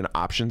Cremation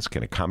Options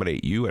can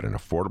accommodate you at an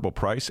affordable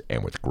price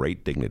and with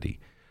great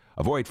dignity.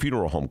 Avoid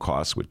funeral home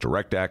costs with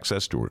direct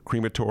access to a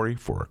crematory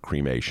for a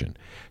cremation.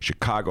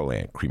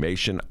 Chicagoland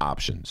Cremation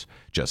Options,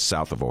 just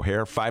south of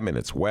O'Hare, 5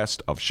 minutes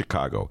west of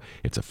Chicago.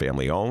 It's a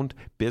family-owned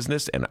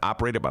business and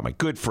operated by my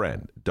good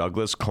friend,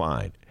 Douglas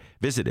Klein.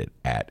 Visit it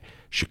at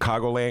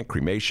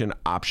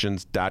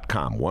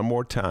ChicagolandCremationOptions.com. One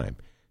more time,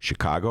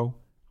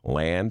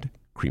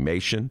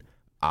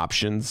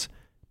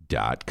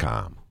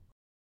 ChicagolandCremationOptions.com.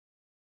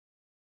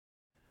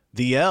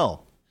 The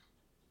L,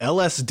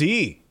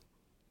 LSD,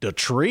 the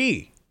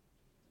tree,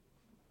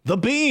 the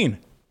bean.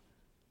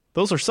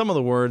 Those are some of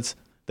the words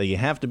that you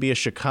have to be a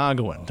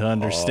Chicagoan to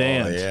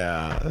understand. Oh,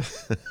 yeah.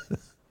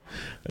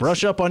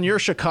 Brush up on your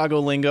Chicago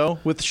lingo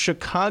with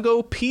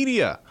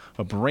Chicagopedia,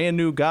 a brand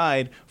new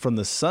guide from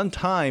the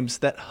Sun-Times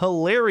that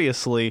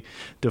hilariously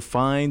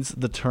defines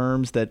the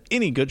terms that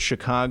any good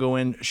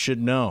Chicagoan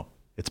should know.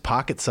 It's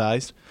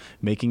pocket-sized,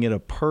 making it a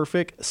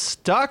perfect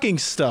stocking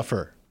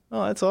stuffer.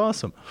 Oh, that's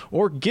awesome.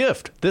 Or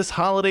gift this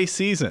holiday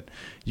season.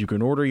 You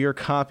can order your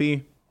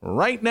copy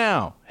right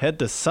now. Head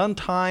to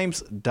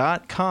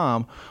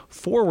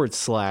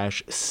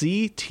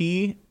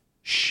suntimes.com/CT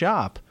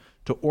shop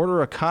to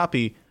order a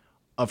copy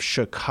of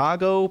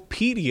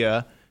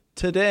Chicagopedia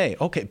today.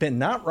 Okay, Ben,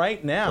 not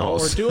right now.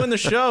 We're doing the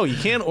show. You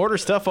can't order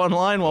stuff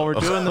online while we're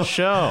doing the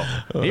show.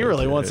 He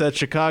really wants that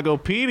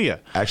Chicagopedia.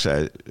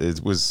 Actually,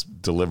 it was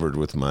delivered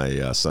with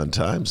my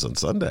Sun-Times on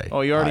Sunday.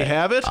 Oh, you already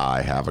have it?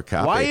 I have a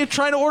copy. Why are you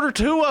trying to order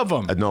two of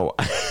them? No.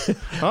 I should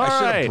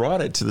have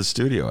brought it to the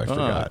studio. I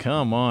forgot.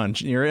 Come on.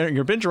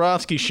 Your Ben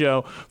Jarofsky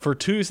show for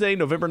Tuesday,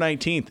 November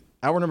 19th.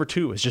 Hour number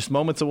 2 is just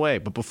moments away.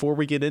 But before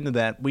we get into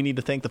that, we need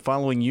to thank the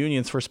following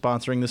unions for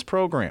sponsoring this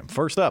program.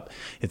 First up,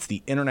 it's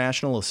the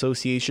International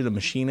Association of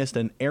Machinists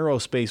and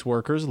Aerospace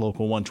Workers,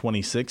 Local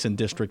 126 in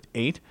District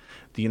 8,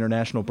 the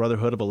International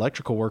Brotherhood of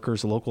Electrical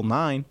Workers, Local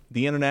 9,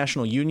 the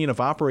International Union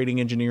of Operating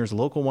Engineers,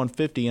 Local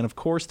 150, and of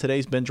course,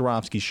 today's Ben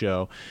Jarofsky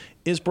show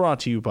is brought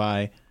to you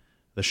by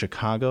the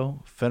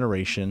Chicago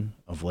Federation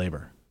of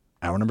Labor.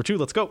 Hour number 2,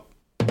 let's go.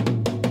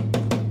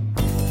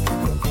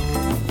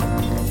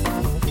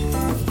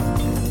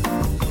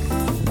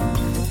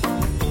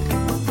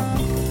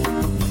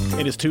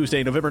 It is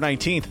Tuesday, November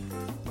 19th,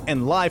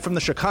 and live from the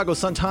Chicago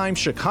Sun-Times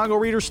Chicago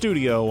Reader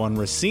Studio on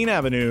Racine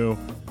Avenue,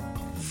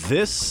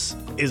 this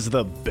is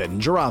the Ben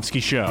Jarofsky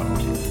Show.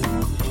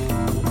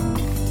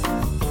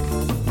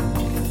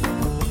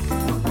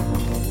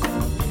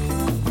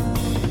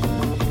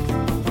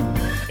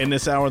 In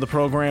this hour of the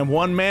program,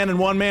 one man and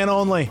one man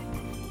only.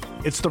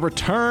 It's the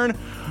return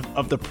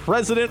of the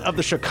president of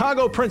the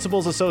Chicago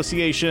Principals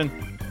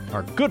Association,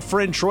 our good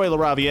friend Troy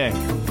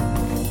LaRaviere.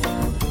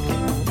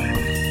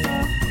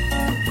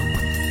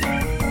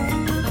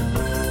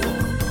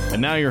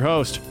 And now your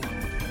host,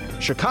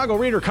 Chicago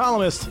Reader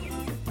columnist,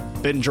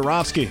 Ben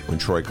Jarofsky. When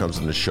Troy comes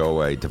on the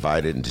show, I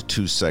divide it into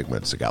two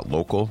segments. I got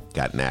local,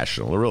 got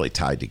national. They're really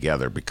tied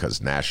together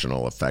because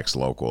national affects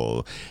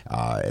local,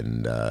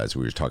 and as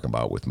we were talking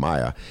about with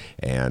Maya.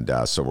 And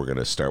so we're going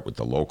to start with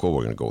the local.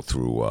 We're going to go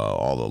through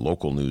all the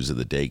local news of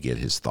the day, get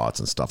his thoughts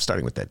and stuff,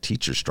 starting with that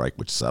teacher strike,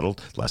 which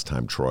settled. Last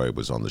time Troy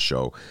was on the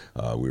show,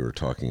 we were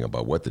talking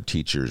about were the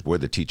teachers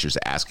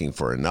asking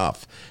for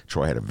enough.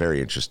 Troy had a very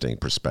interesting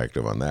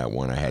perspective on that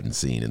one I hadn't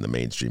seen in the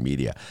mainstream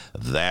media.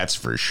 That's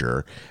for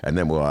sure. And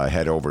then we'll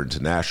head over into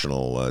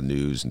national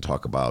news and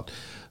talk about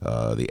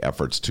the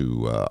efforts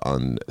to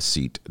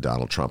unseat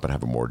Donald Trump and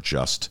have a more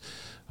just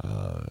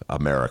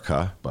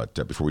America. But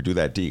before we do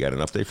that, D, you got an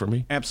update for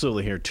me?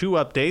 Absolutely. Here, 2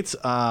 updates.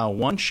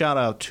 One shout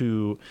out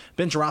to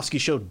Ben Jarofsky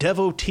Show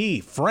devotee,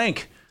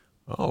 Frank.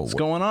 Oh, what's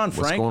going on,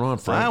 Frank? What's going on,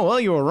 Frank? Well,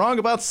 you were wrong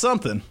about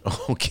something.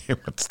 Okay,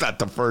 it's not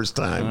the first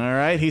time. All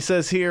right. He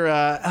says here,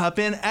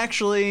 Ben,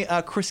 actually,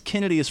 Chris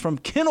Kennedy is from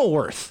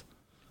Kenilworth.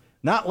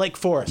 Not Lake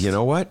Forest. You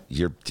know what?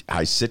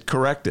 I sit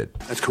corrected.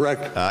 That's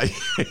correct.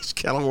 It's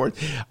Kenilworth.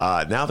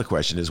 Now the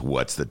question is,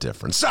 what's the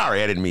difference?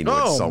 Sorry, I didn't mean to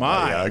insult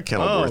my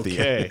Kenilworth.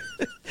 Okay.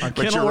 Our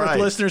Kenilworth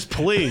listeners,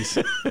 please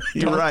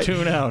you're right.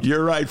 Tune out.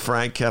 You're right,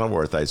 Frank.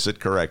 Kenilworth. I sit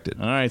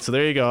corrected. All right, so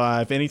there you go.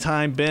 If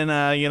anytime Ben,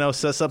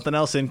 says something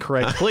else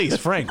incorrect, please,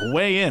 Frank,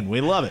 weigh in. We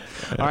love it.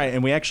 All right,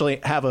 and we actually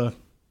have a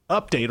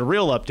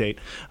real update.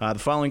 The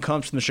following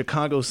comes from the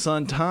Chicago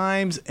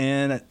Sun-Times,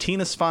 and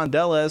Tina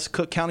Sfondeles,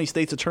 Cook County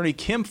State's Attorney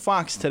Kim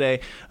Foxx today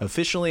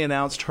officially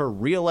announced her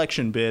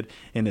re-election bid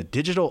in a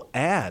digital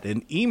ad,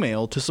 an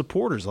email to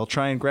supporters. I'll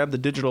try and grab the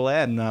digital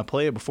ad and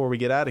play it before we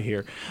get out of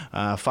here.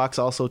 Foxx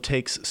also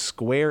takes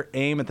square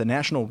aim at the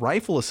National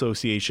Rifle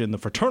Association, the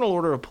Fraternal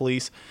Order of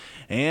Police,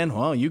 and,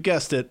 well, you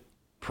guessed it,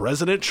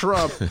 President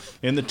Trump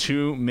in the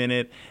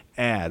 2-minute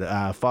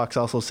ad. Fox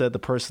also said the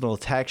personal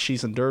attacks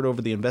she's endured over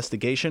the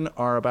investigation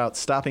are about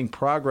stopping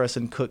progress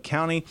in Cook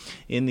County.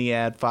 In the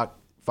ad,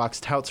 Fox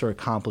touts her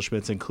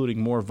accomplishments,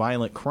 including more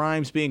violent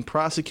crimes being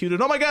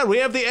prosecuted. Oh my God, we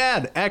have the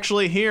ad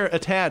actually here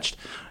attached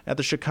at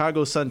the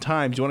Chicago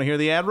Sun-Times. You want to hear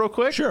the ad real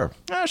quick? Sure.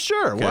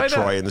 Sure. Why not?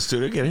 Troy in the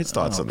studio, get his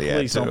thoughts on the ad, too.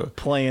 Please don't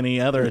play any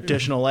other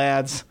additional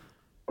ads.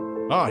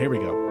 Oh, here we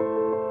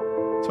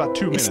go. It's about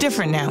 2 minutes. It's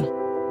different now.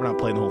 We're not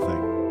playing the whole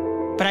thing.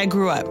 But I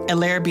grew up at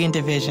LaRaviere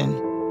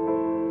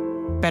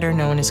Division, better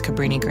known as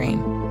Cabrini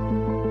Green.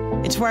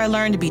 It's where I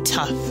learned to be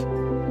tough,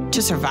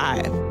 to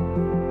survive,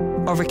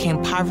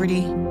 overcame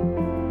poverty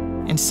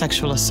and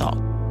sexual assault.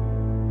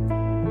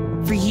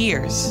 For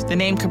years, the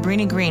name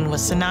Cabrini Green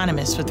was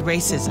synonymous with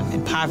racism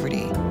and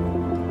poverty,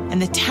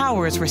 and the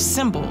towers were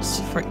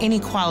symbols for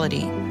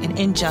inequality and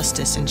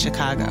injustice in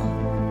Chicago.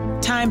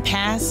 Time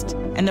passed,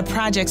 and the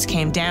projects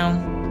came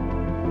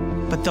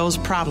down, but those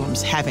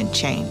problems haven't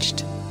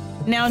changed.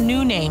 Now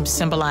new names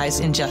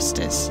symbolize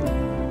injustice.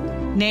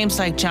 Names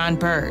like John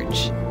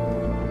Burge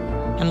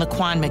and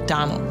Laquan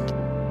McDonald.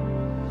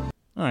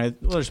 All right.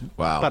 Well, there's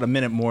about a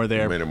minute more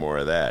there. A minute more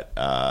of that.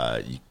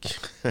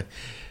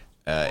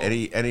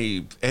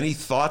 Any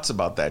thoughts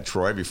about that,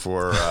 Troy?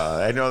 Before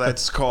I know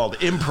that's called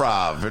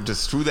improv. I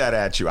just threw that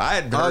at you. I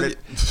hadn't heard it.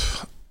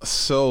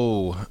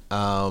 So,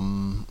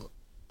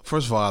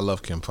 first of all, I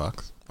love Kim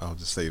Fox. I'll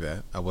just say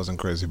that. I wasn't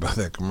crazy about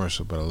that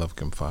commercial, but I love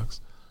Kim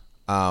Fox.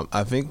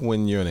 I think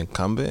when you're an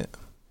incumbent,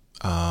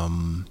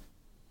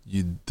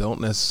 you don't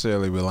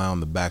necessarily rely on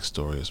the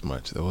backstory as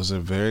much. There was a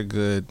very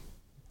good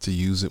to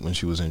use it when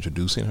she was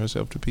introducing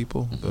herself to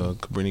people, the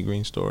Cabrini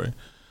Green story.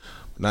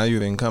 But now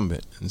you're the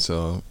incumbent, and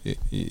so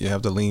you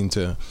have to lean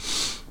to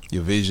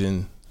your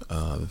vision,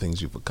 the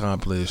things you've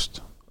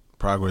accomplished,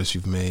 progress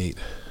you've made.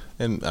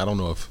 And I don't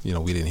know if,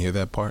 we didn't hear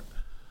that part.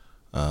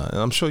 And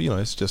I'm sure,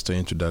 it's just an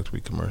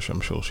introductory commercial.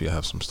 I'm sure she'll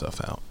have some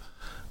stuff out.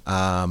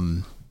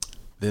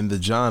 Then the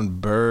John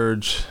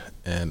Burge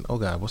and, oh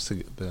God, what's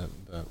the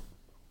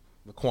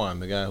Laquan,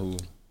 the guy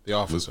the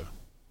officer.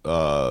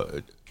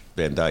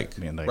 Van Dyke.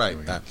 Right.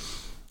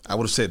 I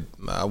would have said,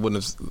 I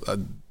wouldn't have,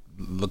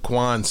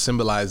 Laquan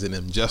symbolizing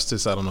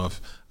injustice. I don't know if,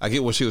 I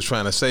get what she was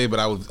trying to say, but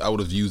I would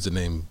have used the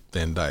name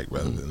Van Dyke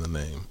rather than the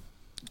name,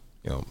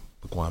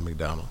 Laquan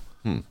McDonald.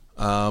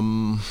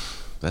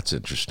 That's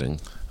interesting.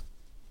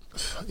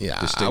 Yeah,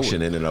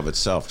 distinction in and of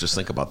itself. Just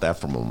think about that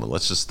for a moment.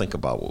 Let's just think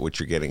about what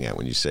you're getting at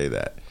when you say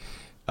that.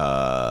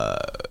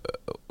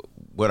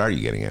 What are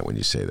you getting at when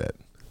you say that?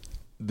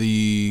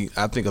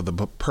 I think of the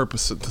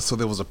purpose. So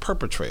there was a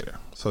perpetrator.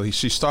 So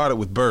she started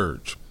with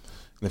Burge.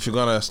 And if you're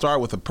going to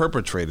start with a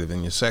perpetrator,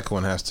 then your second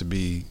one has to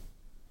be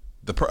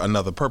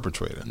another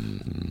perpetrator.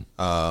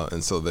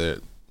 And so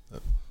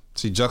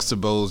she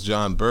juxtaposed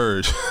John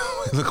Burge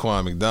with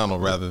Laquan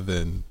McDonald rather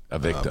than a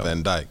victim.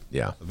 Van Dyke.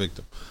 Yeah. A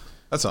victim.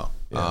 That's all.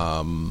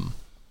 Yeah.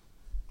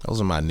 Those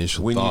are my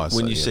initial thoughts.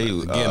 When you say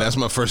again, that's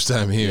my first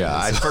time hearing.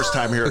 Yeah, it's first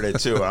time hearing it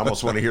too. I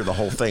almost want to hear the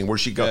whole thing. Where's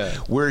she go? Yeah.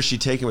 Where is she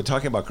taking? We're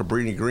talking about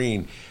Cabrini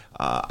Green.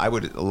 A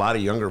lot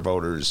of younger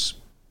voters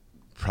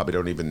probably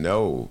don't even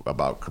know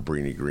about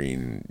Cabrini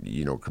Green.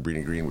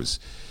 Cabrini Green was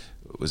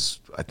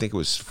I think it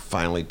was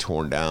finally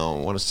torn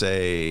down. I want to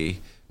say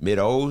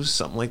mid-'00s,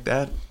 something like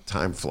that.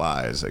 Time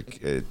flies. Like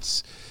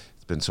it's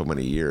been so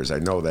many years. I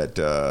know that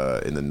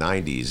in the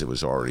 90s it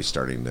was already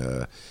starting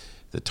to.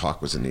 The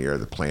talk was in the air,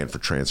 the plan for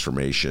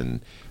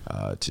transformation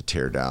to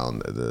tear down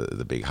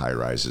the big high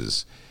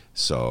rises.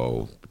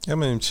 So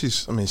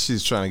she's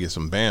trying to get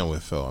some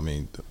bandwidth though.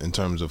 In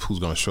terms of who's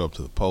going to show up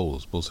to the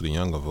polls, most of the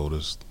younger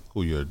voters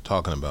who you're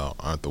talking about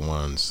aren't the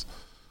ones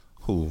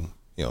who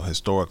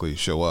historically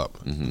show up.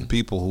 The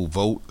people who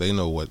vote, they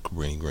know what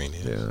Cabrini Green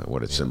is. Yeah,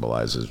 what it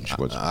symbolizes.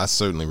 I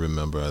certainly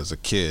remember as a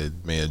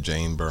kid, Mayor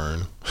Jane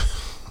Byrne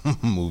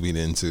moving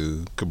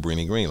into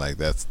Cabrini Green. Like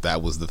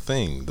that was the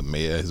thing. The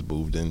mayor has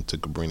moved into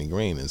Cabrini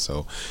Green, and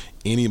so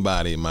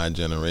anybody in my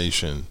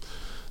generation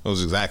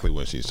knows exactly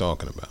what she's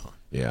talking about.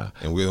 Yeah,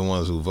 and we're the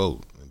ones who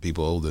vote.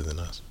 People older than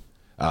us.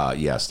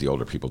 Yes, the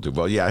older people do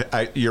vote.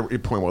 Yeah, your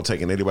point well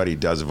taken. Anybody who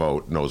does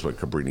vote knows what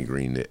Cabrini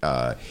Green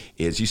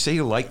is. You say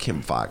you like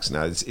Kim Fox.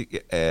 Now,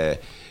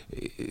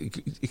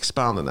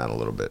 expound on that a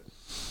little bit.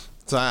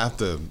 So I have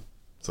to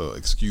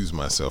excuse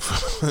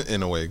myself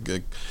in a way.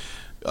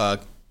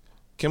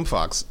 Kim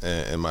Fox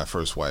and my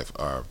first wife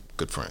are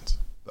good friends.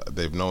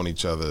 They've known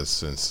each other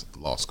since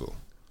law school.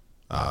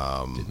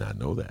 Did not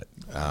know that.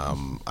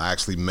 I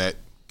actually met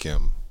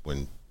Kim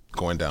when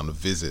going down to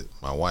visit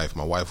my wife.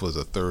 My wife was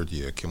a third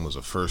year. Kim was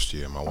a first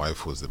year. My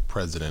wife was the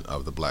president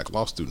of the Black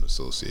Law Student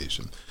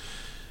Association.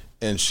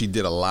 And she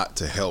did a lot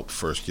to help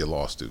first year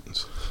law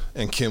students.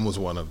 And Kim was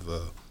one of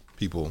the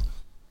people,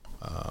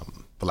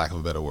 for lack of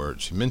a better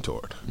word, she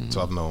mentored. So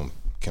I've known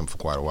Kim for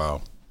quite a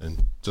while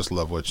and just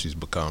love what she's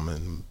become,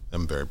 and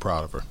I'm very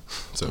proud of her.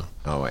 So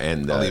I'll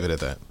leave it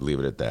at that. Leave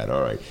it at that.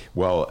 All right.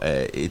 Well,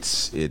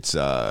 it's.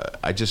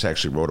 I just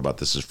actually wrote about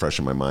this. It's fresh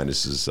in my mind.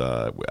 This is.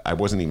 I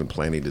wasn't even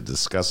planning to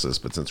discuss this,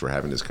 but since we're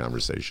having this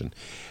conversation,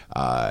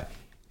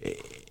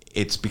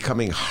 it's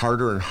becoming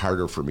harder and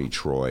harder for me,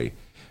 Troy,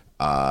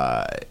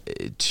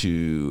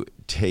 to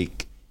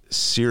take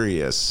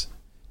serious.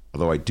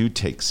 Although I do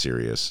take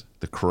serious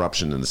the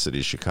corruption in the city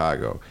of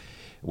Chicago.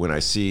 When I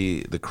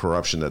see the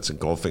corruption that's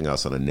engulfing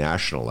us on a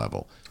national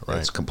level, right.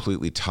 It's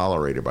completely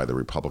tolerated by the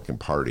Republican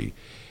Party,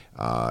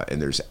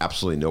 and there's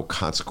absolutely no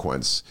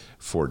consequence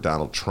for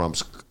Donald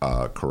Trump's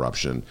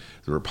corruption.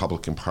 The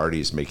Republican Party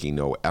is making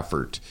no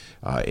effort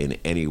in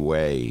any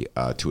way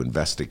to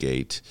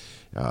investigate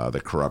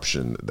the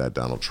corruption that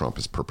Donald Trump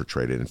has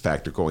perpetrated. In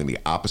fact, they're going the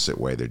opposite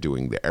way. They're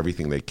doing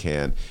everything they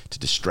can to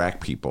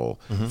distract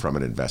people from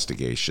an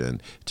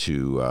investigation,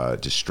 to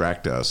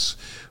distract us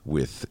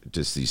with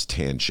just these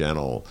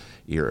tangential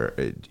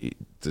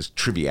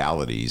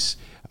trivialities.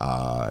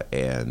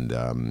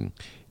 And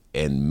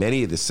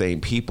many of the same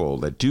people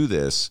that do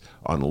this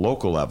on the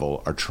local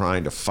level are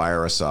trying to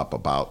fire us up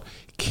about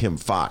Kim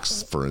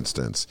Foxx, for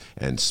instance,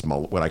 and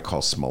what I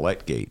call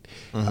Smollettgate.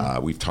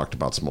 We've talked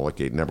about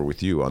Smollettgate, never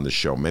with you, on the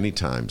show many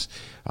times.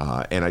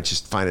 And I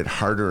just find it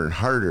harder and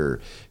harder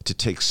to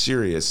take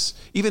serious,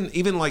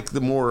 even like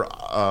the more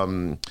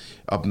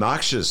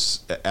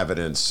obnoxious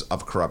evidence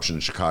of corruption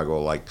in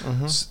Chicago, like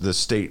the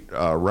state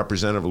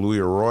representative Louis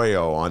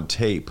Arroyo on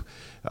tape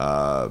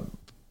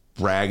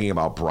bragging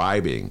about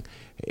bribing.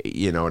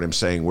 You know what I'm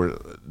saying?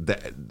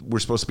 We're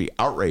supposed to be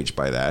outraged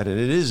by that, and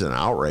it is an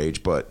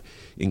outrage, but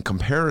in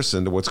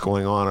comparison to what's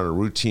going on a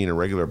routine and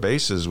regular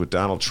basis with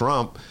Donald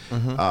Trump,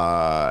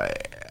 I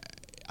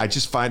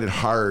just find it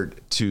hard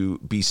to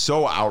be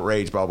so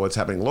outraged about what's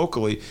happening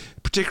locally,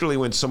 particularly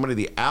when so many of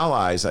the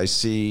allies I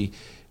see,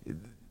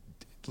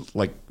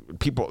 like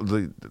people,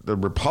 the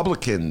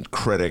Republican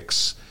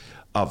critics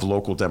of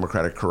local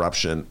Democratic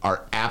corruption,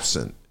 are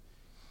absent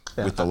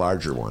with the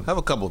larger one. I have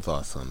a couple of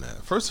thoughts on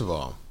that. First of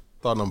all,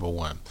 thought number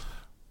one,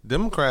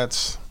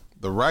 Democrats,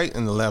 the right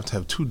and the left,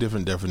 have two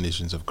different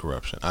definitions of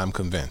corruption. I'm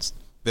convinced.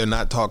 They're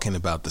not talking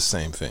about the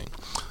same thing.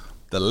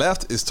 The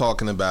left is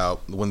talking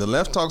about, when the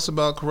left talks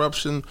about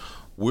corruption,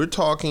 we're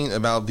talking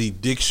about the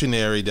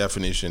dictionary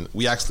definition.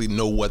 We actually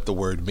know what the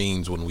word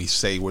means when we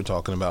say we're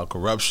talking about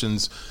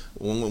corruptions.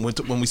 When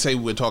we say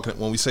we don't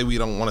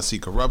want to see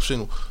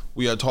corruption,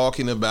 we are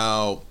talking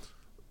about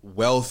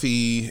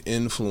wealthy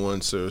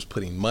influencers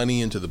putting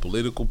money into the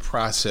political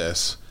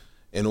process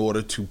in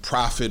order to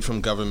profit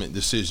from government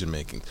decision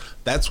making.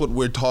 That's what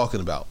we're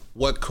talking about,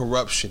 what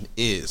corruption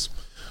is.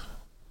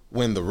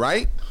 When the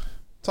right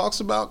talks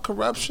about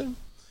corruption,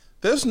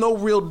 there's no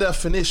real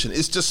definition.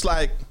 It's just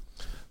like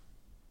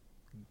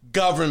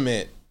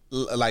government,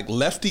 like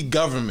lefty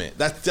government.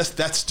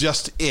 That's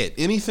just it.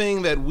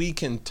 Anything that we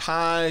can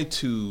tie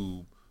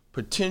to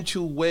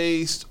potential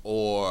waste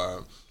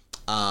or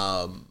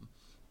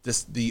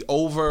the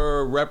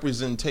over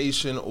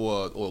representation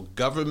or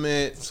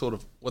government sort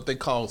of what they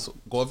call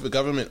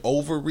government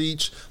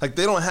overreach. Like,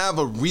 they don't have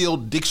a real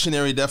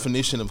dictionary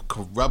definition of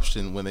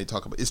corruption when they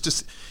talk about it. It's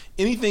just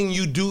anything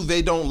you do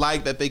they don't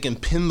like that they can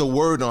pin the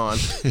word on.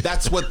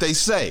 That's what they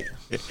say.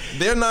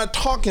 They're not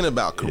talking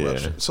about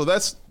corruption. So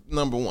that's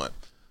number one.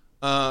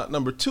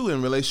 Number two,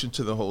 in relation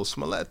to the whole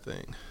Smollett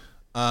thing,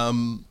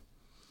 one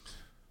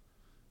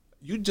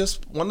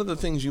of the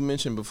things you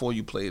mentioned before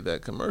you played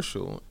that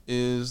commercial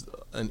is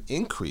an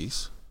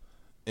increase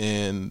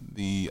in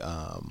the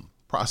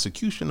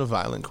prosecution of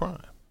violent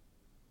crime.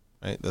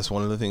 Right? That's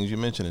one of the things you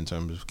mentioned in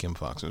terms of Kim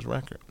Foxx's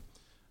record.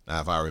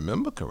 Now, if I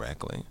remember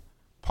correctly,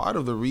 part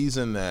of the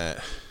reason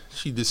that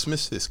she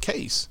dismissed this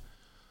case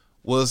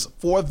was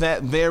for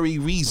that very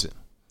reason,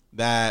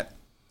 that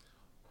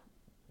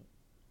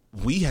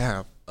we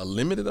have a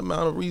limited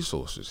amount of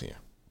resources here.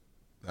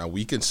 Now,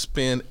 we can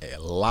spend a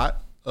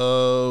lot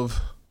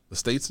of the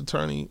state's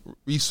attorney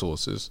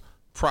resources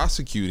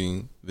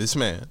prosecuting this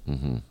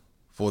man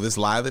for this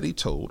lie that he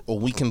told, or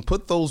we can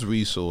put those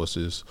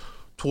resources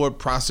toward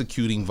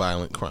prosecuting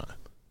violent crime.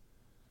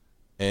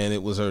 And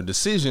it was her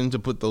decision to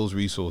put those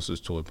resources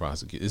toward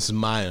prosecuting. This is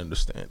my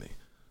understanding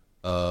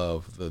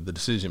of the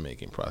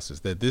decision-making process,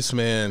 that this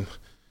man,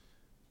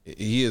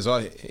 he's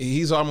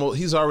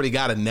already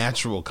got a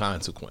natural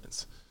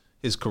consequence.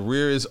 His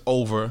career is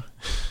over.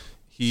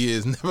 He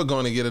is never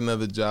going to get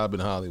another job in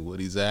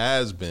Hollywood. He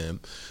has been.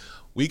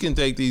 We can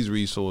take these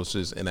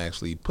resources and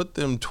actually put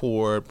them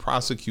toward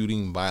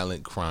prosecuting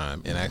violent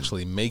crime and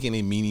actually making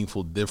a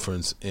meaningful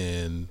difference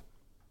in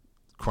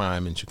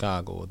crime in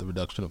Chicago, or the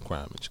reduction of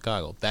crime in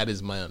Chicago. That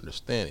is my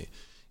understanding.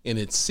 And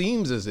it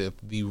seems as if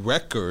the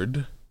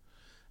record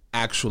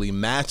actually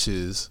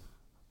matches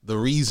the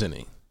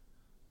reasoning.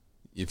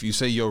 If you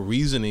say your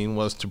reasoning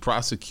was to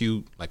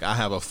prosecute, like I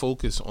have a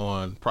focus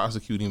on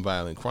prosecuting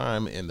violent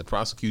crime and the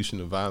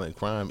prosecution of violent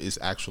crime is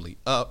actually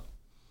up,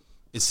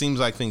 it seems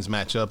like things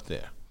match up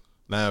there.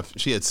 Now, if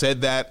she had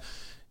said that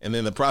and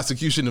then the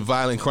prosecution of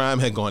violent crime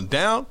had gone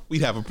down,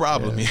 we'd have a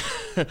problem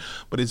here.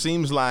 But it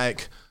seems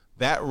like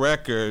that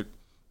record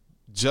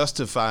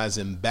justifies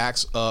and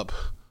backs up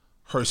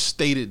her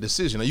stated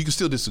decision. Now, you can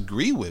still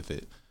disagree with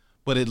it,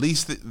 but at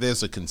least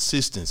there's a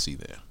consistency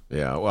there.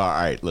 Yeah, well, all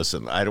right,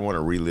 listen, I don't want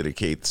to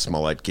relitigate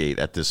Smollettgate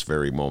at this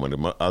very moment.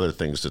 Other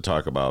things to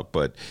talk about,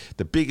 but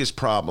the biggest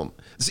problem,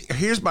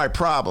 here's my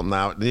problem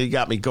now, you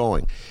got me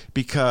going,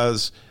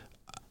 because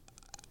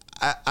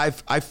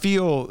I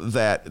feel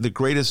that the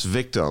greatest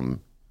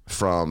victim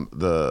from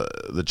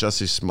the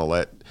Justice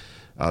Smollett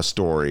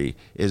story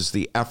is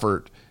the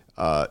effort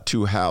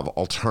to have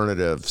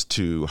alternatives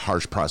to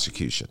harsh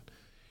prosecution.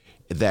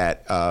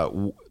 That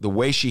the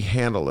way she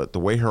handled it, the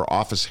way her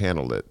office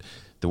handled it,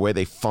 the way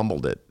they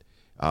fumbled it,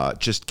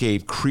 just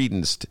gave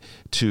credence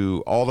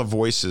to all the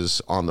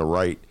voices on the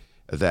right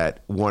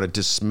that want to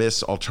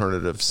dismiss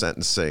alternative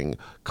sentencing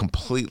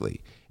completely.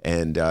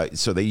 And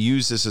so they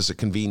use this as a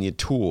convenient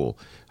tool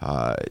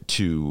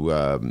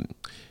to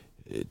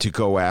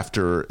go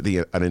after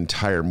an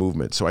entire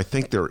movement. So I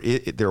think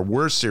there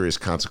were serious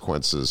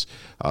consequences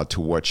to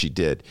what she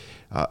did.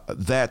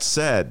 That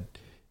said,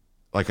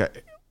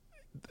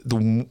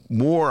 the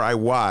more I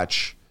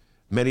watch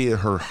many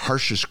of her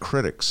harshest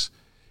critics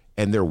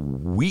and their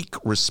weak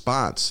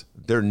response,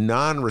 their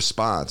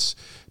non-response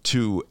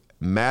to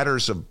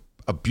matters of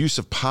abuse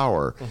of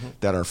power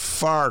that are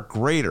far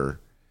greater.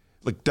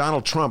 Like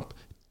Donald Trump,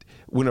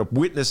 when a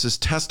witness is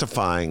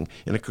testifying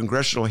in a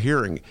congressional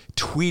hearing,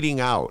 tweeting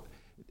out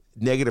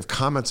negative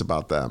comments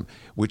about them,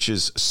 which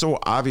is so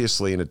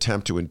obviously an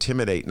attempt to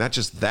intimidate not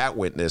just that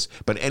witness,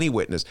 but any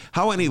witness.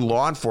 How any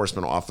law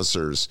enforcement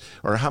officers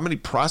or how many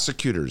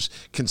prosecutors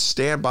can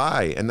stand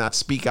by and not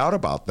speak out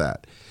about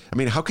that? I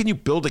mean, how can you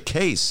build a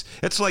case?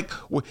 It's like,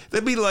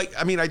 that'd be like,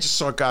 I mean, I just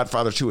saw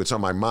Godfather 2. It's on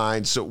my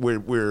mind. So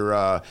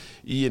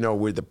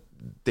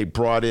they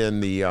brought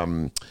in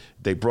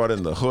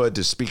the Hood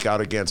to speak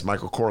out against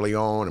Michael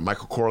Corleone, and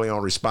Michael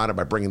Corleone responded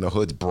by bringing the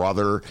Hood's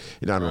brother.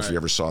 I don't know if you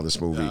ever saw this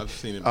movie. Yeah, I've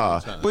seen it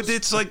many times. But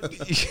it's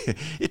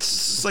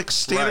like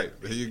standard.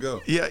 Right, there you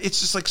go. Yeah,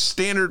 it's just like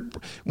standard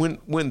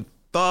when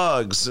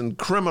thugs and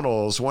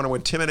criminals want to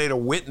intimidate a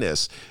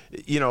witness.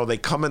 They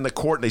come in the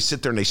court and they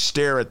sit there and they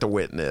stare at the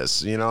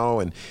witness.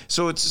 And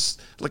so it's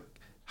just like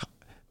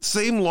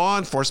same law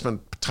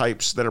enforcement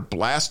types that are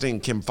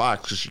blasting Kim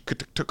Foxx because she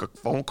took a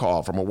phone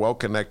call from a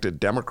well-connected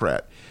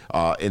Democrat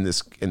in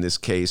this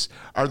case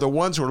are the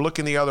ones who are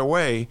looking the other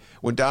way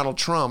when Donald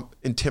Trump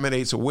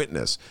intimidates a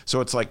witness.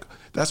 So it's like,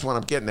 that's what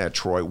I'm getting at,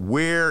 Troy.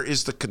 Where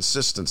is the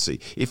consistency?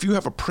 If you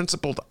have a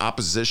principled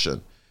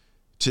opposition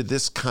to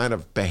this kind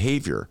of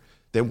behavior,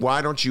 then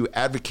why don't you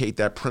advocate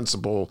that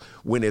principle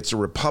when it's a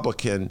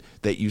Republican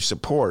that you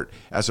support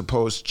as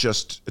opposed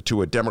just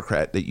to a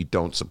Democrat that you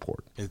don't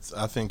support?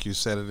 I think you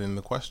said it in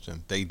the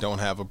question. They don't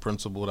have a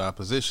principled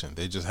opposition.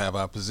 They just have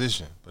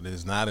opposition, but it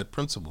is not a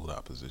principled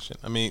opposition.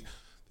 I mean,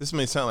 this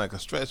may sound like a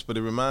stretch, but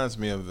it reminds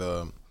me of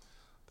the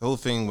whole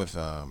thing with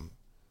the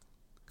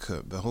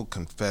whole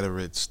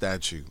Confederate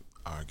statue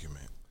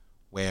argument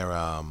where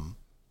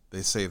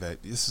they say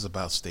that this is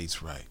about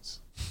states' rights.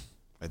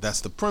 Right?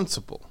 That's the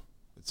principle.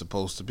 It's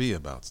supposed to be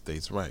about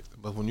states' rights.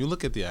 But when you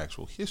look at the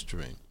actual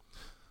history,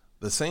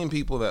 the same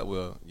people that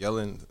were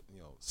yelling,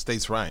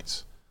 states'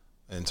 rights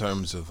in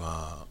terms of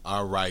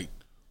our right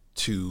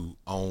to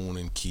own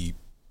and keep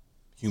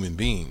human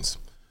beings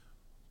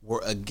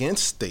were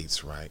against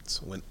states'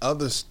 rights when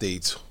other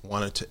states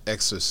wanted to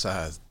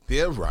exercise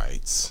their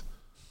rights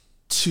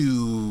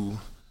to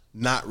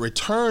not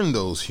return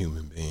those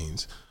human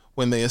beings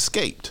when they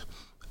escaped.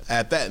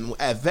 At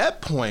that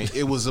point,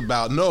 it was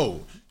about,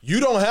 no, you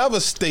don't have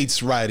a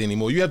state's right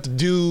anymore. You have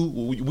to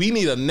we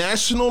need a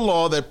national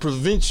law that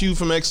prevents you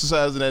from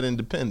exercising that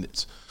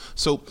independence.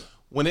 So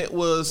when it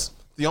was,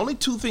 the only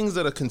two things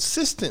that are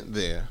consistent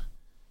there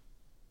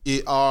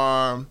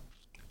are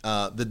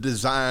the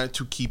desire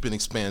to keep and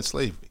expand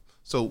slavery.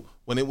 So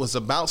when it was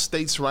about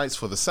states' rights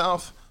for the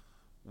South,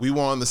 we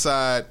were on the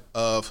side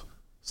of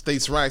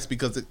states' rights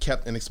because it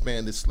kept and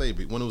expanded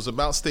slavery. When it was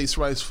about states'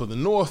 rights for the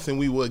North, then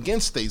we were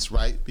against states'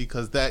 rights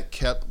because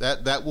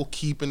that will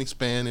keep and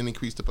expand and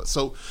increase the.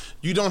 So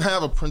you don't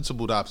have a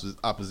principled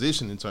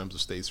opposition in terms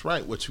of states'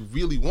 rights. What you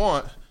really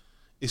want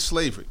is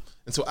slavery.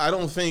 And so I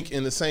don't think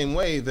in the same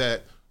way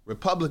that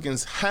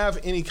Republicans have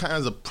any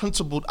kinds of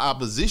principled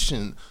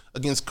opposition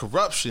against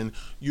corruption,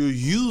 you're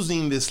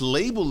using this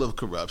label of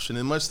corruption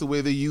in much the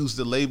way they use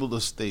the label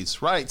of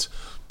states' rights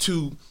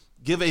to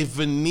give a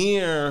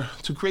veneer,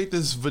 to create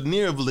this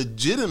veneer of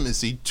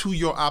legitimacy to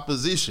your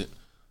opposition,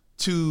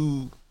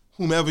 to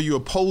whomever you're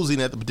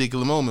opposing at the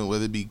particular moment,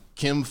 whether it be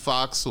Kim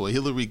Foxx or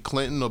Hillary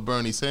Clinton or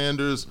Bernie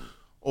Sanders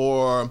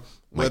or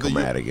Michael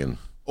Madigan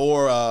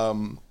or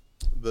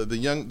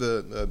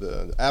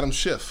the Adam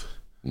Schiff,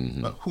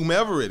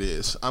 whomever it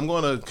is. I'm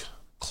going to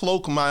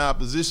cloak my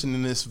opposition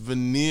in this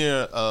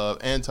veneer of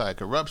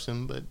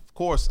anti-corruption, but of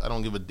course I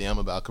don't give a damn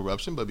about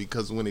corruption, but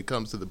because when it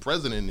comes to the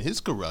president and his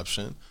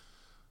corruption,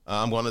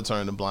 I'm going to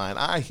turn a blind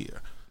eye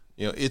here.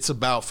 It's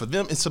about, for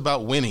them, it's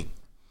about winning.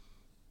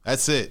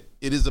 That's it.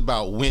 It is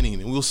about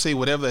winning. And we'll say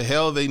whatever the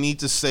hell they need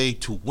to say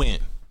to win.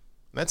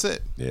 That's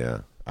it.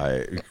 Yeah, I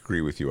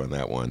agree with you on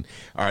that one.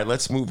 All right,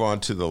 let's move on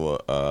to the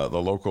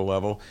local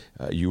level.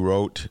 You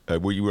wrote,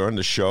 you were on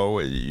the show,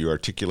 you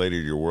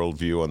articulated your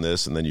worldview on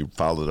this, and then you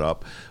followed it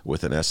up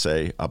with an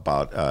essay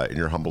about, in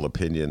your humble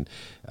opinion,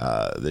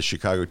 the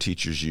Chicago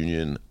Teachers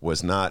Union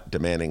was not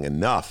demanding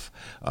enough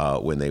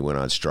when they went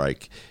on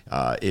strike.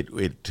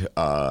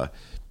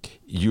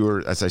 You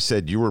were, as I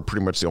said, you were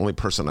pretty much the only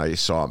person I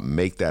saw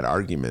make that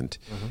argument.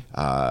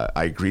 I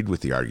agreed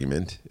with the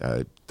argument.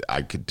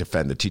 I could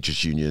defend the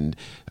teachers union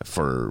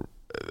for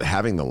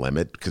having the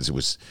limit because it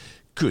was,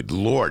 good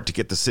Lord, to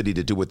get the city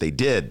to do what they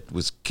did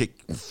was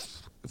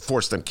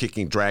force them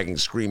kicking, dragging,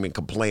 screaming,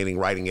 complaining,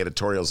 writing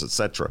editorials,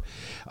 etc.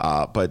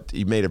 But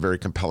you made a very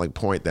compelling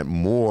point that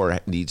more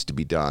needs to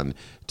be done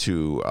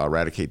to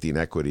eradicate the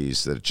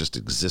inequities that just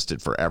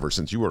existed forever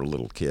since you were a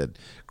little kid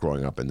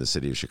growing up in the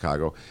city of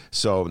Chicago.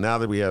 So now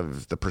that we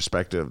have the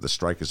perspective, the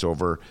strike is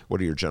over, what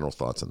are your general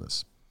thoughts on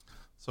this?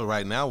 So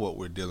right now what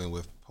we're dealing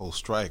with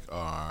post-strike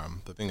are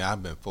the thing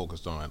I've been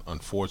focused on,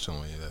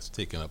 unfortunately, that's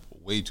taken up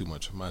way too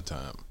much of my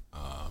time,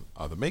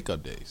 are the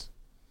makeup days.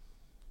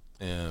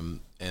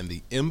 And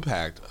the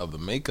impact of the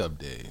makeup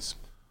days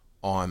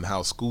on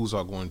how schools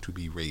are going to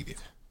be rated.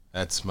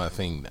 That's my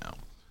thing now.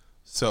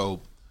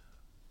 So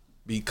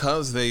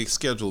because they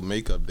scheduled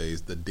makeup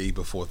days the day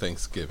before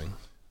Thanksgiving,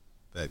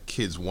 that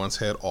kids once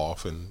had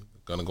off and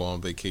going to go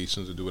on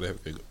vacations or do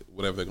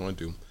whatever they're going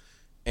to do,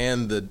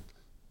 and the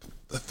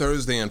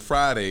Thursday and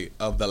Friday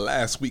of the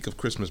last week of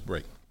Christmas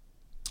break,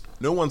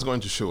 no one's going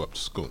to show up to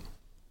school.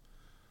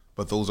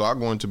 But those are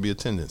going to be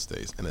attendance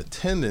days. And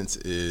attendance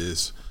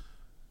is,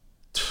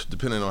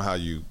 depending on how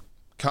you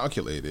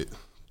calculate it,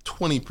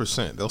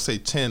 20%. They'll say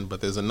 10,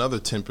 but there's another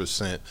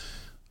 10%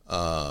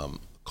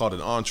 called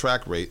an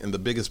on-track rate. And the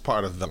biggest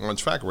part of the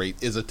on-track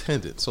rate is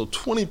attendance. So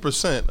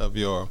 20% of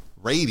your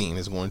rating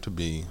is going to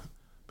be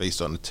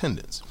based on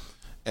attendance.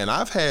 And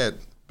I've had,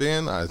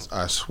 Ben,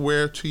 I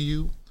swear to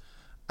you,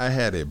 I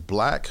had a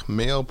black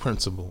male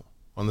principal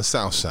on the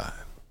South Side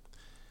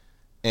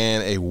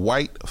and a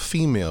white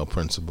female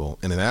principal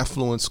in an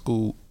affluent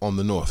school on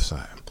the North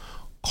Side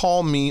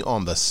call me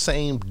on the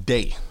same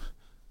day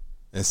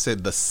and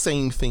said the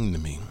same thing to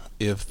me.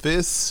 If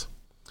this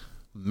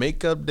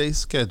makeup day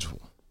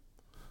schedule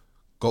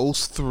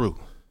goes through,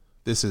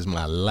 this is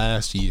my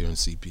last year in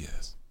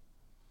CPS.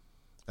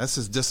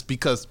 That's just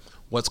because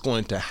what's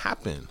going to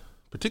happen,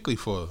 particularly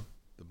for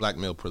the black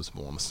male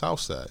principal on the South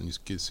Side, and you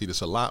can see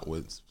this a lot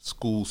with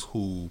schools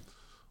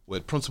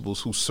with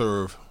principals who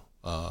serve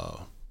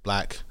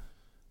black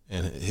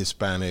and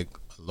Hispanic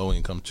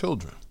low-income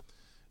children,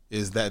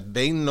 is that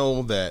they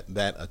know that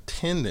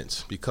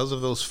attendance, because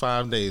of those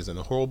 5 days and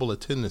the horrible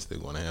attendance they're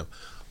going to have,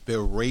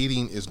 their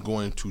rating is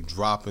going to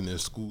drop and their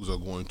schools are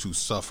going to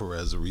suffer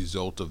as a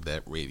result of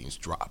that ratings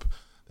drop.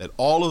 That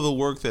all of the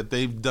work that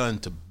they've done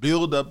to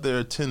build up their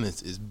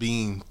attendance is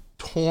being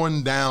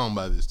torn down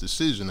by this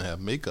decision to have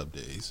makeup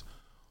days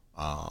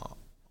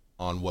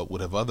on what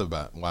would have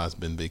otherwise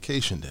been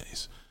vacation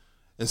days.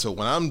 And so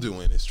what I'm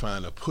doing is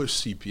trying to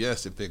push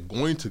CPS, if they're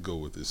going to go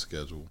with this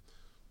schedule,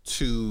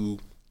 to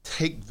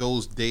take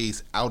those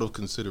days out of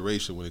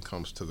consideration when it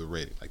comes to the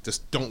rating. Like,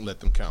 just don't let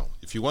them count.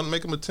 If you want to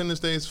make them attendance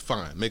days,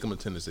 fine, make them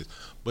attendance days.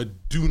 But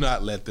do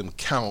not let them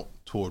count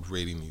toward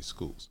rating these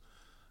schools.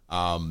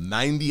 I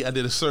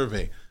did a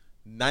survey.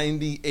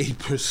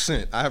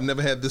 98%. I have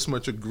never had this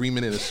much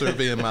agreement in a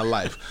survey in my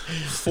life.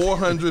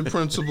 400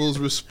 principals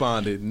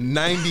responded.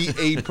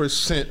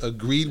 98%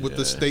 agreed with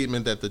the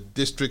statement that the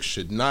district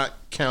should not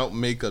count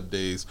makeup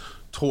days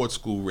toward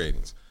school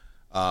ratings.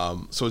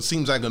 So it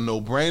seems like a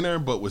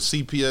no-brainer, but with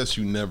CPS,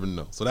 you never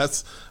know. So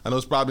I know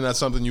it's probably not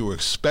something you were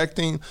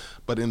expecting,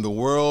 but in the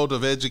world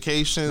of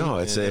education, no,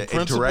 it's a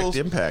direct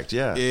impact.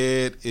 Yeah,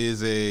 it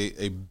is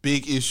a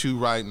big issue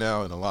right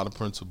now, and a lot of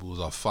principals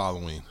are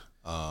following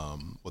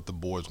what the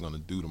board's going to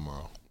do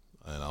tomorrow.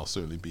 And I'll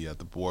certainly be at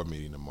the board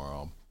meeting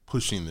tomorrow,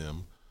 pushing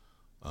them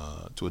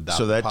to adopt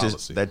the policy.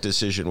 So that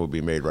decision will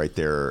be made right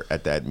there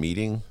at that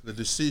meeting? The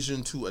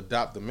decision to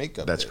adopt the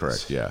makeup That's days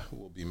correct, yeah.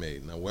 will be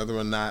made. Now, whether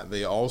or not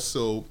they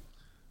also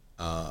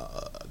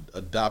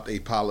adopt a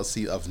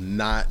policy of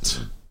not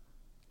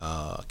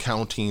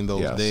counting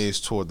those days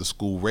toward the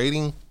school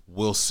rating,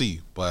 we'll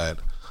see. But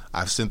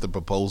I've sent the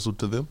proposal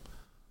to them.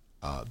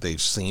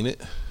 They've seen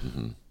it.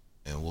 Mm-hmm.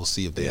 And we'll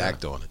see if they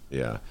act on it.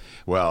 Yeah.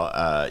 Well,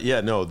 I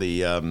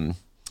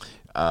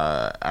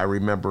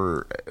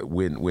remember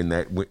when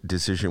that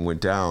decision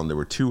went down, there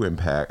were two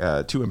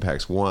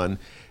impacts. One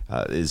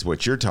is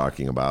what you're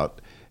talking about,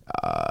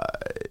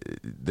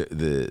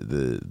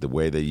 the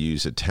way they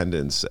use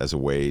attendance as a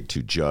way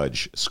to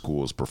judge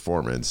schools'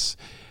 performance,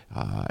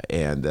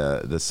 and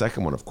the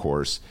second one, of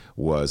course,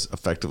 was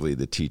effectively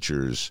the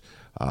teachers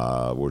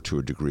were to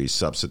a degree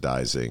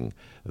subsidizing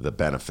the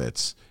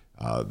benefits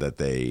that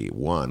they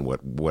won,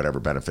 whatever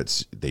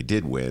benefits they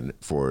did win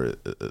for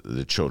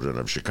the children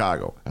of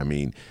Chicago. I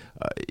mean,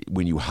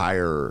 when you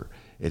hire,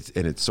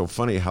 it's so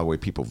funny how the way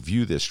people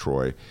view this,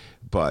 Troy,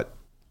 but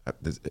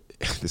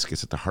this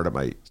gets at the heart of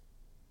my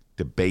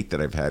debate that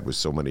I've had with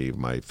so many of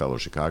my fellow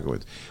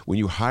Chicagoans. When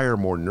you hire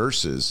more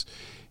nurses,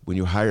 when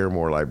you hire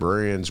more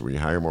librarians, when you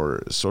hire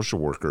more social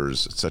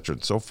workers, et cetera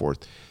and so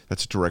forth,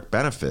 that's a direct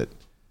benefit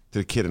to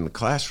the kid in the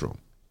classroom.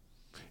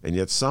 And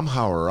yet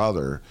somehow or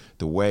other,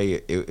 the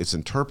way it's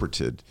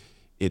interpreted,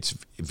 it's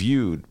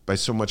viewed by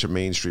so much of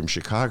mainstream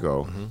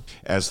Chicago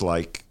as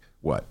like,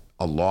 what,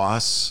 a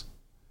loss?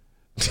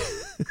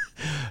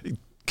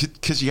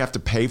 Because you have to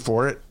pay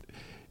for it?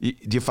 Do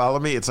you follow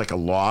me? It's like a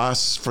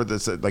loss for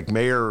this, like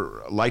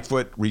Mayor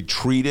Lightfoot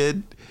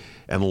retreated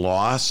and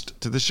lost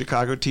to the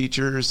Chicago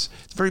teachers.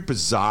 It's a very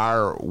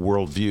bizarre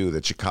worldview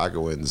that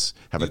Chicagoans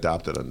have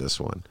adopted on this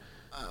one.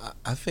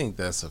 I think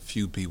that's a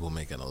few people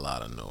making a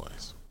lot of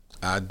noise.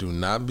 I do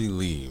not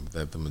believe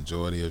that the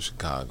majority of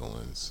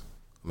Chicagoans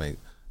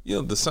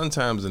the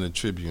Sun-Times and the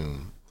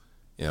Tribune,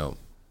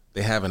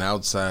 they have an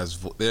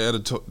outsized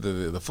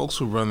the folks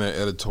who run their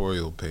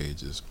editorial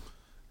pages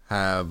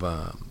have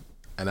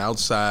an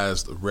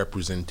outsized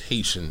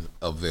representation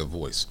of their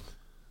voice.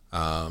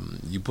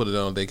 You put it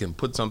on, they can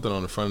put something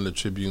on the front of the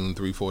Tribune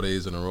 3-4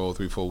 days in a row,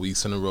 3-4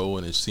 weeks in a row,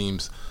 and it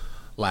seems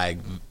like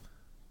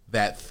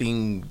that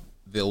thing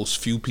those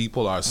few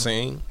people are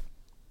saying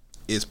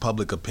is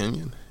public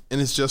opinion.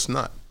 And it's just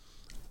not.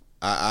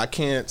 I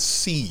can't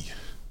see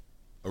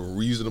a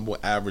reasonable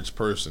average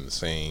person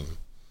saying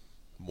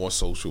more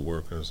social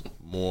workers,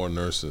 more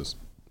nurses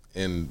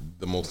in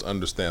the most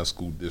understaffed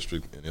school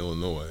district in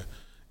Illinois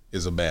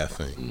is a bad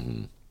thing.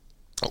 Mm-hmm.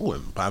 Oh,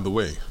 and by the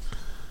way,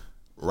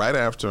 right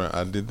after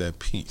I did that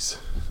piece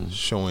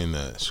showing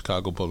that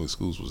Chicago Public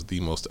Schools was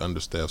the most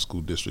understaffed school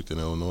district in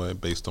Illinois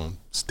based on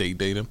state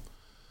data,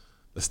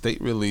 the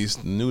state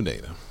released new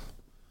data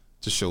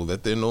to show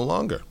that they're no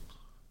longer.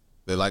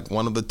 They're like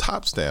one of the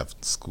top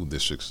staffed school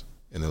districts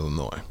in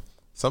Illinois.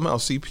 Somehow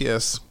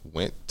CPS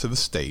went to the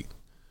state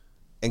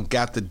and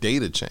got the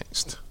data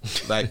changed.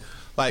 Like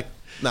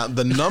now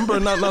the number,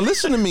 now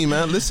listen to me,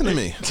 man, listen to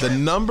me. The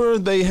number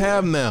they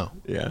have now.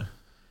 Yeah.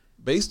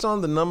 Based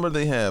on the number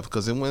they have,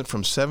 because it went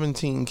from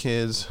 17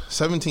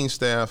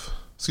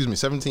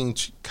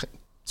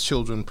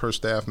 children per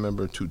staff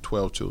member to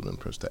 12 children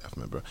per staff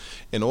member.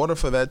 In order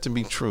for that to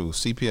be true,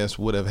 CPS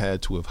would have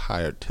had to have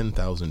hired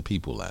 10,000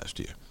 people last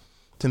year,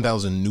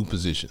 10,000 new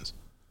positions.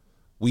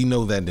 We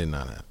know that did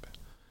not happen.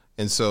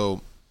 And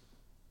so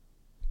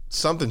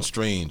something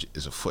strange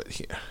is afoot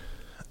here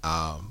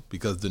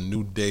because the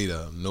new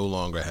data no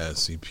longer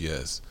has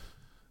CPS.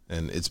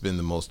 And it's been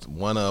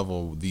one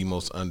of the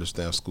most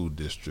understaffed school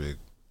district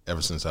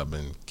ever since I've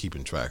been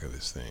keeping track of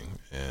this thing.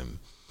 And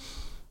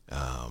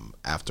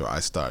after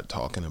I start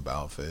talking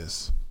about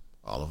this,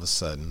 all of a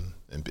sudden,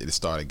 and it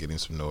started getting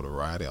some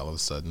notoriety, all of a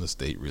sudden the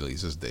state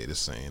releases data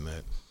saying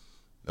that,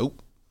 nope,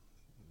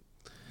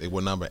 they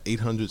were number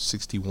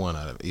 861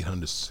 out of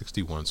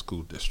 861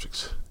 school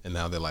districts. And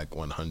now they're like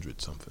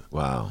 100 something.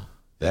 Wow.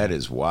 That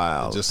is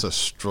wild. Just a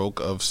stroke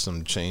of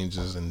some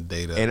changes in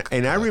data.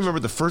 And I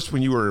remember the first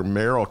when you were a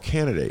mayoral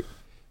candidate,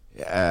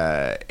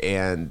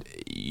 and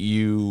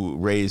you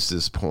raised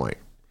this point.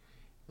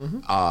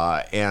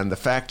 Mm-hmm. And the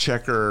fact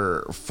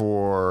checker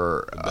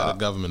for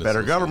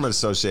Better Government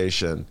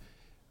Association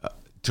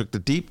took the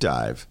deep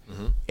dive,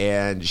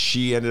 and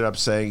she ended up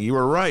saying you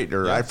were right,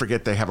 or I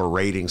forget, they have a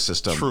rating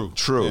system.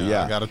 True.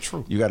 Yeah. I got a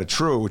true. You got a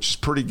true, which is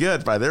pretty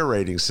good by their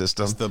rating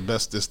system. It's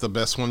the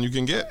best one you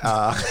can get.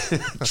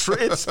 It's true.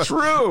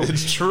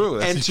 It's true.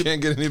 And you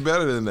can't get any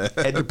better than that.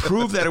 And to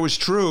prove that it was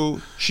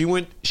true,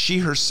 she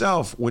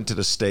herself went to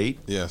the state.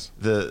 Yes.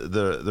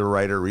 The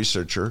writer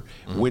researcher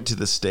went to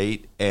the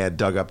state and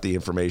dug up the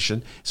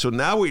information. So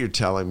now what you're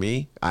telling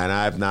me, and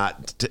I've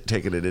not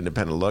taken an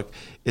independent look,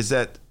 is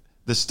that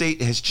the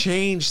state has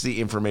changed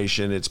the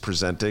information it's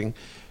presenting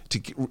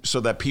so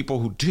that people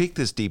who take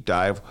this deep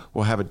dive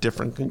will have a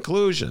different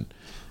conclusion.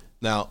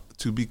 Now,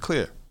 to be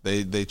clear,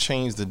 they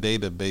changed the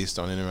data based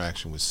on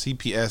interaction with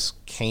CPS.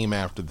 Came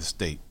after the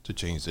state to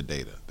change the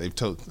data.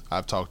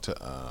 I've talked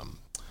to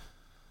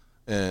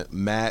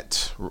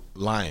Matt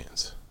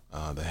Lyons,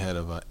 the head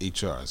of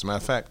HR. As a matter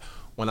of fact,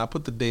 when I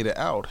put the data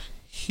out,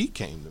 he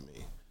came to me.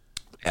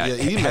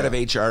 Head of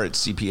HR at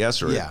CPS?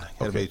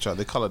 Head of HR.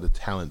 They call it the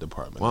talent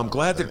department. Well, I'm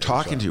glad they're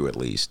talking to you at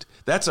least.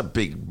 That's a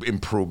big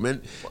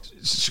improvement.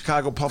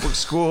 Chicago Public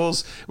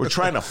Schools, we're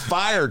trying to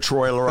fire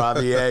Troy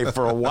LaRaviere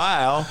for a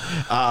while,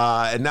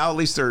 and now at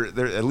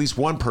least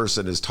one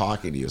person is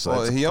talking to you.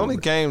 So he only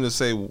came to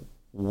say,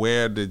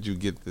 where did you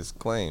get this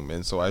claim?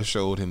 And so I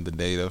showed him the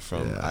data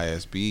from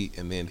ISB,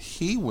 and then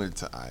he went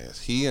to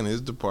he and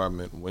his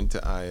department went to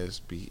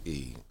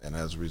ISBE, and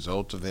as a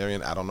result of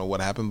I don't know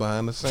what happened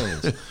behind the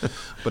scenes,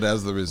 but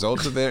as the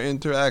result of their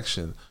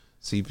interaction,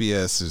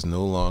 CPS is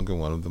no longer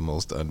one of the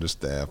most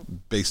understaffed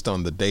based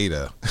on the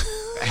data.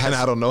 And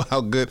I don't know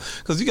how good,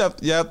 because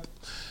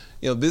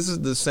this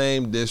is the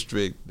same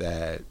district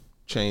that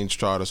changed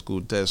charter school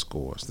test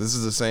scores. This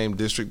is the same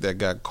district that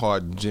got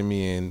caught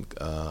jimmying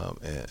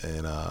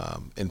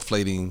and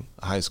inflating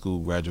high school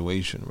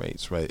graduation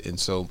rates, right? And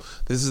so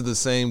this is the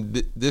same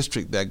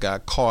district that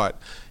got caught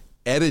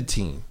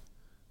editing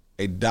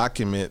a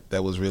document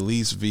that was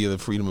released via the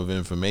Freedom of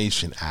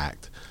Information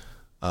Act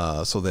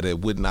so that it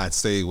would not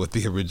say what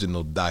the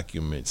original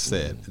document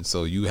said. And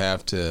so you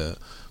have to,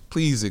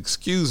 please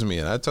excuse me.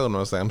 And I told him, I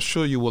was like, I'm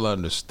sure you will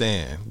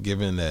understand,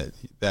 given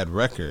that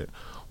record,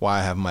 why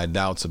I have my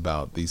doubts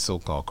about these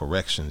so-called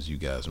corrections you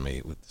guys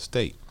made with the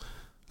state.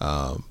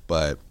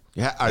 But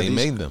they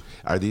made them.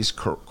 Are these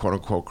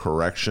quote-unquote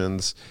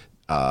corrections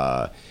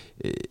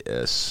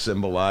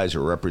symbolized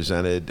or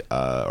represented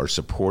or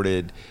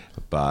supported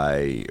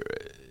by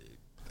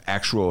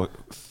actual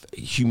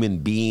human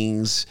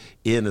beings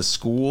in a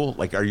school?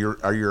 Like, are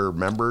your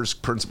members,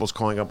 principals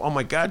calling up, oh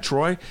my God,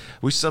 Troy,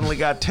 we suddenly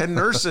got 10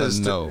 nurses?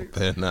 No,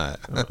 they're not.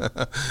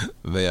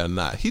 They are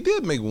not. He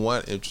did make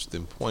one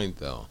interesting point,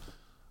 though,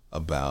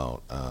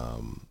 about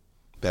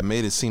that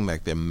made it seem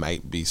like there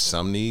might be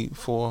some need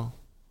for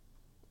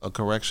a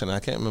correction. I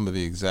can't remember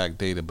the exact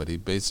data, but he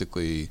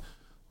basically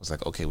was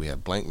like, okay, we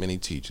have blank many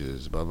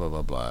teachers, blah, blah,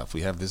 blah, blah. If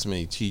we have this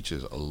many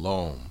teachers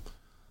alone,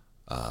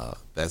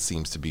 that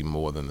seems to be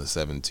more than the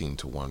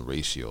 17-to-1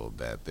 ratio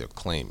that they're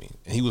claiming.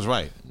 And he was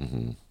right.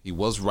 Mm-hmm. He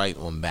was right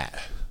on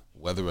that.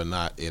 Whether or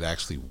not it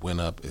actually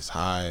went up as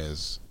high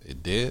as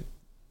it did,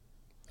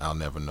 I'll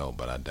never know,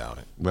 but I doubt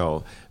it.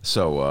 Well,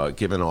 so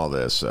given all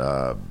this,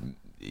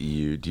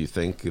 do you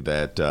think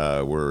that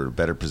we're in a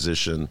better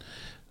position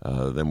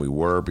than we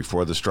were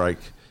before the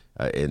strike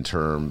in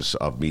terms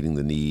of meeting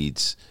the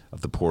needs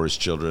of the poorest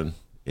children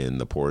in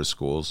the poorest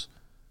schools?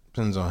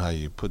 Depends on how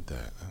you put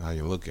that and how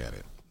you look at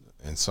it.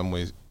 In some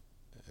ways,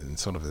 in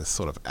sort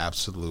of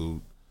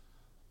absolute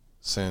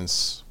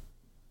sense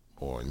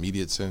or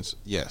immediate sense,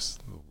 yes,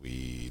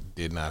 we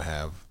did not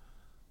have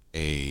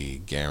a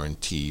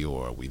guarantee,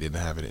 or we didn't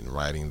have it in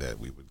writing that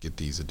we would get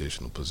these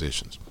additional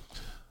positions.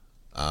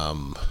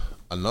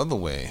 Another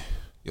way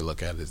you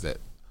look at it is that,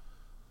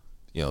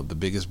 the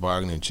biggest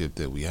bargaining chip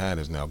that we had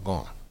is now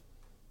gone.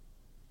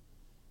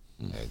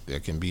 There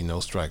can be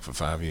no strike for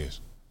 5 years.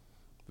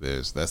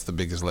 That's the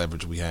biggest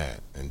leverage we had.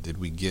 And did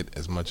we get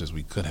as much as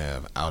we could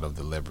have out of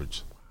the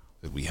leverage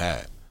that we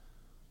had?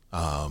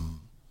 And,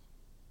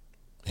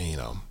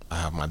 I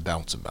have my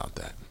doubts about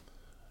that.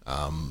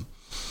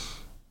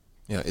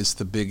 It's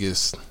the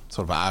biggest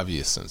sort of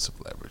obvious sense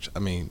of leverage. I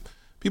mean,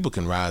 people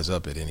can rise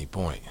up at any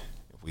point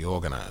if we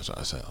organize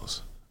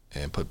ourselves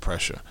and put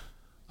pressure.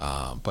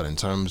 But in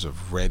terms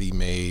of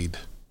ready-made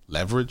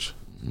leverage,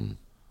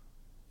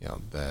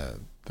 the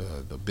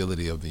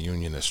ability of the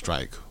union to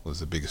strike was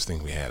the biggest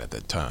thing we had at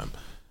that time,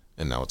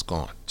 and now it's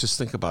gone. Just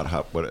think about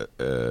what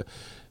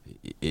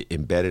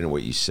embedded in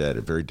what you said,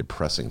 a very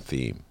depressing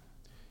theme.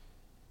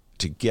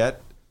 To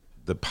get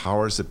the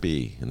powers that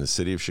be in the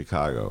city of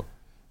Chicago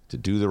to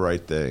do the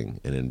right thing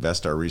and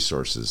invest our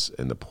resources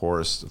in the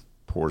poor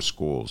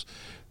schools,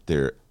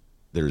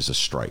 there's a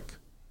strike.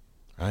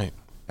 Right.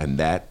 And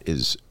that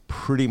is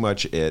pretty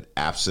much it,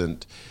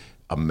 absent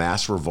a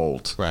mass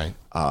revolt, right?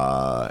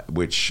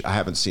 Which I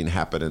haven't seen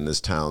happen in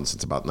this town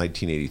since about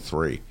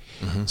 1983.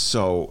 Mm-hmm.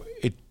 So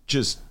it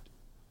just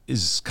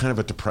is kind of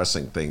a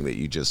depressing thing that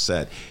you just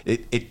said.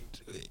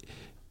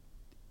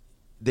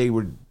 They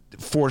were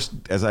forced,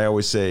 as I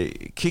always say,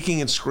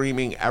 kicking and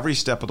screaming every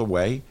step of the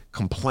way,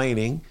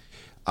 complaining.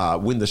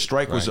 When the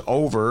strike was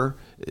over,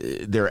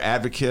 their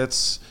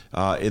advocates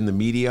in the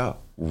media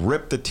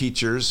ripped the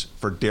teachers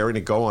for daring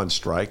to go on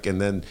strike, and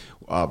then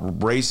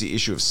raised the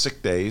issue of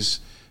sick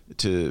days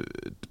to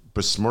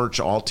besmirch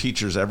all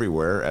teachers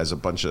everywhere as a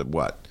bunch of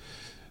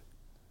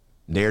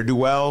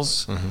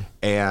ne'er-do-wells. Mm-hmm.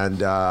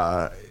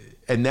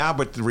 And now,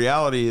 but the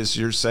reality is,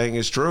 you're saying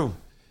is true.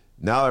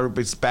 Now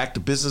everybody's back to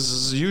business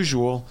as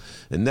usual,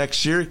 and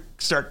next year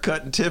start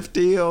cutting TIF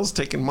deals,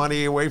 taking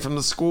money away from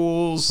the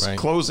schools,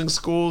 closing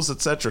schools,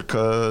 etc.,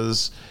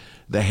 because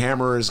the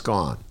hammer is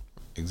gone.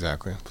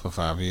 Exactly. For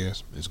 5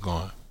 years, it's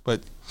gone.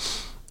 But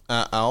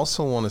I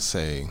also want to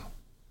say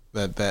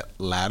that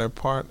latter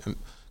part,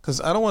 because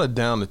I don't want to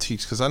down the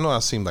teachers, because I know I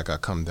seem like I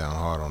come down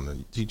hard on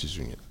the teachers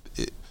union.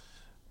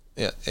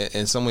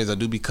 In some ways I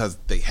do, because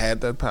they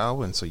had that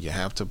power, and so you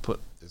have to put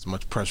as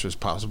much pressure as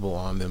possible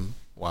on them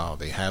while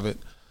they have it.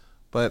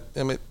 But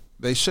I mean,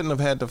 they shouldn't have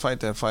had to fight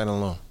that fight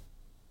alone.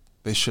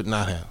 They should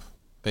not have.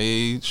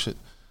 They should.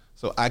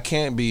 So I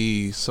can't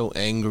be so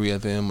angry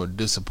at them or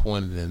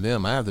disappointed in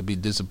them. I have to be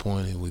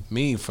disappointed with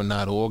me for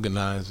not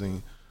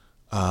organizing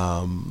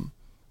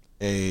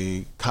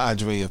a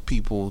cadre of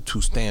people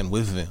to stand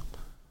with them.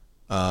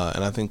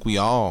 And I think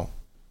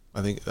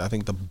I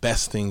think the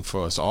best thing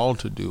for us all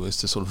to do is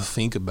to sort of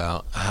think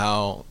about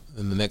how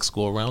in the next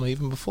go around, or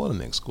even before the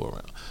next go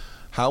around,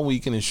 how we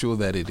can ensure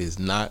that it is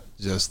not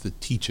just the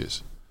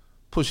teachers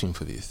pushing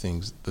for these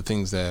things, the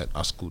things that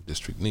our school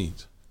district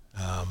needs.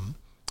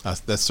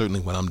 That's certainly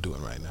what I'm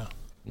doing right now.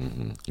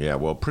 Mm-hmm. Yeah,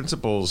 well,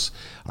 principals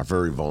are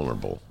very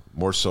vulnerable,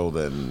 more so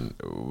than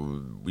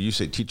you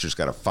say teachers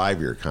got a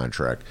 5-year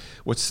contract.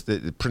 What's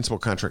the principal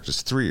contract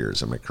is 3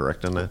 years. Am I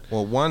correct on that?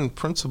 Well,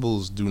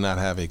 principals do not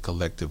have a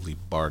collectively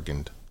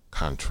bargained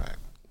contract.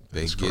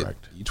 That's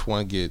correct. Each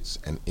one gets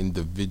an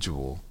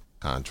individual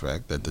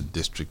contract that the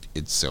district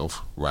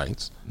itself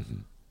writes,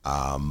 mm-hmm.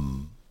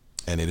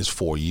 And it is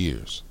 4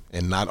 years.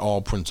 And not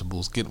all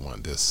principals get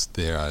one.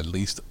 There are at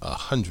least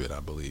 100, I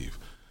believe,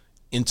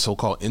 in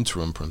so-called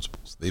interim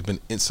principals. They've been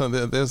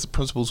there's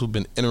principals who've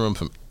been interim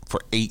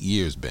for 8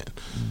 years, Ben.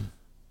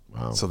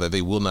 Wow. So that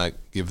they will not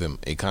give them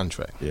a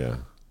contract. Yeah.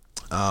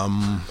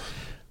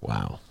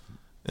 Wow.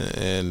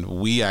 And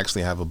we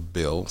actually have a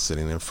bill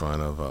sitting in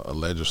front of a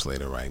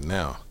legislator right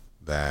now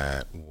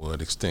that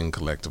would extend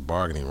collective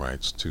bargaining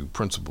rights to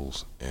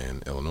principals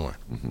in Illinois.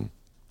 Mm-hmm.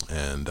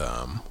 And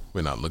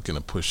we're not looking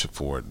to push it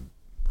forward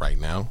right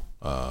now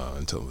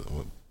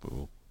until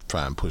we'll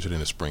try and push it in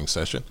the spring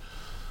session.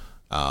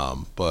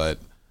 But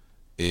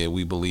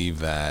we believe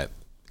that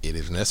it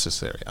is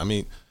necessary. I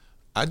mean,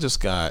 I just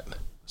got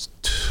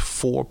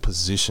 4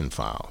 position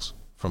files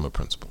from a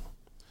principal.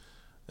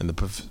 And the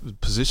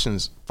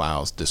positions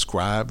files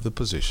describe the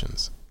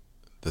positions,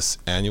 the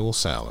annual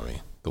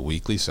salary, the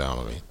weekly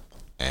salary,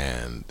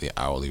 and the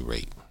hourly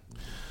rate.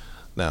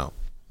 Now,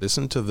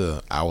 listen to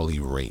the hourly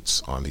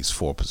rates on these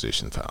 4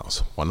 position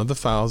files. One of the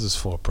files is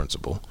for a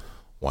principal,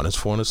 one is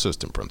for an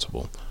assistant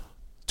principal,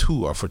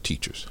 2 are for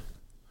teachers.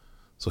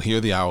 So here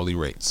are the hourly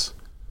rates: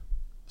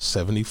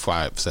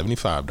 $75,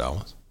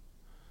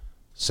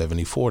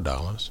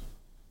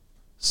 $74,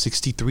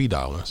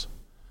 $63,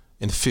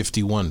 and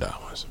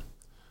 $51.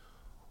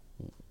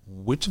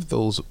 which of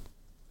those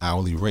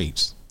hourly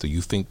rates do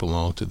you think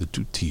belong to the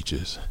two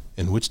teachers,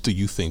 and which do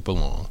you think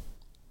belong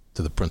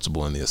to the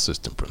principal and the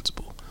assistant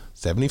principal?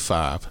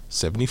 75,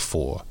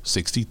 74,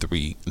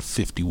 63, and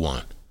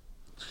 51.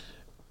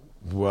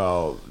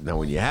 Well, now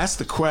when you ask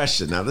the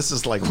question, now this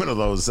is like one of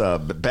those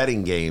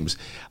betting games.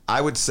 I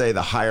would say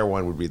the higher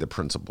one would be the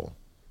principal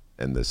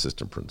and the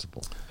assistant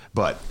principal.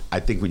 But I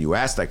think when you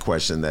ask that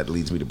question, that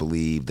leads me to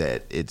believe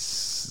that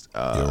it's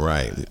You're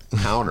right.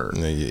 Counter.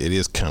 It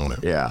is counter.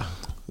 Yeah.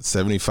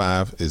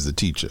 75 is the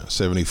teacher.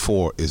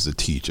 74 is the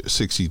teacher.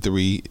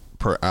 63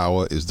 per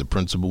hour is the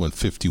principal, and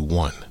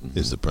 51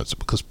 is the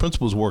principal, because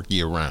principals work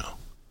year round.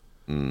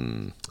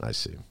 I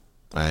see.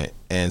 Right.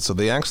 And so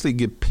they actually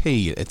get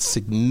paid at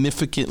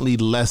significantly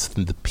less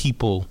than the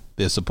people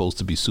they're supposed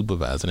to be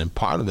supervising. And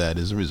part of that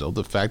is a result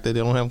of the fact that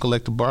they don't have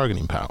collective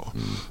bargaining power.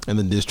 And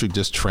the district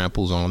just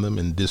tramples on them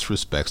and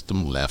disrespects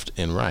them left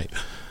and right.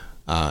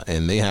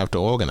 And they have to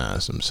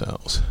organize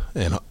themselves.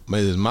 And it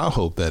is my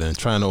hope that in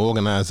trying to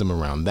organize them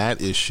around that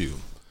issue,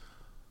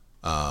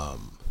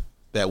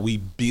 that we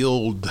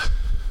build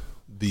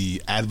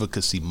the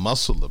advocacy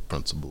muscle of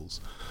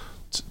principals.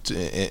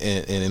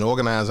 And in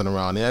organizing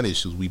around that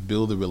issues, we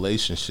build the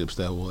relationships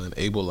that will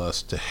enable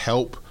us to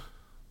help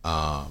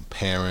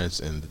parents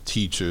and the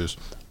teachers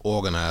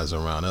organize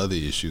around other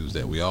issues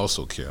that we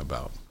also care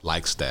about,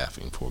 like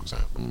staffing, for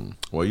example.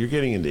 Well, you're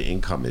getting into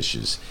income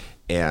issues,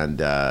 and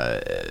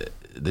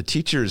the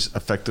teachers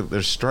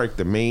their strike,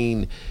 the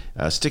main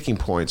sticking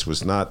points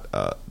was not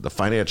the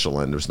financial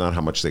end. It was not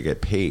how much they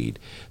get paid,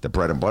 the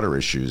bread and butter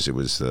issues. It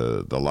was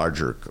the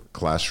larger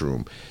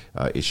classroom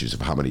issues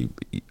of how many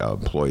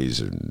employees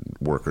and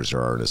workers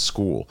there are in a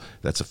school.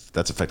 That's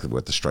effectively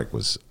what the strike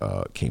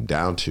came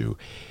down to.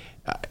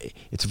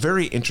 It's a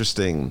very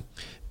interesting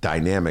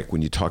dynamic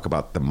when you talk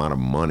about the amount of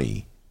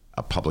money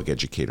a public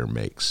educator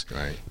makes.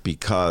 Right.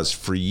 Because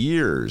for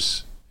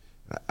years,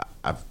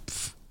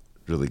 I've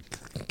really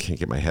can't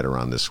get my head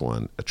around this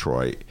one,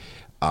 Troy.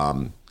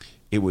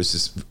 It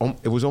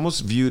was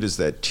almost viewed as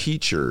that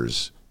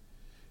teachers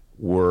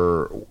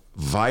were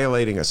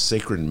violating a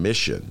sacred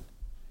mission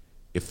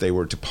if they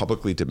were to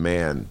publicly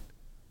demand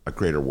a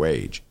greater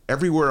wage.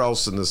 Everywhere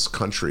else in this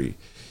country,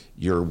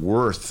 your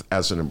worth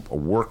as a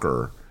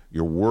worker,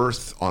 your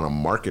worth on a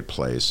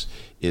marketplace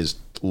is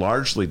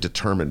largely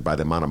determined by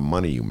the amount of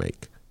money you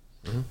make.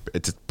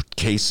 It's a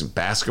case in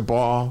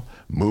basketball,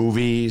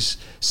 movies,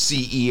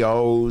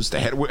 CEOs, the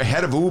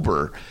head of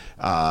Uber.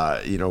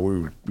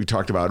 We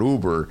talked about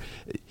Uber.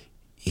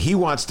 He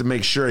wants to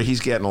make sure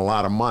he's getting a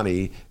lot of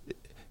money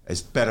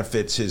as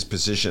benefits his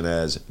position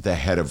as the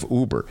head of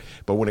Uber.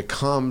 But when it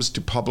comes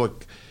to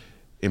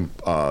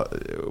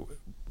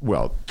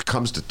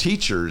comes to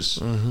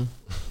teachers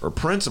or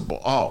principal,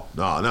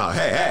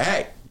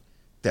 hey,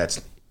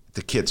 that's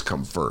the kids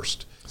come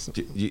first.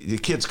 The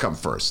kids come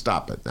first.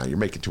 Stop it. Now you're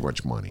making too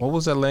much money. What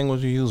was that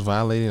language you used?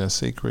 Violating a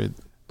sacred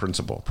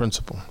principle.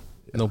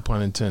 No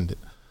pun intended.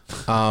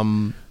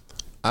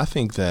 I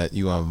think that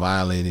you are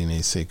violating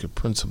a sacred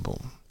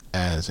principle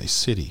as a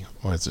city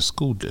or as a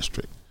school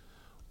district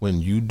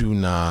when you do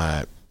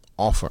not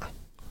offer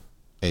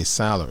a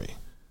salary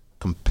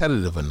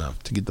competitive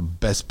enough to get the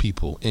best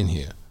people in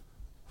here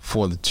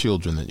for the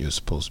children that you're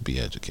supposed to be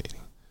educating.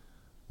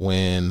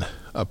 When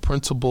a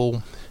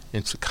principal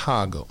in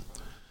Chicago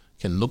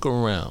can look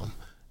around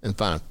and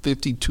find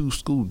 52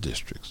 school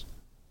districts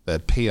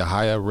that pay a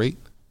higher rate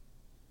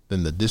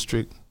than the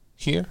district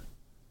here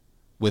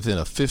within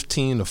a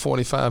 15 to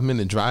 45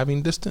 minute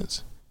driving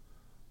distance,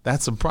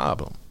 that's a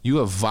problem. You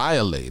have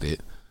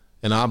violated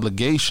an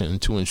obligation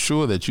to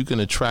ensure that you can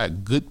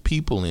attract good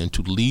people in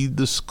to lead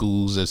the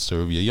schools that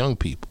serve your young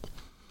people.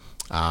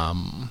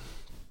 And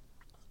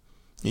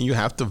you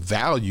have to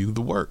value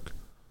the work.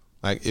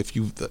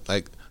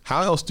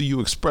 How else do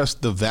you express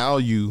the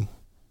value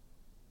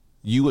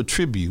you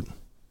attribute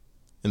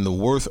in the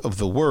worth of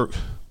the work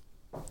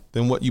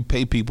than what you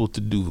pay people to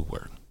do the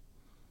work?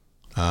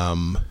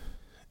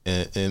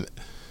 And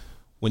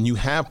when you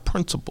have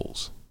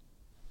principals,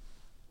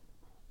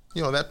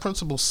 that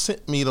principal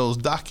sent me those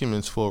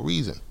documents for a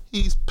reason.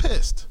 He's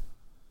pissed.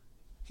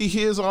 He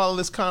hears all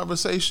this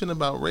conversation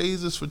about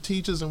raises for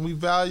teachers, and we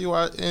value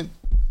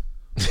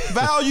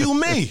value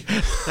me.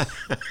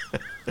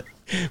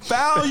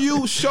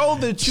 Show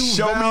that you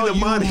value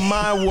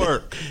my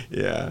work.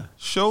 Yeah.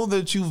 Show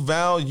that you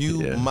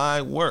value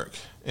my work.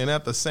 And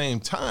at the same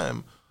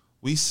time,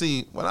 we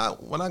see when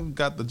I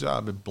got the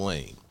job at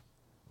Blaine,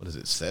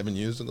 7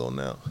 years ago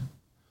now,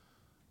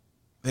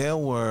 there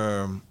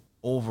were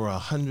over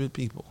 100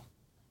 people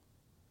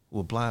who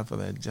applied for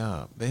that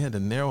job. They had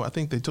to I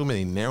think they told me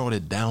they narrowed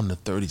it down to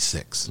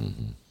 36.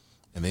 And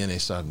then they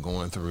started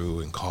going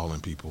through and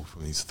calling people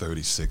from these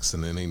 36,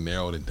 and then they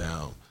narrowed it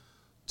down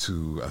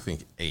to, I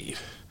think, 8.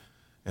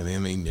 And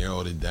then they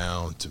narrowed it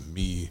down to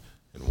me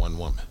and one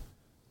woman.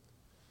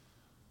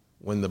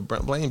 When the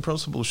Blaine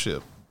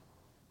principalship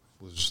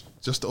was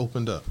just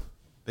opened up,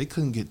 they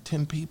couldn't get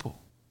 10 people.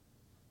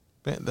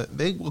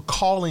 They were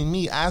calling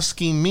me,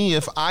 asking me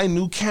if I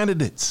knew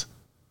candidates,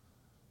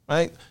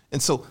 right?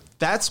 And so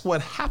That's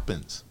what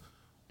happens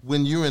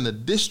when you're in a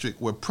district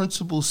where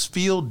principals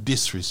feel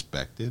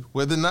disrespected,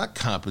 where they're not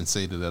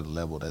compensated at a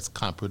level that's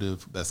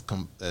competitive, that's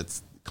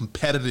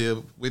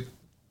competitive with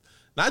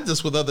not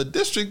just with other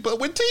districts, but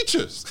with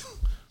teachers.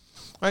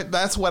 Right?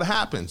 That's what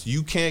happens.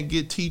 You can't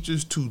get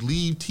teachers to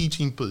leave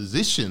teaching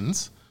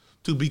positions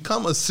to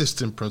become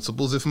assistant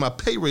principals if my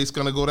pay rate's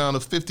going to go down to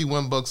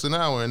 $51 an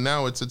hour and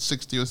now it's at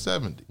 60 or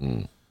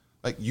 70.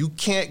 Like, you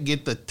can't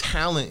get the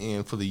talent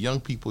in for the young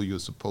people you're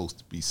supposed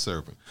to be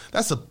serving.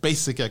 That's a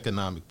basic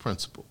economic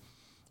principle.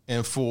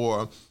 And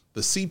for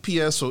the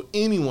CPS or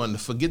anyone to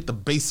forget the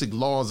basic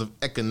laws of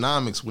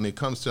economics when it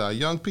comes to our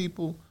young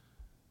people,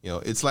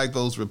 it's like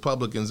those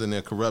Republicans and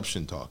their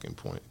corruption talking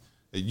point.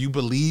 That you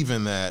believe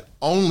in that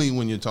only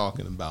when you're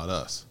talking about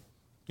us.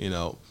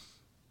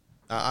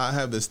 I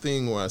have this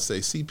thing where I say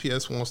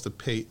CPS wants to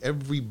pay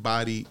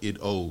everybody it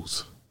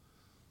owes.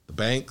 The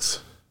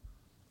banks,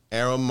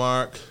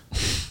 Aramark,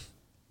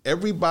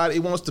 everybody.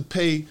 It wants to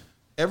pay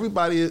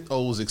everybody it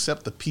owes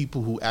except the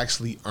people who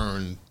actually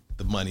earn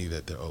the money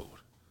that they're owed.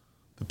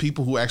 The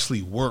people who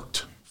actually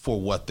worked for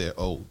what they're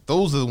owed.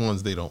 Those are the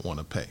ones they don't want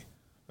to pay.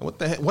 And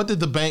what did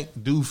the bank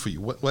do for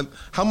you?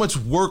 How much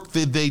work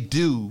did they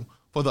do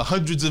for the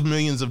hundreds of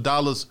millions of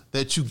dollars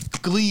that you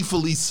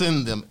gleefully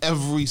send them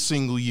every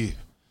single year?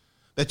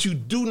 That you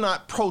do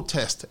not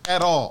protest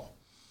at all.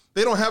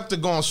 They don't have to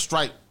go on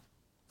strike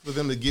for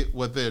them to get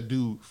what they're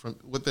due from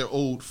what they're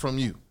owed from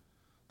you.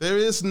 There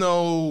is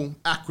no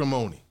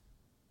acrimony.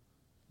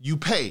 You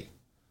pay.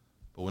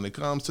 But when it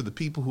comes to the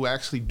people who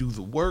actually do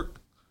the work,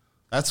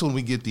 that's when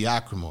we get the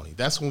acrimony.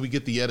 That's when we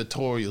get the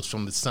editorials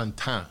from the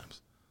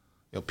Sun-Times.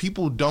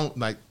 People don't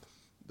like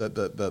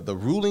the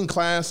ruling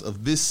class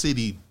of this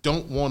city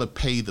don't want to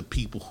pay the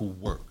people who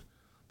work.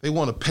 They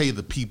want to pay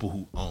the people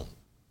who own.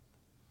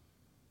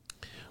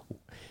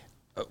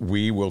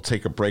 We will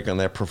take a break on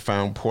that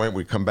profound point.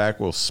 We come back,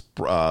 we'll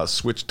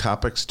switch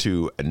topics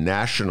to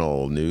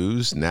national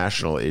news,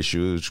 national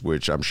issues,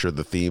 which I'm sure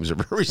the themes are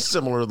very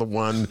similar to the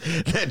one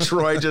that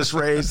Troy just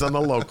raised on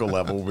the local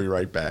level. We'll be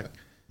right back.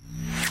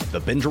 The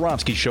Ben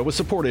Joravsky Show is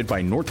supported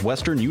by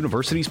Northwestern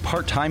University's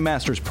part-time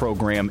master's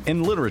program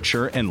in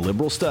literature and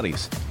liberal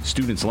studies.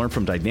 Students learn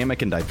from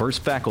dynamic and diverse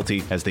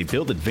faculty as they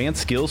build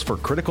advanced skills for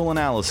critical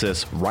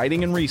analysis,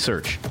 writing, and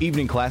research.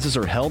 Evening classes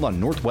are held on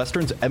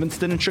Northwestern's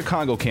Evanston and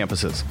Chicago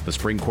campuses. The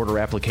spring quarter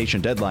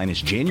application deadline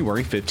is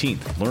January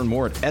 15th. Learn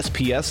more at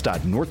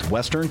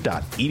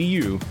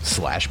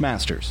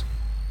sps.northwestern.edu/masters.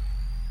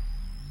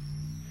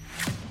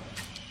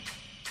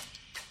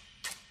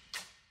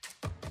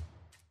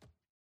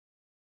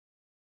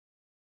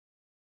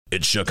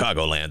 It's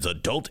Chicagoland's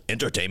adult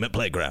entertainment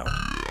playground.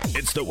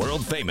 It's the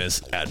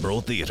world-famous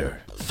Admiral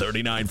Theater,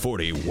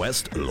 3940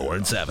 West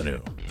Lawrence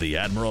Avenue. The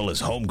Admiral is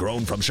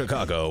homegrown from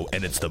Chicago,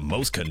 and it's the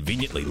most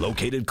conveniently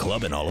located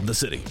club in all of the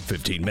city.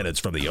 15 minutes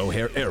from the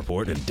O'Hare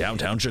Airport in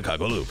downtown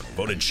Chicago Loop.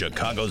 Voted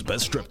Chicago's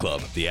best strip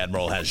club, the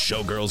Admiral has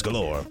showgirls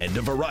galore and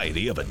a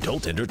variety of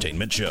adult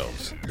entertainment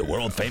shows. The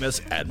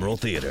world-famous Admiral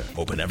Theater,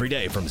 open every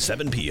day from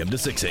 7 p.m. to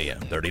 6 a.m.,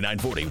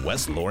 3940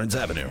 West Lawrence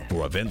Avenue.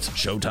 For events,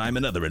 showtime,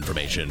 and other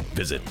information,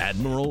 visit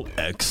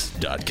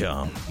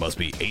AdmiralX.com. Must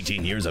be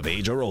 18 years of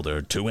age or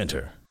older to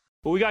enter.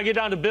 Well, we got to get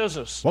down to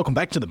business. Welcome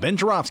back to the Ben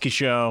Joravsky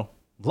Show,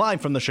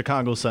 live from the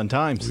Chicago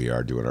Sun-Times. We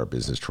are doing our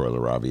business. Troy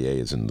LaRaviere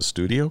is in the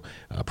studio,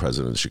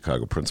 president of the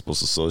Chicago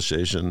Principals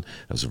Association.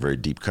 That was a very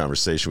deep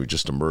conversation we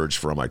just emerged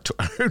from. I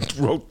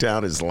wrote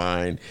down his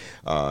line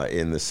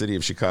in the city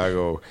of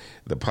Chicago,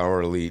 the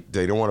power elite,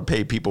 they don't want to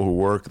pay people who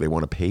work, they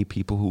want to pay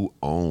people who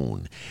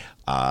own.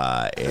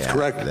 That's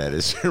correct. That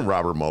is,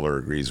 Robert Mueller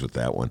agrees with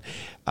that one.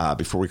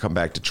 Before we come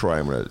back to Troy,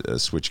 I'm going to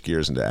switch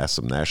gears and to ask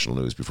some national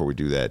news. Before we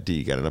do that, D,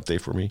 you got an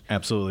update for me?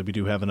 Absolutely. We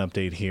do have an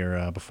update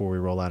here before we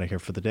roll out of here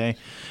for the day.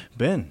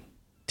 Ben,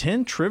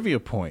 10 trivia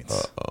points.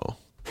 Uh-oh.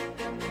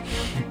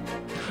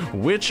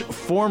 Which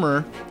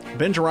former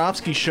Ben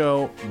Joravsky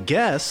Show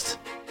guest,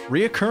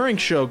 reoccurring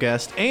show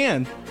guest,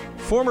 and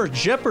former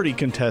Jeopardy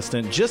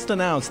contestant just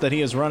announced that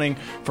he is running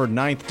for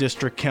 9th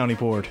District County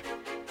Board?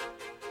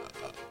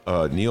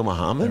 Neil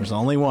Muhammad? There's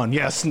only one.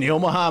 Yes, Neil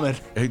Muhammad.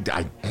 I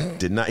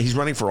did not. He's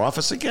running for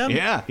office again?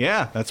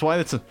 Yeah. That's why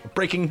it's a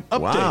breaking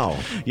update. Wow.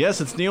 Yes,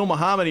 it's Neil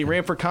Muhammad. He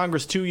ran for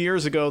Congress 2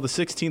 years ago, the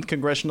 16th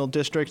Congressional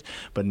District,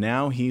 but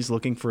now he's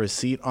looking for a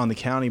seat on the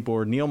county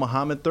board. Neil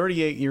Muhammad,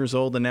 38 years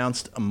old,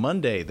 announced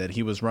Monday that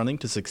he was running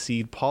to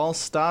succeed Paul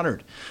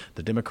Stoddard,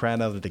 the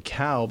Democrat out of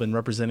DeKalb, and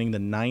representing the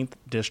 9th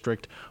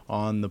District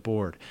on the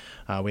board.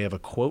 We have a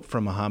quote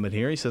from Muhammad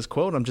here. He says,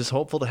 quote, "I'm just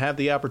hopeful to have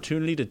the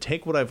opportunity to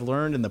take what I've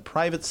learned in the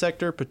private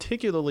sector,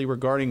 particularly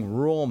regarding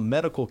rural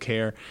medical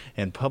care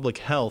and public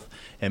health,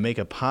 and make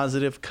a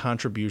positive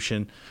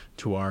contribution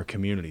to our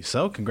community."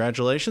 So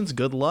congratulations.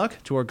 Good luck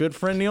to our good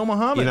friend Neil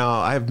Muhammad. You know,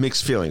 I have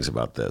mixed feelings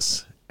about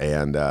this.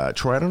 And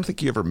Troy, I don't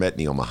think you ever met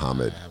Neil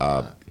Muhammad.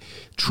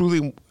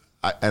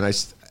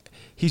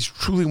 He's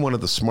truly one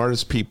of the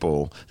smartest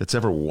people that's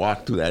ever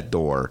walked through that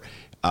door.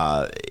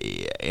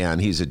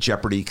 and he's a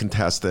Jeopardy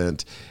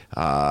contestant,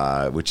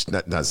 which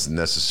doesn't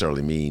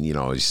necessarily mean,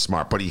 he's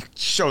smart, but he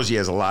shows he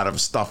has a lot of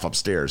stuff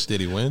upstairs.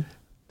 Did he win?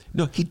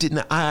 No, he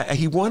didn't.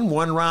 He won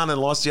one round and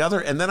lost the other,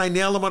 and then I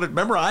nailed him on it.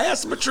 Remember, I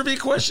asked him a trivia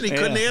question. He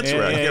couldn't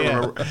answer it. I can't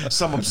remember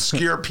some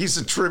obscure piece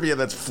of trivia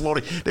that's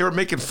floating. They were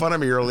making fun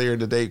of me earlier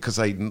today because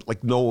I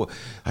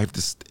have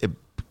this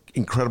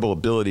incredible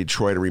ability,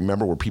 Troy, to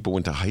remember where people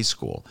went to high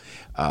school.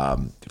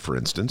 For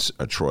instance,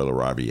 Troy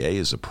LaRaviere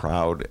is a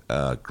proud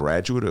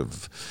graduate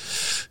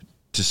of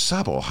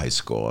DeSable High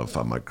School, if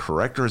I'm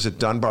correct, or is it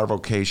Dunbar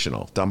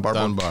Vocational? Dunbar.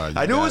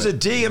 I knew it was a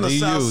D in the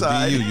South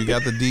Side. DU, you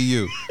got the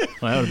DU.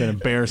 Well, that would have been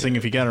embarrassing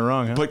if you got it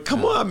wrong, huh? But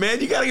come on,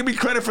 man, you got to give me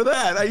credit for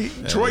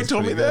that. Troy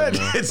told me that.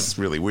 Good, it's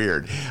really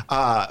weird.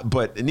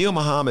 But Neil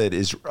Muhammad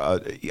is,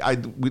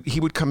 he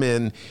would come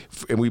in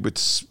and we would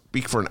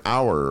speak for an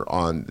hour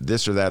on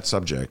this or that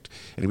subject,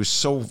 and he was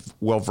so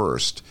well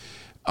versed.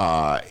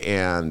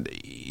 And,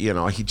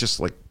 he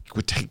just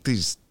would take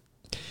these.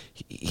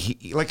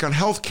 He like on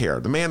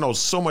healthcare, the man knows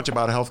so much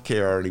about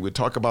healthcare, and he would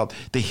talk about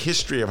the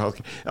history of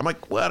healthcare. I'm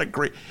like, what a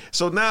great.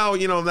 So now,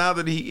 now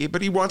that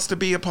he wants to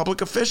be a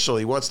public official,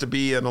 he wants to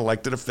be an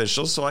elected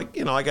official. So I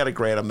got to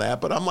grant him that.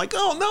 But I'm like,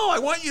 oh no, I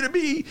want you to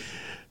be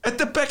at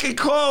the beck and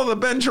call of the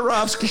Ben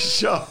Joravsky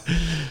Show.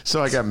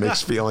 So I got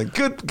mixed feeling.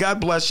 Good,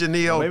 God bless you,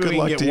 Neil. Well, maybe good we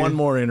luck can to get you. one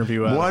more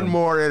interview out. One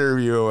more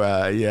interview.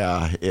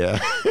 Yeah.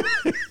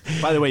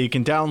 By the way, you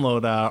can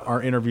download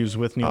our interviews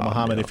with Neil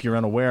Muhammad if you're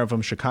unaware of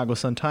them.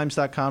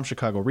 ChicagoSunTimes.com,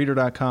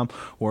 ChicagoReader.com,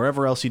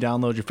 wherever else you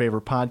download your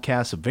favorite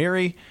podcasts. A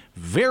very,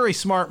 very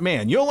smart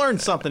man. You'll learn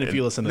something if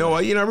you listen to that. No,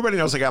 everybody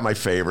knows I got my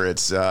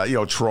favorites.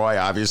 Troy,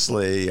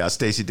 obviously,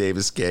 Stacey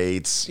Davis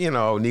Gates,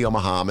 Neil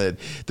Muhammad,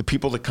 the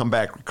people that come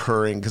back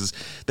recurring because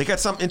they got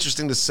something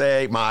interesting to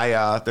say.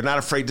 They're not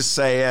afraid to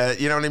say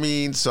it. You know what I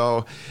mean?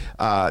 So,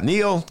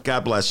 Neil,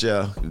 God bless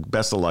you.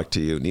 Best of luck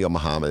to you. Neil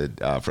Muhammad.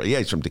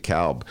 He's from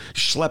DeKalb.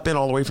 Schlepp in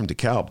all the way from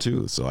DeKalb,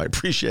 too. So I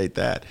appreciate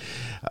that.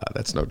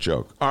 That's no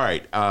joke. All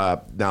right.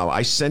 Now,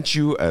 I sent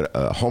you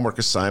a homework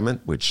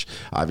assignment, which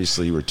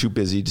obviously you were too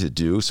busy to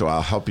do, so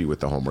I'll help you with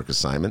the homework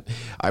assignment.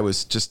 I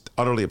was just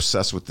utterly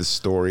obsessed with this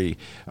story,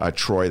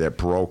 Troy, that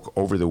broke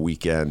over the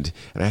weekend,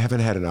 and I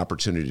haven't had an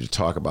opportunity to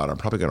talk about it. I'm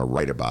probably going to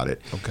write about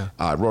it. Okay.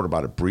 I wrote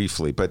about it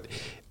briefly, but,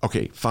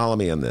 okay, follow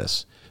me on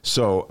this.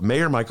 So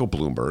Mayor Michael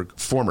Bloomberg,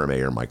 former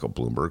Mayor Michael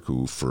Bloomberg,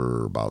 who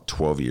for about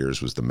 12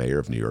 years was the mayor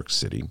of New York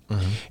City,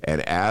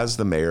 and as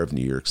the mayor of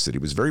New York City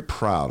was very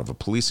proud of a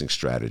policing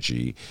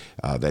strategy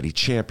that he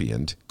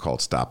championed called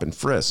Stop and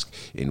Frisk,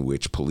 in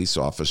which police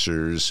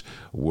officers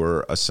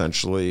were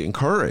essentially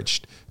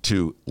encouraged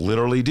to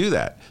literally do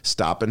that,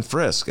 stop and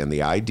frisk. And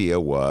the idea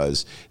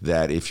was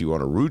that if you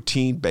on a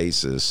routine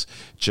basis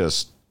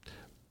just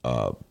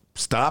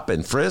stop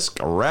and frisk,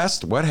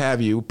 arrest, what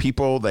have you,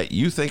 people that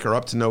you think are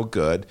up to no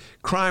good,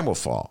 crime will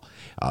fall.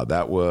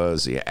 That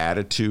was the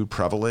attitude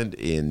prevalent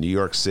in New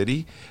York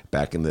City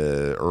back in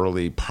the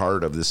early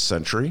part of this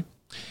century.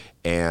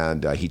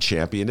 And he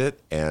championed it,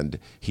 and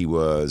he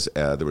was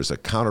there was a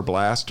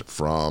counterblast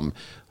from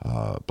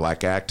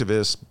black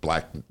activists,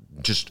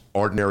 just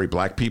ordinary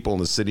black people in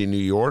the city of New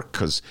York,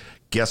 because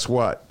guess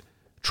what?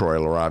 Troy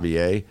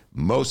LaRaviere,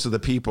 most of the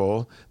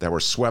people that were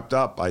swept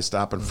up by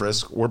stop and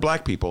frisk were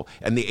black people.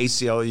 And the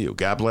ACLU,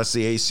 God bless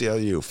the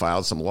ACLU,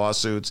 filed some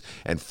lawsuits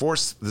and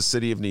forced the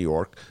city of New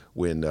York,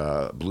 when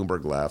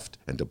Bloomberg left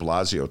and de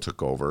Blasio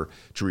took over,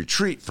 to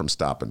retreat from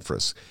stop and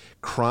frisk.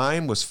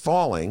 Crime was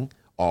falling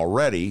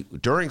already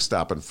during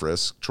stop and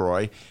frisk,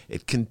 Troy.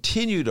 It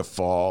continued to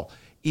fall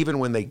even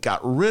when they got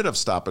rid of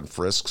stop and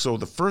frisk. So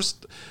the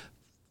first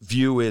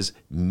view is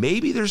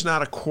maybe there's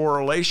not a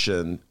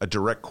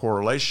direct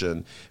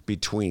correlation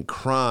between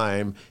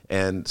crime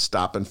and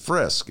stop and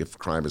frisk. If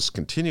crime is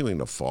continuing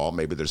to fall,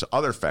 maybe there's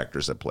other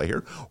factors at play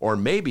here. Or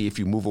maybe if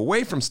you move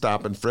away from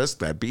stop and frisk,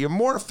 that'd be a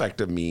more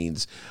effective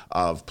means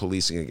of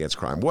policing against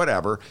crime.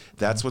 Whatever,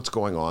 that's what's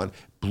going on.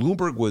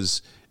 Bloomberg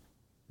was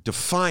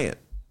defiant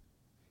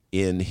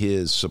in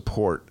his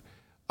support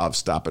of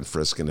stop and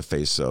frisk in the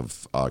face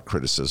of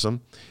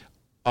criticism.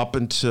 Up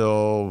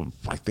until,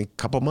 I think, a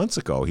couple months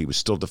ago, he was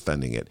still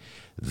defending it.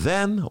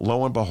 Then,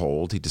 lo and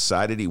behold, he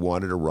decided he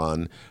wanted to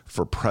run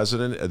for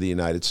president of the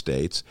United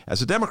States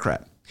as a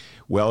Democrat.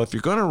 Well, if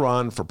you're going to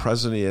run for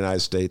president of the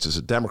United States as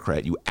a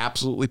Democrat, you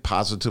absolutely,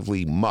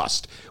 positively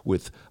must,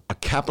 with a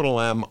capital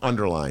M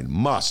underline,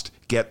 must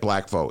get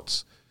black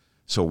votes.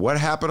 So what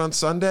happened on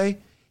Sunday?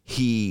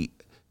 He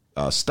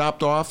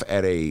stopped off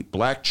at a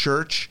black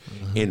church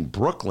in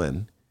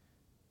Brooklyn.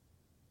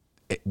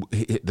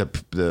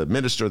 The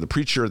minister, the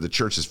preacher of the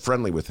church is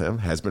friendly with him,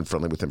 has been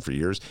friendly with him for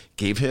years,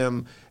 gave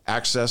him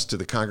access to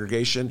the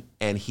congregation,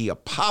 and he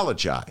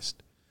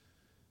apologized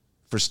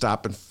for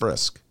stop and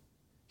frisk.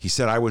 He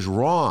said, I was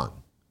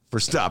wrong for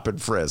stop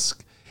and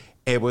frisk.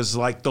 It was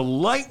like the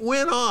light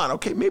went on.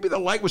 Okay, maybe the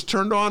light was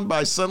turned on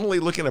by suddenly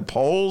looking at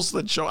polls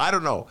that show, I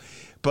don't know.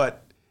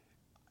 But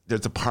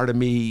there's a part of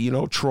me,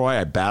 Troy,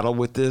 I battle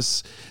with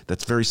this,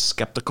 that's very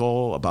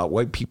skeptical about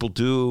what people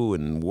do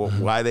and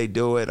why they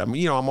do it. I'm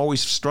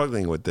always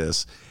struggling with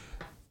this.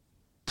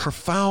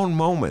 profound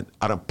moment,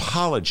 an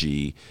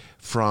apology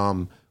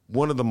from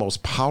one of the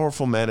most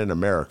powerful men in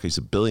America. He's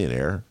a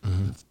billionaire,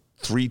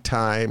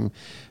 3-time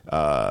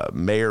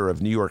mayor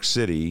of New York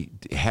City,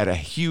 had a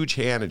huge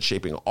hand in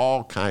shaping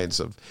all kinds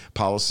of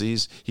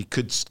policies. He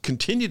could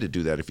continue to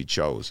do that if he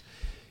chose.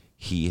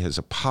 He has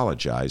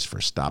apologized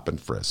for stop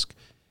and frisk.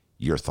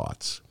 Your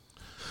thoughts?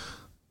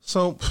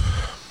 So,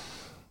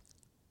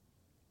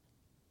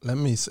 let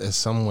me, as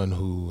someone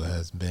who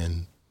has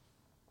been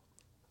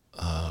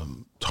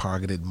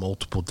targeted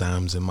multiple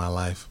times in my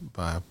life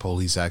by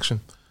police action,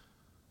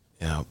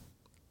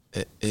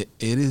 it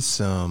is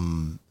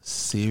some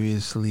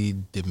seriously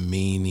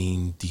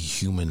demeaning,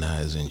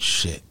 dehumanizing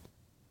shit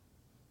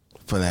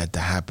for that to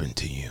happen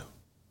to you.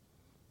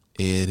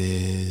 It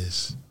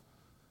is,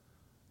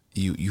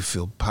 you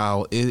feel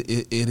power.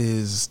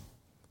 It's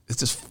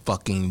just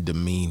fucking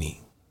demeaning,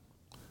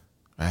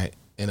 right?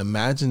 And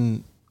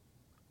imagine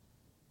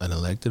an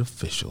elected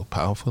official,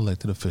 powerful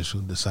elected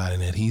official,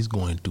 deciding that he's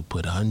going to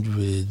put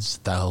hundreds,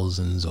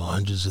 thousands, or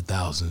hundreds of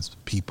thousands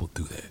of people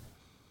through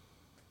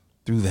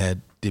that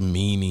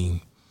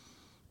demeaning,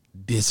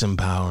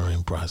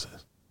 disempowering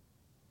process.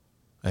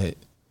 Right?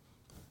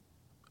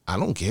 I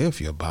don't care if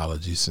your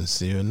apology is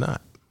sincere or not,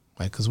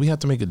 right? Because we have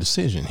to make a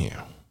decision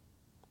here,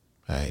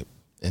 right?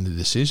 And the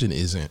decision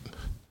isn't,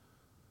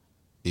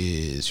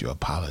 is your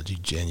apology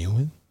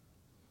genuine?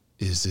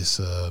 Is this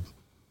a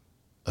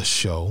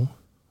show?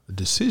 The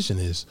decision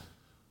is,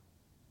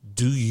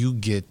 do you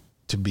get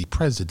to be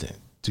president?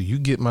 Do you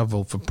get my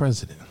vote for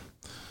president?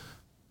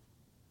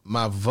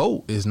 My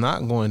vote is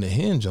not going to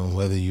hinge on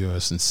whether you're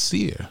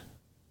sincere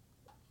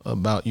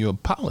about your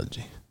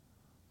apology.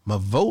 My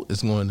vote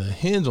is going to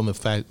hinge on the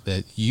fact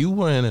that you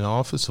were in an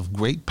office of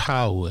great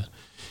power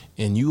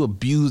and you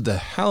abused the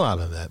hell out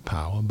of that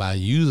power by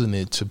using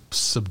it to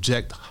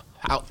subject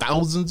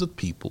thousands of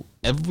people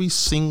every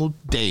single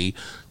day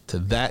to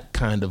that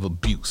kind of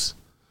abuse.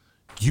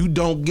 You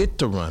don't get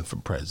to run for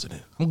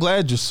president. I'm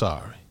glad you're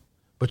sorry,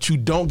 but you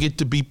don't get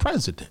to be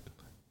president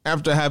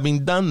after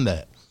having done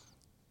that.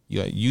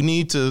 You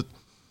need to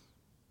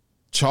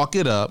chalk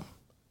it up.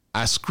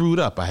 I screwed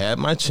up. I had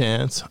my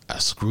chance. I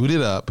screwed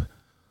it up.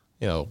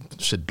 No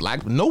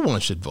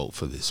one should vote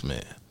for this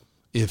man.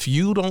 If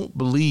you don't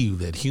believe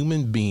that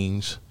human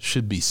beings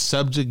should be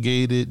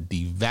subjugated,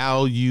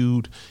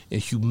 devalued,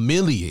 and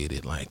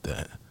humiliated like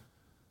that,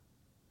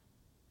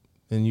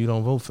 then you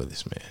don't vote for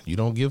this man. You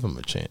don't give him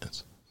a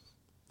chance.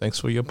 Thanks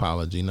for your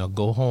apology. Now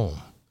go home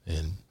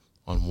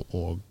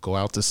or go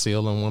out to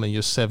sail on one of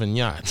your 7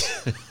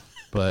 yachts.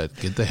 But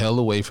get the hell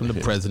away from the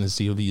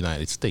presidency of the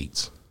United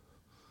States.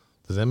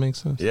 Does that make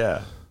sense?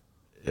 Yeah,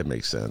 it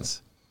makes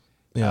sense.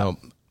 I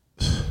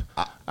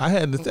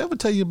had, did I ever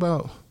tell you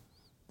about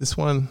this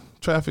one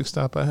traffic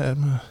stop I had?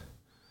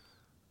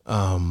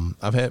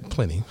 I've had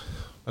plenty,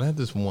 but I had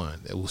this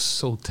one that was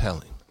so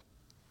telling.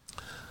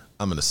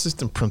 I'm an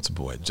assistant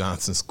principal at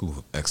Johnson School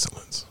of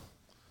Excellence.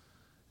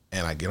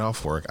 And I get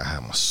off work, I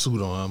have my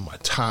suit on, my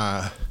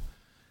tie,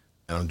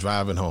 and I'm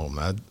driving home.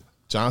 Now,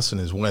 Johnson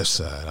is west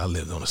side, I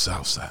lived on the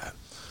south side.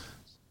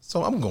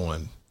 So I'm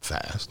going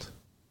fast,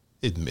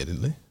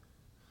 admittedly.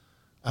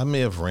 I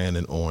may have ran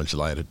an orange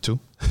light or two.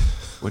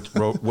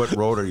 What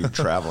road are you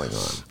traveling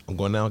on? I'm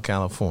going down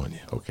California.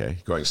 Okay,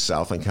 going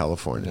south in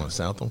California. Going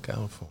south on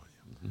California.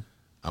 Mm-hmm.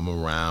 I'm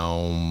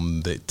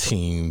around the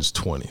teens,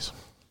 20s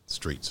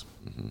streets.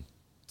 Mm-hmm.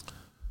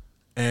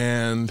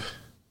 And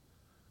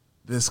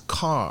this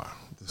car,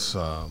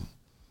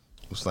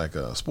 was like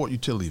a sport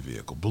utility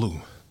vehicle,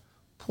 blue,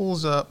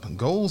 pulls up and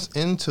goes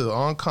into the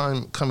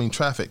oncoming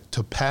traffic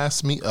to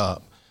pass me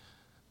up.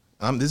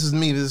 This is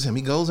me, this is him.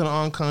 He goes in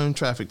oncoming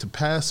traffic to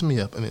pass me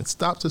up and then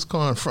stops his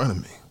car in front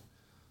of me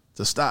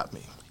to stop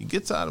me. He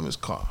gets out of his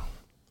car.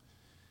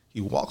 He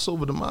walks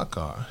over to my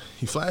car.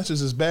 He flashes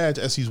his badge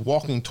as he's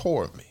walking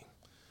toward me.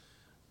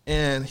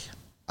 And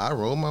I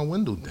roll my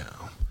window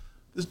down.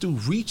 This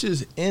dude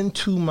reaches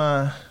into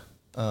my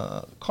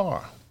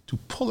car to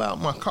pull out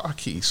my car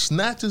keys,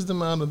 snatches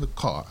them out of the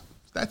car,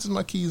 snatches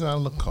my keys out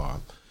of the car,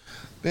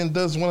 then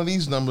does one of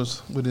these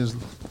numbers with his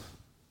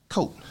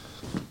coat.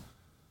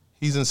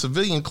 He's in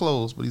civilian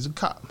clothes, but he's a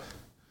cop.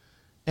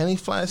 And he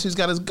flashes, he's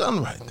got his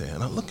gun right there.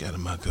 And I look at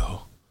him, I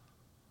go,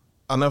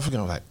 I'll never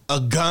forget, I'm like, a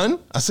gun?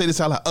 I say this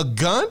out loud, a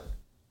gun?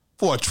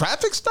 For a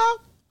traffic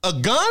stop? A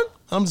gun?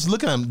 I'm just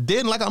looking at him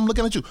dead like I'm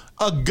looking at you.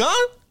 A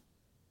gun?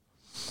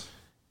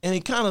 And he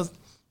kind of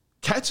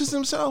catches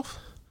himself.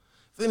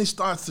 Then he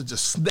starts to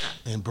just snap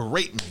and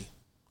berate me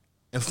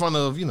in front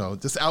of,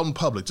 just out in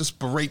public, just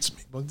berates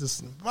me. But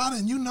just, why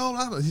didn't you know?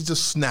 He's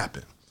just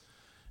snapping.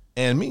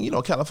 And me,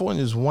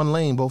 California is one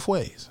lane both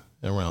ways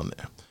around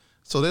there.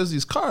 So there's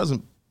these cars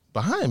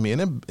behind me,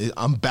 and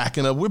I'm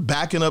backing up. We're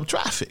backing up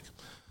traffic.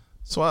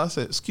 So I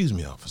said, excuse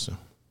me, officer,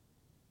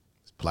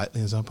 as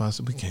politely as I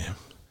possibly can.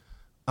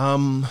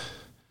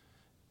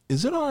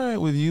 Is it all right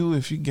with you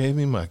if you gave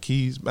me my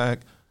keys back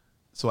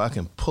so I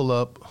can pull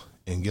up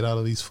and get out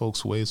of these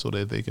folks' way so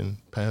that they can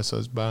pass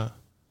us by?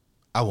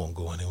 I won't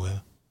go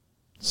anywhere.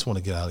 Just want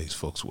to get out of these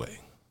folks' way.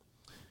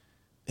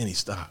 And he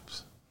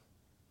stops.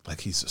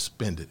 like he's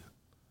suspended.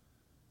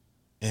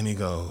 And he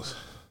goes,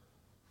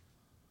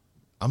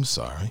 I'm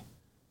sorry.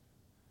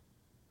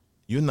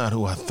 You're not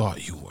who I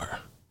thought you were.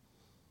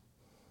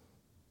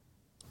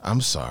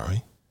 I'm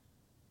sorry.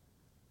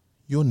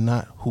 You're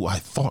not who I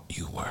thought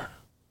you were.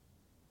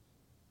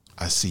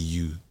 I see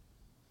you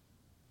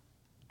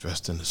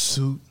dressed in a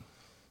suit.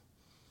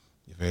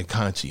 You're very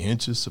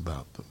conscientious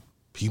about the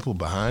people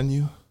behind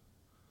you.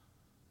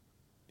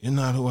 You're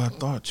not who I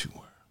thought you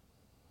were.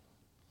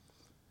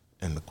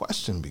 And the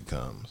question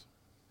becomes,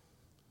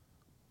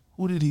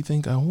 who did he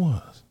think I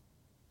was?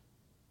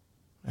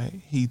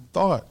 Right? He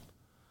thought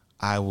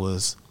I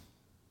was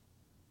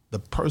the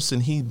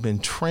person he'd been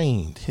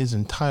trained his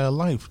entire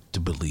life to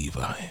believe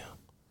I am.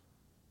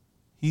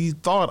 He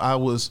thought I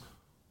was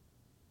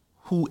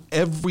who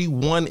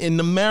everyone in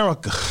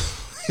America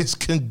is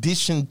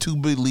conditioned to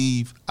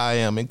believe I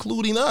am,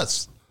 including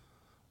us.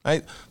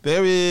 Right?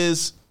 There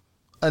is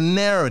a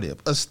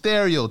narrative, a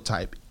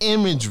stereotype,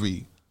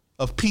 imagery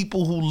of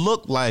people who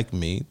look like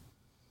me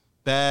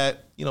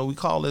that, we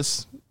call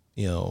this,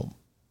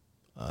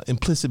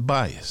 implicit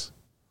bias,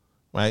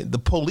 right? The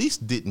police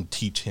didn't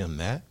teach him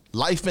that.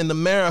 Life in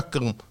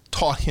America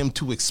taught him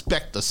to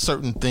expect a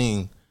certain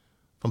thing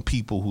from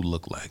people who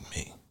look like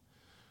me.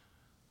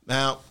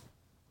 Now,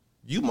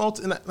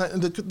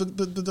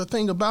 the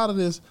thing about it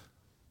is,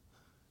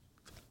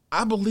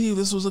 I believe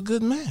this was a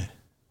good man.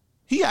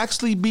 He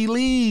actually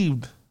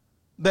believed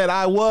that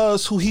I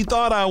was who he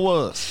thought I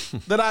was,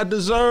 that I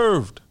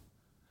deserved.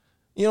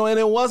 And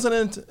it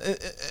wasn't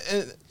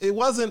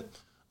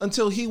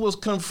until he was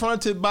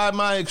confronted by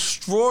my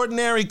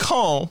extraordinary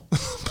calm,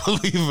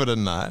 believe it or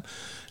not,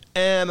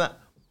 and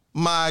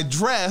my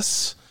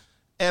dress,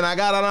 and I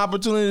got an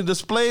opportunity to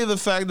display the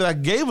fact that I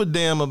gave a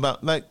damn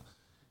about, like,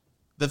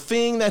 the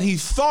thing that he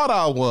thought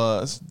I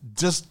was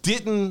just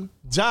didn't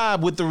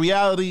jibe with the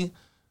reality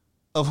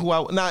of who I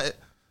was. Now,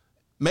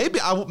 maybe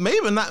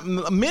not.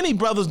 Many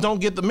brothers don't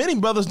get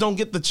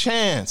the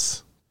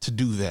chance to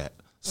do that.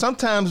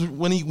 Sometimes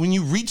when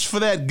you reach for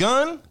that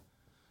gun,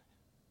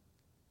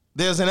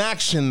 there's an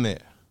action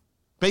there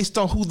based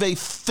on who they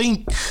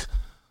think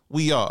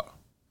we are.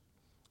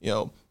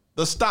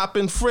 The stop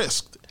and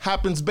frisk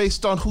happens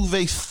based on who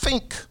they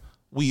think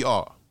we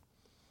are.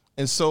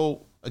 And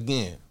so,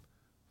 again,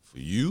 for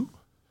you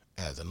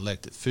as an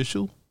elected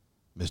official,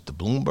 Mr.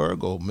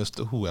 Bloomberg or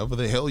Mr. whoever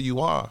the hell you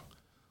are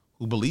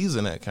who believes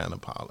in that kind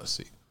of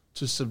policy,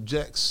 to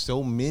subject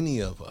so many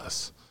of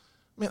us,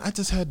 man, I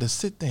just had to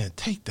sit there and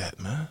take that,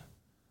 man.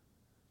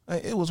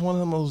 It was one of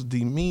the most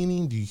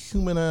demeaning,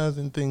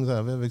 dehumanizing things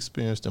I've ever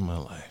experienced in my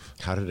life.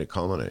 How did it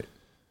culminate?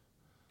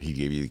 He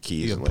gave you the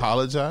keys. He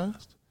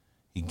apologized.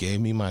 He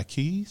gave me my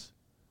keys,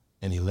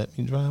 and he let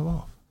me drive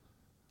off.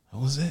 That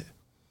was it.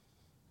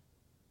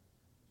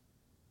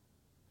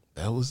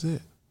 That was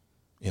it.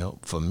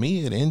 For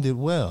me, it ended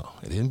well.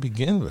 It didn't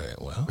begin very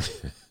well.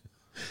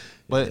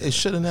 But it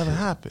should have never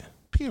happened,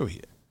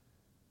 period.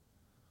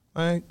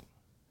 Right?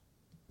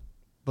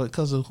 But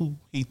because of who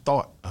he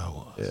thought I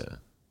was. Yeah.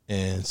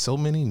 And so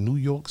many New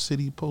York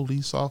City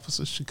police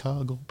officers,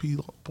 Chicago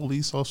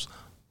police officers,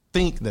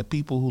 think that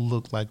people who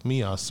look like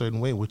me are a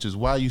certain way, which is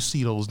why you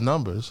see those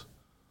numbers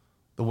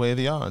the way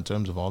they are in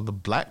terms of all the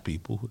black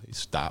people who they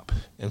stop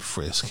and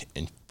frisk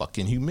and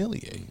fucking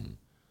humiliate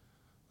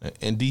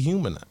and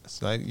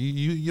dehumanize. Like,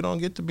 you don't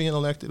get to be an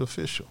elected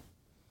official.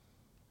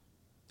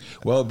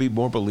 Well, it'd be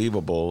more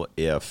believable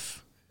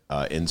if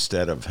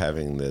instead of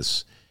having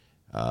this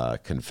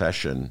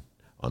confession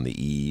on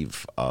the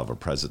eve of a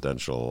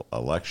presidential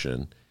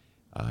election,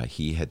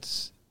 he had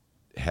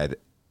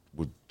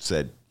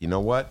said, you know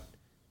what?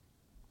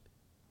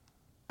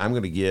 I'm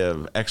going to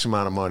give X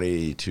amount of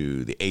money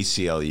to the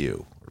ACLU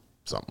or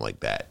something like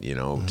that,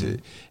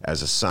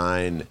 as a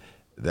sign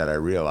that I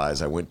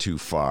realized I went too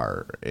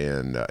far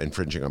in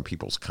infringing on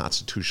people's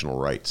constitutional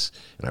rights,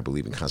 and I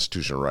believe in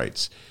constitutional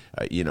rights.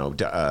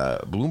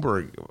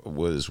 Bloomberg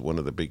was one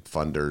of the big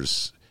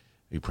funders.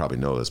 You probably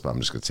know this, but I'm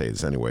just going to say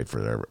this anyway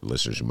for our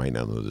listeners who might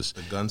not know this.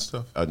 The gun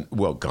stuff?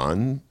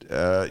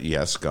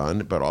 Yes, gun,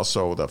 but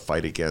also the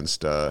fight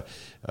against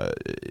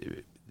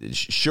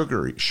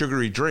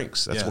sugary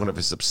drinks. That's one of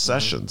his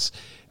obsessions.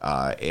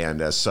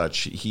 And as such,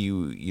 he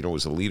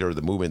was a leader of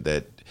the movement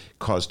that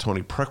caused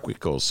Toni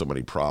Preckwinkle so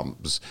many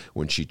problems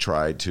when she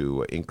tried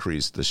to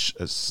increase the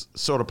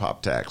soda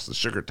pop tax, the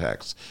sugar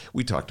tax.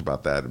 We talked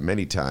about that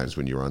many times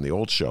when you were on the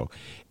old show.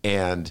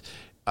 And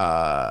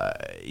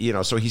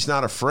so he's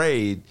not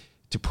afraid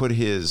to put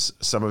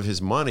some of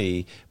his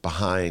money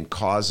behind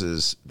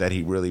causes that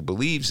he really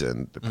believes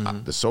in.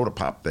 The soda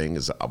pop thing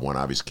is one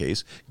obvious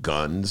case.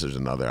 Guns is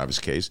another obvious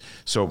case.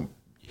 So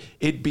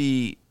I'd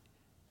be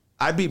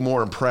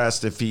more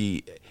impressed if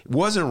he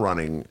wasn't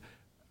running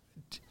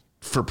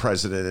for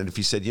president and if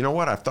he said, you know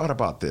what, I've thought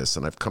about this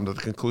and I've come to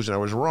the conclusion I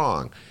was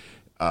wrong.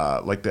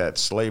 Like that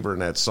slaver in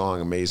that song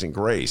Amazing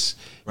Grace,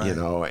 right.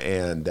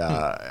 And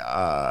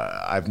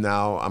I'm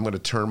going to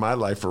turn my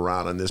life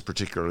around on this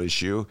particular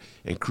issue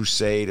and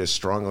crusade as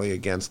strongly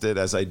against it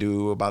as I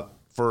do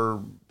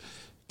for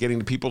getting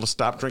the people to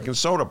stop drinking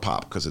soda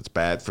pop because it's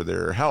bad for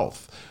their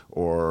health,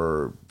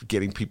 or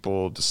getting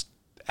people to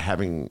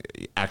having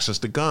access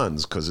to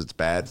guns because it's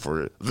bad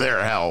for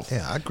their health.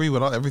 Yeah, I agree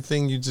with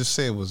everything you just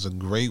said. Was a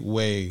great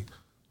way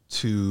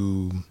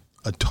to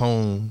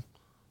atone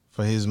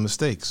for his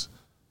mistakes.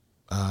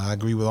 I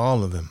agree with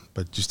all of them,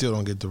 but you still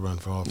don't get to run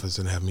for office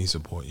and have me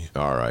support you.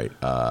 All right.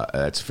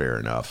 That's fair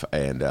enough.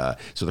 And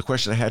so the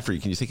question I had for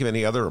you, can you think of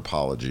any other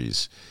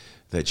apologies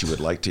that you would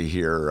like to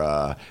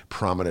hear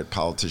prominent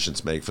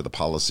politicians make for the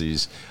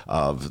policies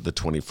of the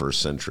 21st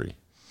century?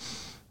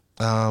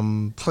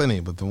 Plenty,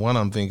 but the one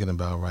I'm thinking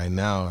about right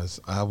now is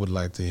I would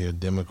like to hear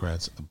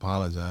Democrats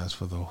apologize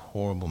for the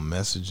horrible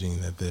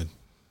messaging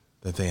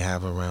that they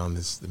have around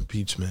this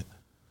impeachment.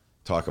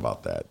 Talk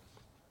about that.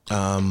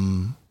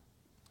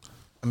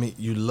 I mean,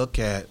 you look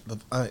at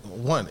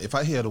one. If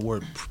I hear the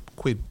word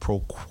quid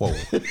pro quo,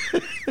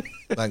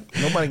 like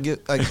nobody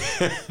get like,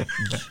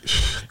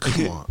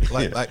 come on,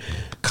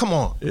 come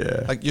on.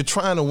 Yeah. Like you're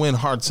trying to win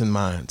hearts and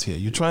minds here.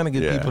 You're trying to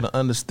get people to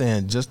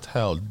understand just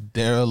how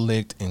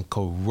derelict and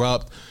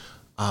corrupt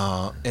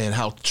and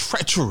how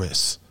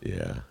treacherous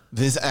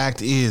this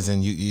act is,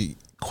 and you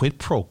quid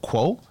pro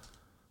quo.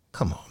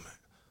 Come on, man.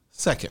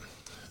 Second,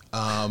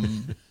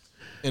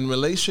 in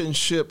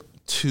relationship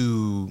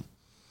to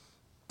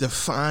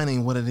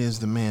defining what it is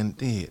the man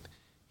did,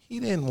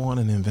 he didn't want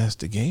an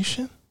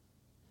investigation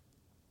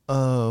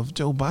of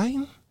Joe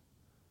Biden.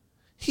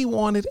 He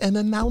wanted an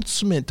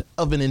announcement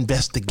of an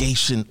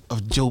investigation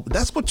of Joe.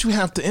 That's what you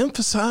have to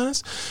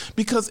emphasize,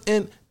 because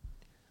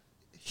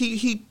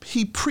he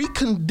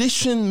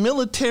preconditioned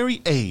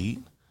military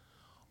aid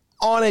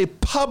on a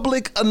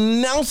public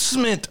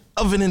announcement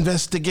of an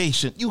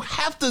investigation. You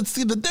have to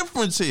see the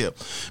difference here,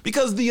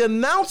 because the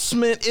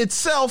announcement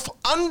itself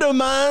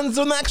undermines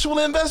an actual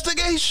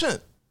investigation.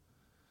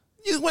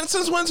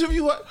 Since when have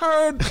you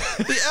heard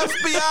the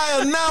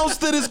FBI announce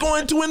that it's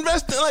going to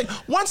investigate? Like,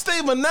 once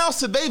they've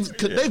announced it,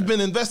 they've been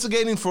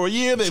investigating for a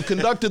year. They've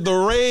conducted the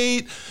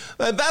raid.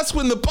 That's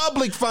when the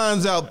public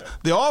finds out.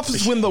 The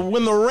office when the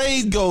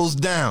raid goes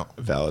down.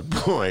 Valid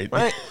point.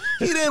 Right?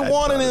 He didn't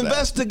want an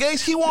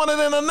investigation. He wanted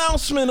an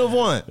announcement of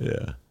one.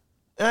 Yeah.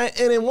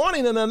 And in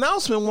wanting an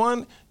announcement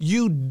one,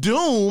 you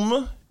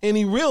doom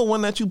any real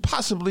one that you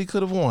possibly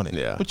could have wanted.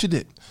 Yeah. But you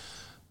didn't.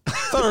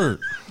 Third.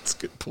 That's a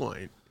good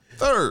point.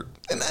 Third.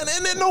 And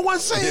then no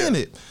one's saying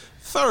it.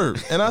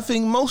 Third, and I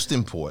think most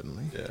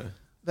importantly,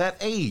 that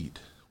aid.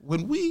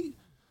 When we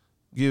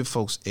give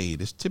folks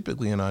aid, it's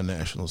typically in our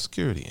national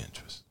security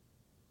interest.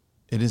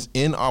 It is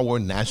in our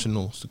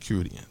national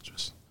security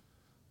interest.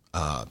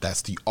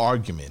 That's the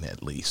argument,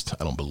 at least.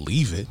 I don't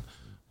believe it.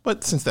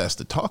 But since that's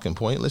the talking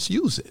point, let's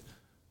use it.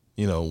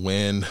 You know,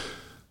 when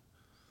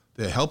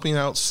they're helping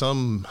out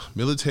some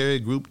military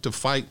group to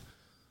fight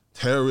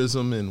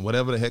terrorism in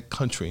whatever the heck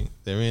country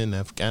they're in,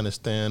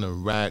 Afghanistan,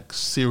 Iraq,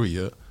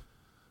 Syria,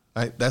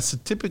 right? That's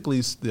typically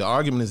the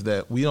argument is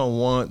that we don't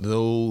want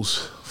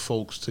those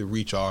folks to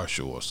reach our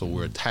shore, so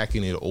we're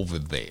attacking it over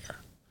there,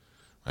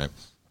 right?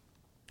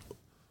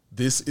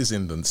 This is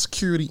in the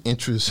security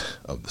interest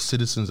of the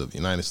citizens of the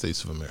United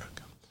States of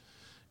America.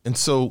 And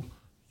so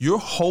you're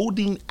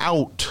holding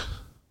out,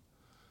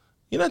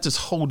 you're not just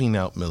holding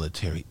out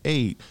military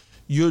aid,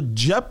 you're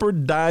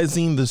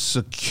jeopardizing the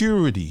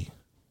security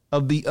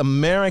of the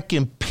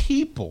American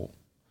people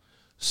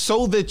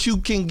so that you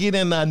can get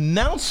an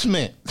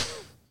announcement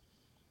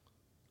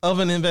of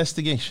an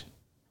investigation.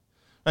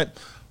 Right?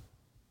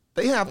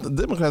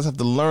 Democrats have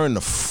to learn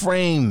to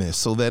frame this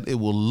so that it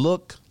will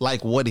look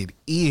like what it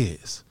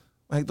is.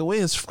 Like the way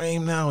it's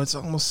framed now, it's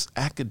almost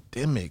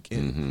academic.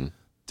 And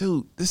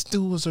dude, this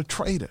dude was a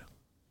traitor.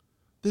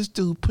 This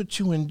dude put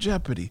you in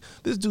jeopardy.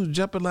 This dude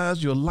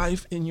jeopardized your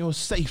life and your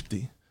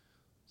safety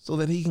so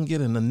that he can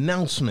get an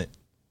announcement.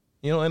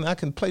 You know, and I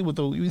can play with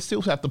we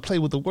still have to play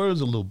with the words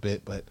a little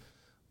bit, but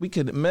we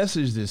could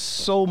message this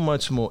so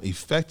much more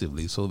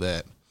effectively so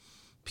that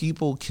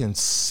people can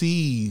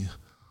see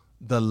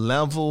the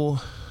level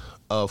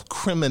of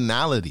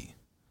criminality.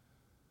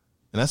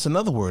 And that's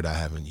another word I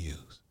haven't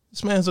used.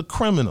 This man's a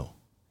criminal.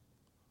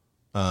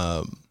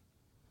 But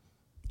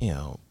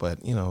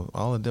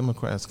all the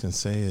Democrats can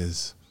say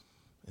is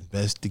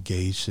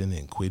investigation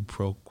and quid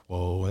pro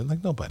quo, and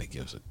like nobody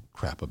gives a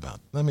crap about.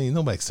 I mean,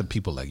 nobody except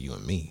people like you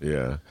and me.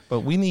 Yeah.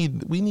 But we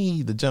need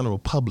the general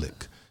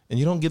public, and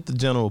you don't get the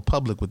general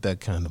public with that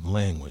kind of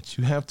language.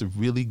 You have to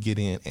really get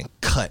in and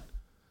cut,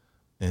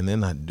 and they're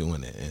not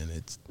doing it, and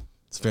it's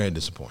very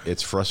disappointing.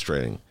 It's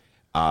frustrating,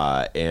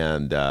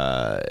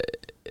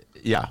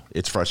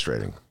 it's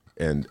frustrating,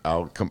 and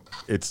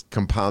it's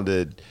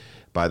compounded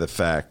by the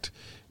fact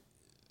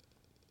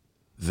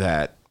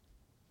that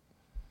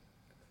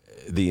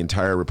the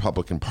entire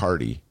Republican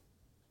Party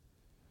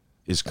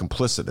is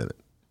complicit in it.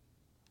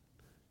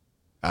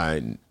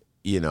 And,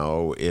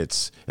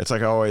 it's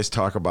like I always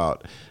talk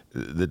about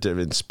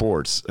in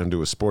sports, and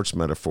do a sports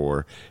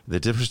metaphor, the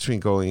difference between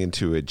going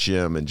into a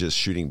gym and just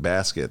shooting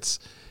baskets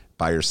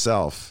by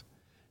yourself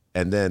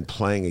and then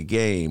playing a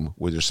game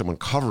where there's someone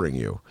covering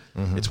you.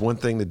 Mm-hmm. It's one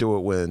thing to do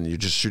it when you're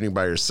just shooting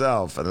by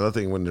yourself, and another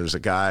thing when there's a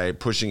guy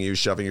pushing you,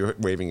 shoving you,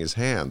 waving his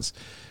hands.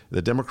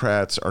 The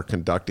Democrats are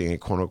conducting a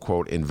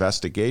quote-unquote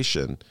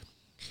investigation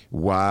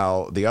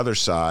while the other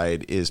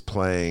side is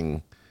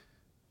playing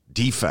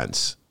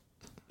defense,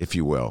 if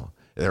you will.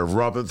 They're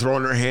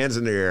throwing their hands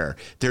in the air.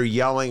 They're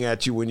yelling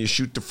at you when you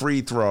shoot the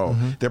free throw.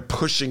 Mm-hmm. They're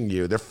pushing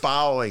you. They're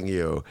fouling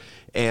you.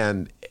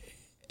 And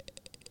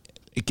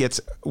it gets,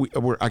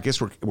 I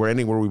guess we're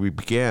ending where we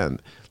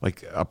began.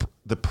 Like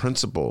the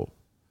principle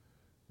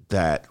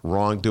that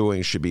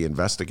wrongdoing should be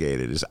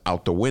investigated is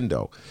out the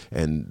window.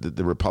 And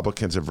the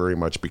Republicans have very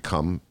much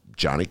become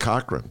Johnny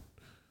Cochran.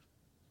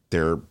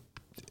 They're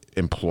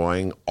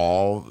employing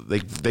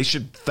they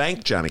should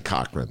thank Johnny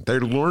Cochran.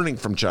 They're learning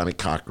from Johnny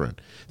Cochran.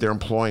 They're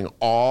employing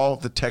all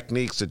the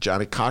techniques that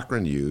Johnny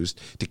Cochran used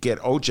to get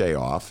OJ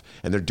off,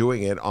 and they're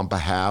doing it on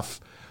behalf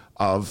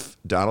of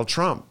Donald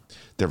Trump.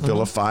 They're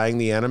vilifying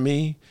the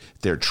enemy.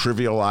 They're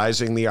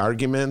trivializing the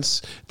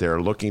arguments.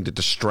 They're looking to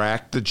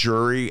distract the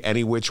jury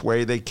any which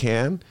way they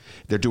can.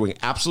 They're doing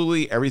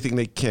absolutely everything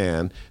they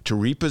can to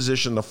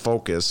reposition the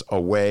focus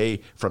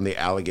away from the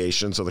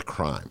allegations of the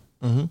crime.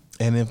 Mm-hmm.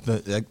 And if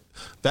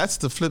that's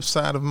the flip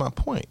side of my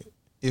point.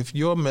 If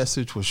your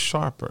message was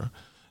sharper,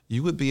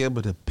 you would be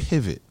able to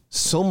pivot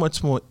so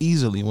much more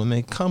easily when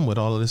they come with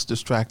all of this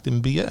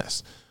distracting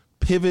BS.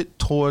 Pivot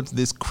towards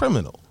this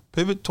criminal.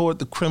 Pivot toward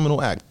the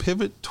criminal act.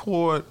 Pivot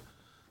toward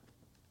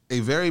a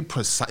very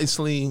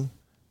precisely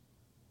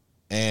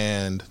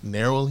and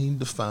narrowly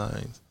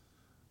defined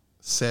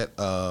set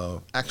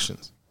of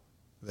actions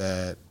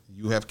that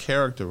you have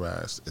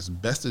characterized as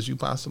best as you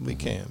possibly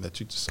can, that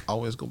you just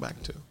always go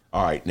back to.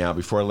 All right. Now,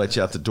 before I let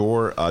you out the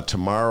door,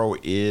 tomorrow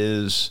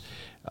is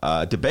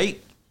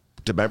debate,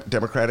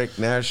 Democratic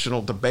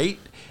national debate.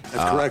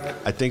 That's correct.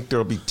 I think there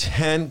will be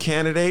 10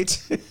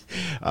 candidates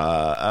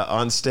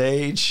on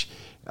stage.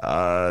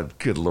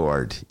 Good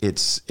Lord.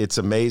 It's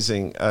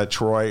amazing.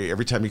 Troy,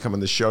 every time you come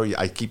on the show,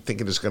 I keep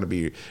thinking there's going to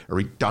be a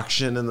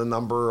reduction in the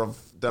number of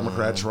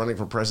Democrats running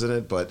for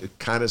president, but it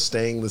kind of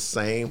staying the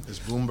same. Is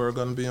Bloomberg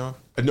going to be on?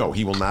 No,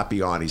 he will not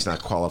be on. He's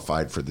not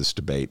qualified for this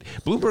debate.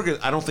 Bloomberg,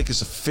 I don't think,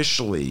 is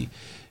officially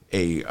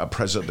a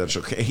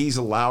presidential. He's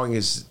allowing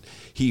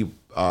he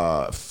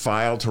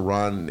filed to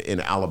run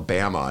in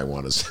Alabama, I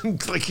want to say.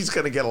 Like he's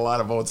going to get a lot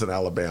of votes in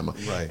Alabama.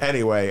 Right.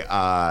 Anyway,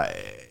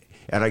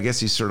 and I guess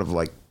he's sort of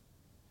like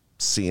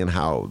seeing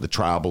how the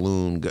trial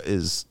balloon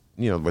is,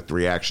 what the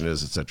reaction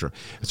is, et cetera.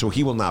 So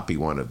he will not be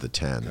one of the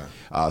 10.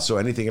 Okay. So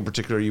anything in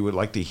particular you would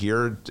like to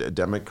hear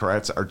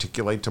Democrats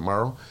articulate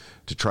tomorrow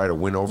to try to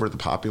win over the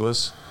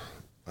populace?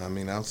 I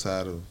mean,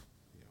 outside of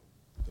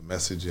the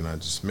messaging I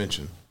just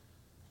mentioned,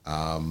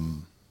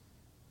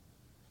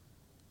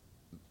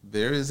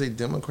 there is a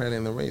Democrat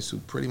in the race who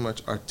pretty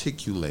much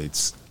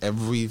articulates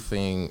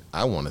everything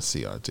I want to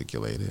see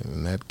articulated,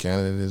 and that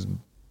candidate is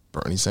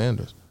Bernie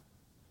Sanders.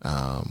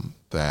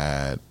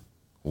 That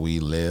we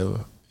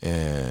live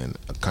in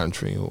a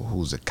country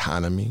whose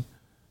economy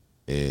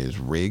is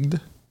rigged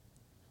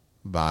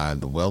by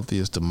the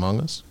wealthiest among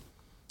us,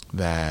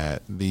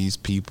 that these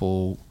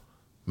people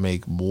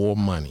make more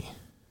money,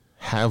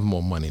 have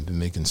more money than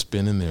they can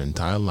spend in their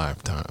entire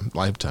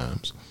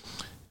lifetimes,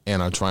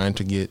 and are trying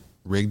to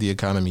rig the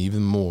economy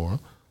even more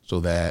so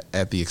that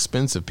at the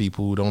expense of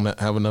people who don't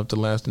have enough to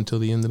last until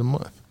the end of the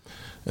month.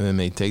 And then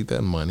they take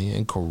that money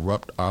and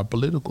corrupt our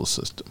political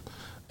system.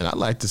 And I'd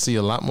like to see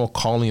a lot more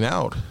calling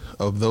out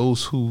of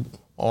those who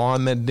are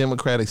on that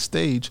Democratic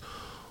stage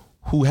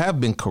who have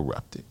been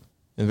corrupted.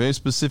 And very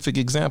specific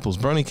examples.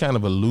 Bernie kind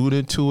of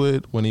alluded to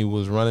it when he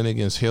was running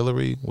against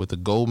Hillary with the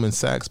Goldman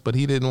Sachs, but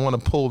he didn't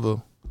want to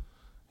pull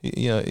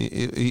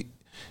he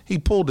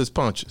pulled his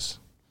punches.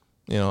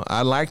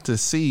 I like to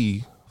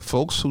see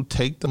folks who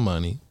take the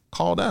money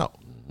called out.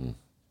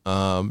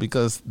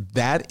 Because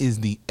that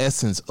is the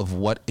essence of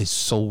what is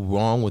so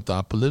wrong with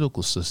our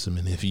political system.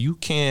 And if you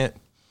can't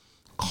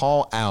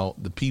call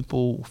out the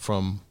people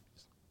from,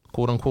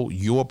 quote unquote,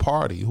 your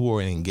party who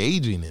are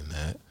engaging in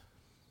that,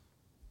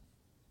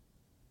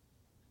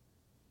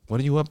 what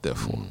are you up there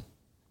for?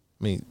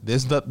 I mean,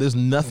 there's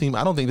nothing,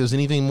 I don't think there's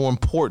anything more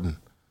important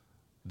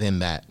than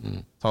that.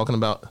 Talking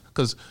about,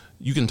 because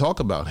you can talk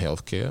about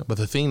healthcare, but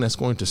the thing that's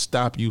going to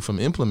stop you from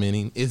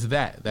implementing is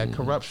that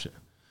corruption.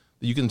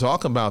 You can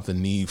talk about the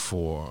need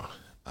for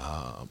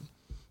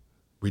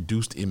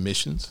reduced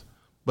emissions,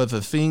 but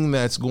the thing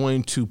that's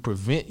going to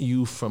prevent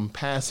you from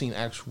passing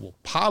actual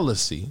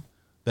policy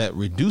that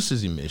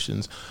reduces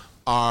emissions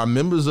are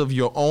members of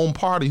your own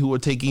party who are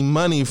taking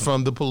money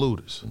from the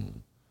polluters.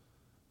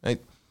 Right?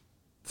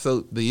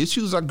 So the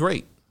issues are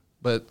great,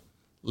 but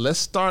let's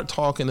start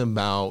talking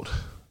about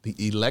the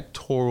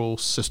electoral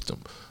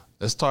system.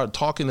 Let's start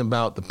talking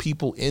about the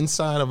people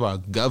inside of our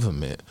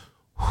government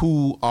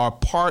who are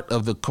part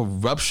of the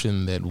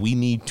corruption that we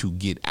need to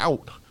get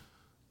out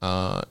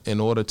in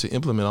order to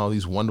implement all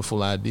these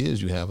wonderful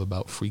ideas you have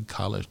about free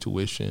college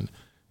tuition.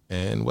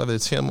 And whether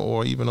it's him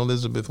or even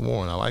Elizabeth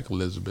Warren, I like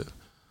Elizabeth.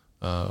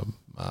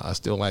 I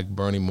still like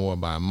Bernie more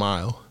by a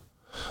mile.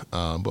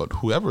 But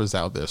whoever is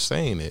out there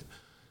saying it,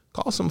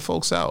 call some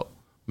folks out.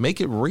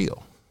 Make it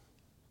real.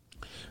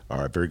 All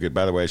right, very good.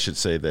 By the way, I should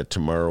say that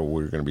tomorrow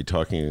we're going to be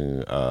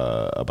talking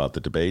about the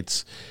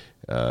debates.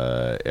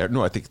 No,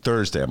 I think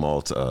Thursday.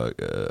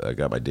 I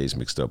got my days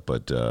mixed up,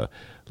 but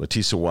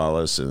Leticia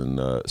Wallace and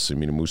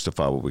Samina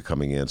Mustafa will be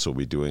coming in, so we'll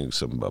be doing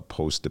some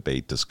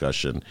post-debate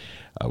discussion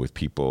with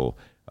people,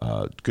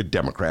 good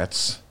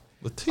Democrats.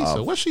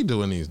 Leticia, what's she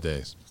doing these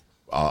days?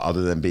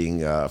 Other than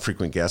being a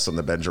frequent guest on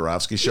the Ben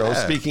Joravsky Show.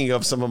 Yeah. Speaking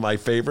of some of my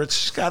favorites,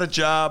 she's got a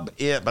job,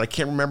 but I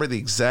can't remember the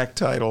exact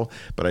title,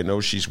 but I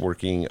know she's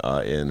working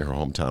in her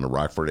hometown of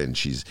Rockford, and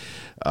she's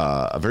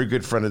a very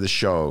good friend of the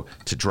show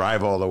to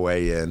drive all the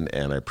way in,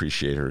 and I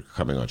appreciate her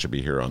coming on. She'll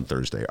be here on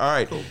Thursday. All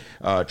right, cool.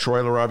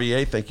 Troy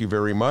LaRaviere, thank you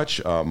very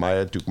much.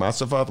 Maya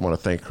Dukmasova, I want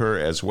to thank her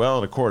as well.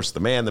 And, of course, the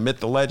man, the myth,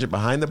 the legend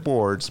behind the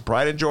boards, the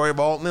pride and joy of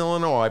Alton,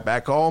 Illinois.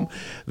 Back home,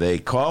 they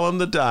call him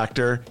the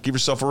doctor. Give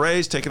yourself a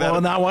raise. Take it out. Oh,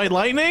 not White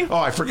Lightning? Oh,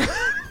 I forgot.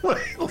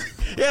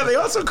 Yeah, they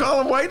also call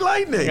him White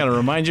Lightning. I got to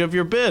remind you of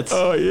your bits.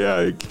 Oh,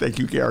 yeah. Thank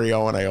you, Gary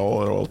Owen. I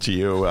owe it all to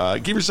you.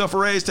 Give yourself a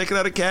raise. Take it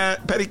out of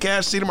petty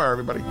cash. See you tomorrow,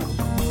 everybody.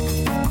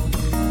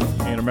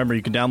 And remember,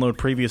 you can download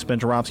previous Ben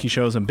Joravsky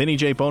shows and Benny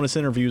J bonus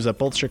interviews at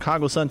both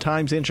Chicago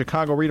Sun-Times and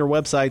Chicago Reader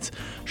websites,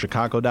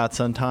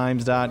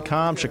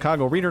 chicago.suntimes.com,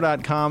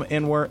 chicagoreader.com,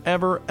 and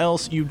wherever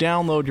else you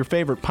download your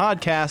favorite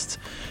podcasts.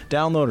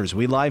 Downloaders,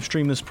 we live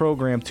stream this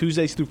program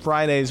Tuesdays through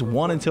Fridays,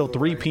 1 until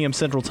 3 p.m.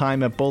 Central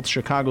Time at both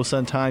Chicago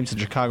Sun-Times and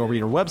Chicago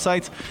Reader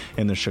websites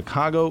and the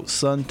Chicago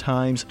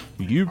Sun-Times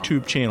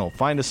YouTube channel.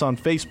 Find us on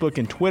Facebook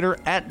and Twitter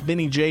at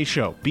Benny J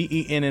Show,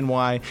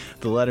 BENNY,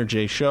 the letter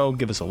J Show.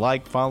 Give us a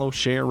like, follow,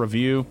 share,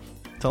 review.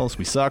 Tell us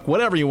we suck.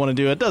 Whatever you want to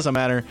do, it doesn't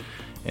matter.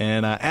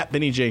 And at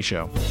Benny J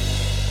Show.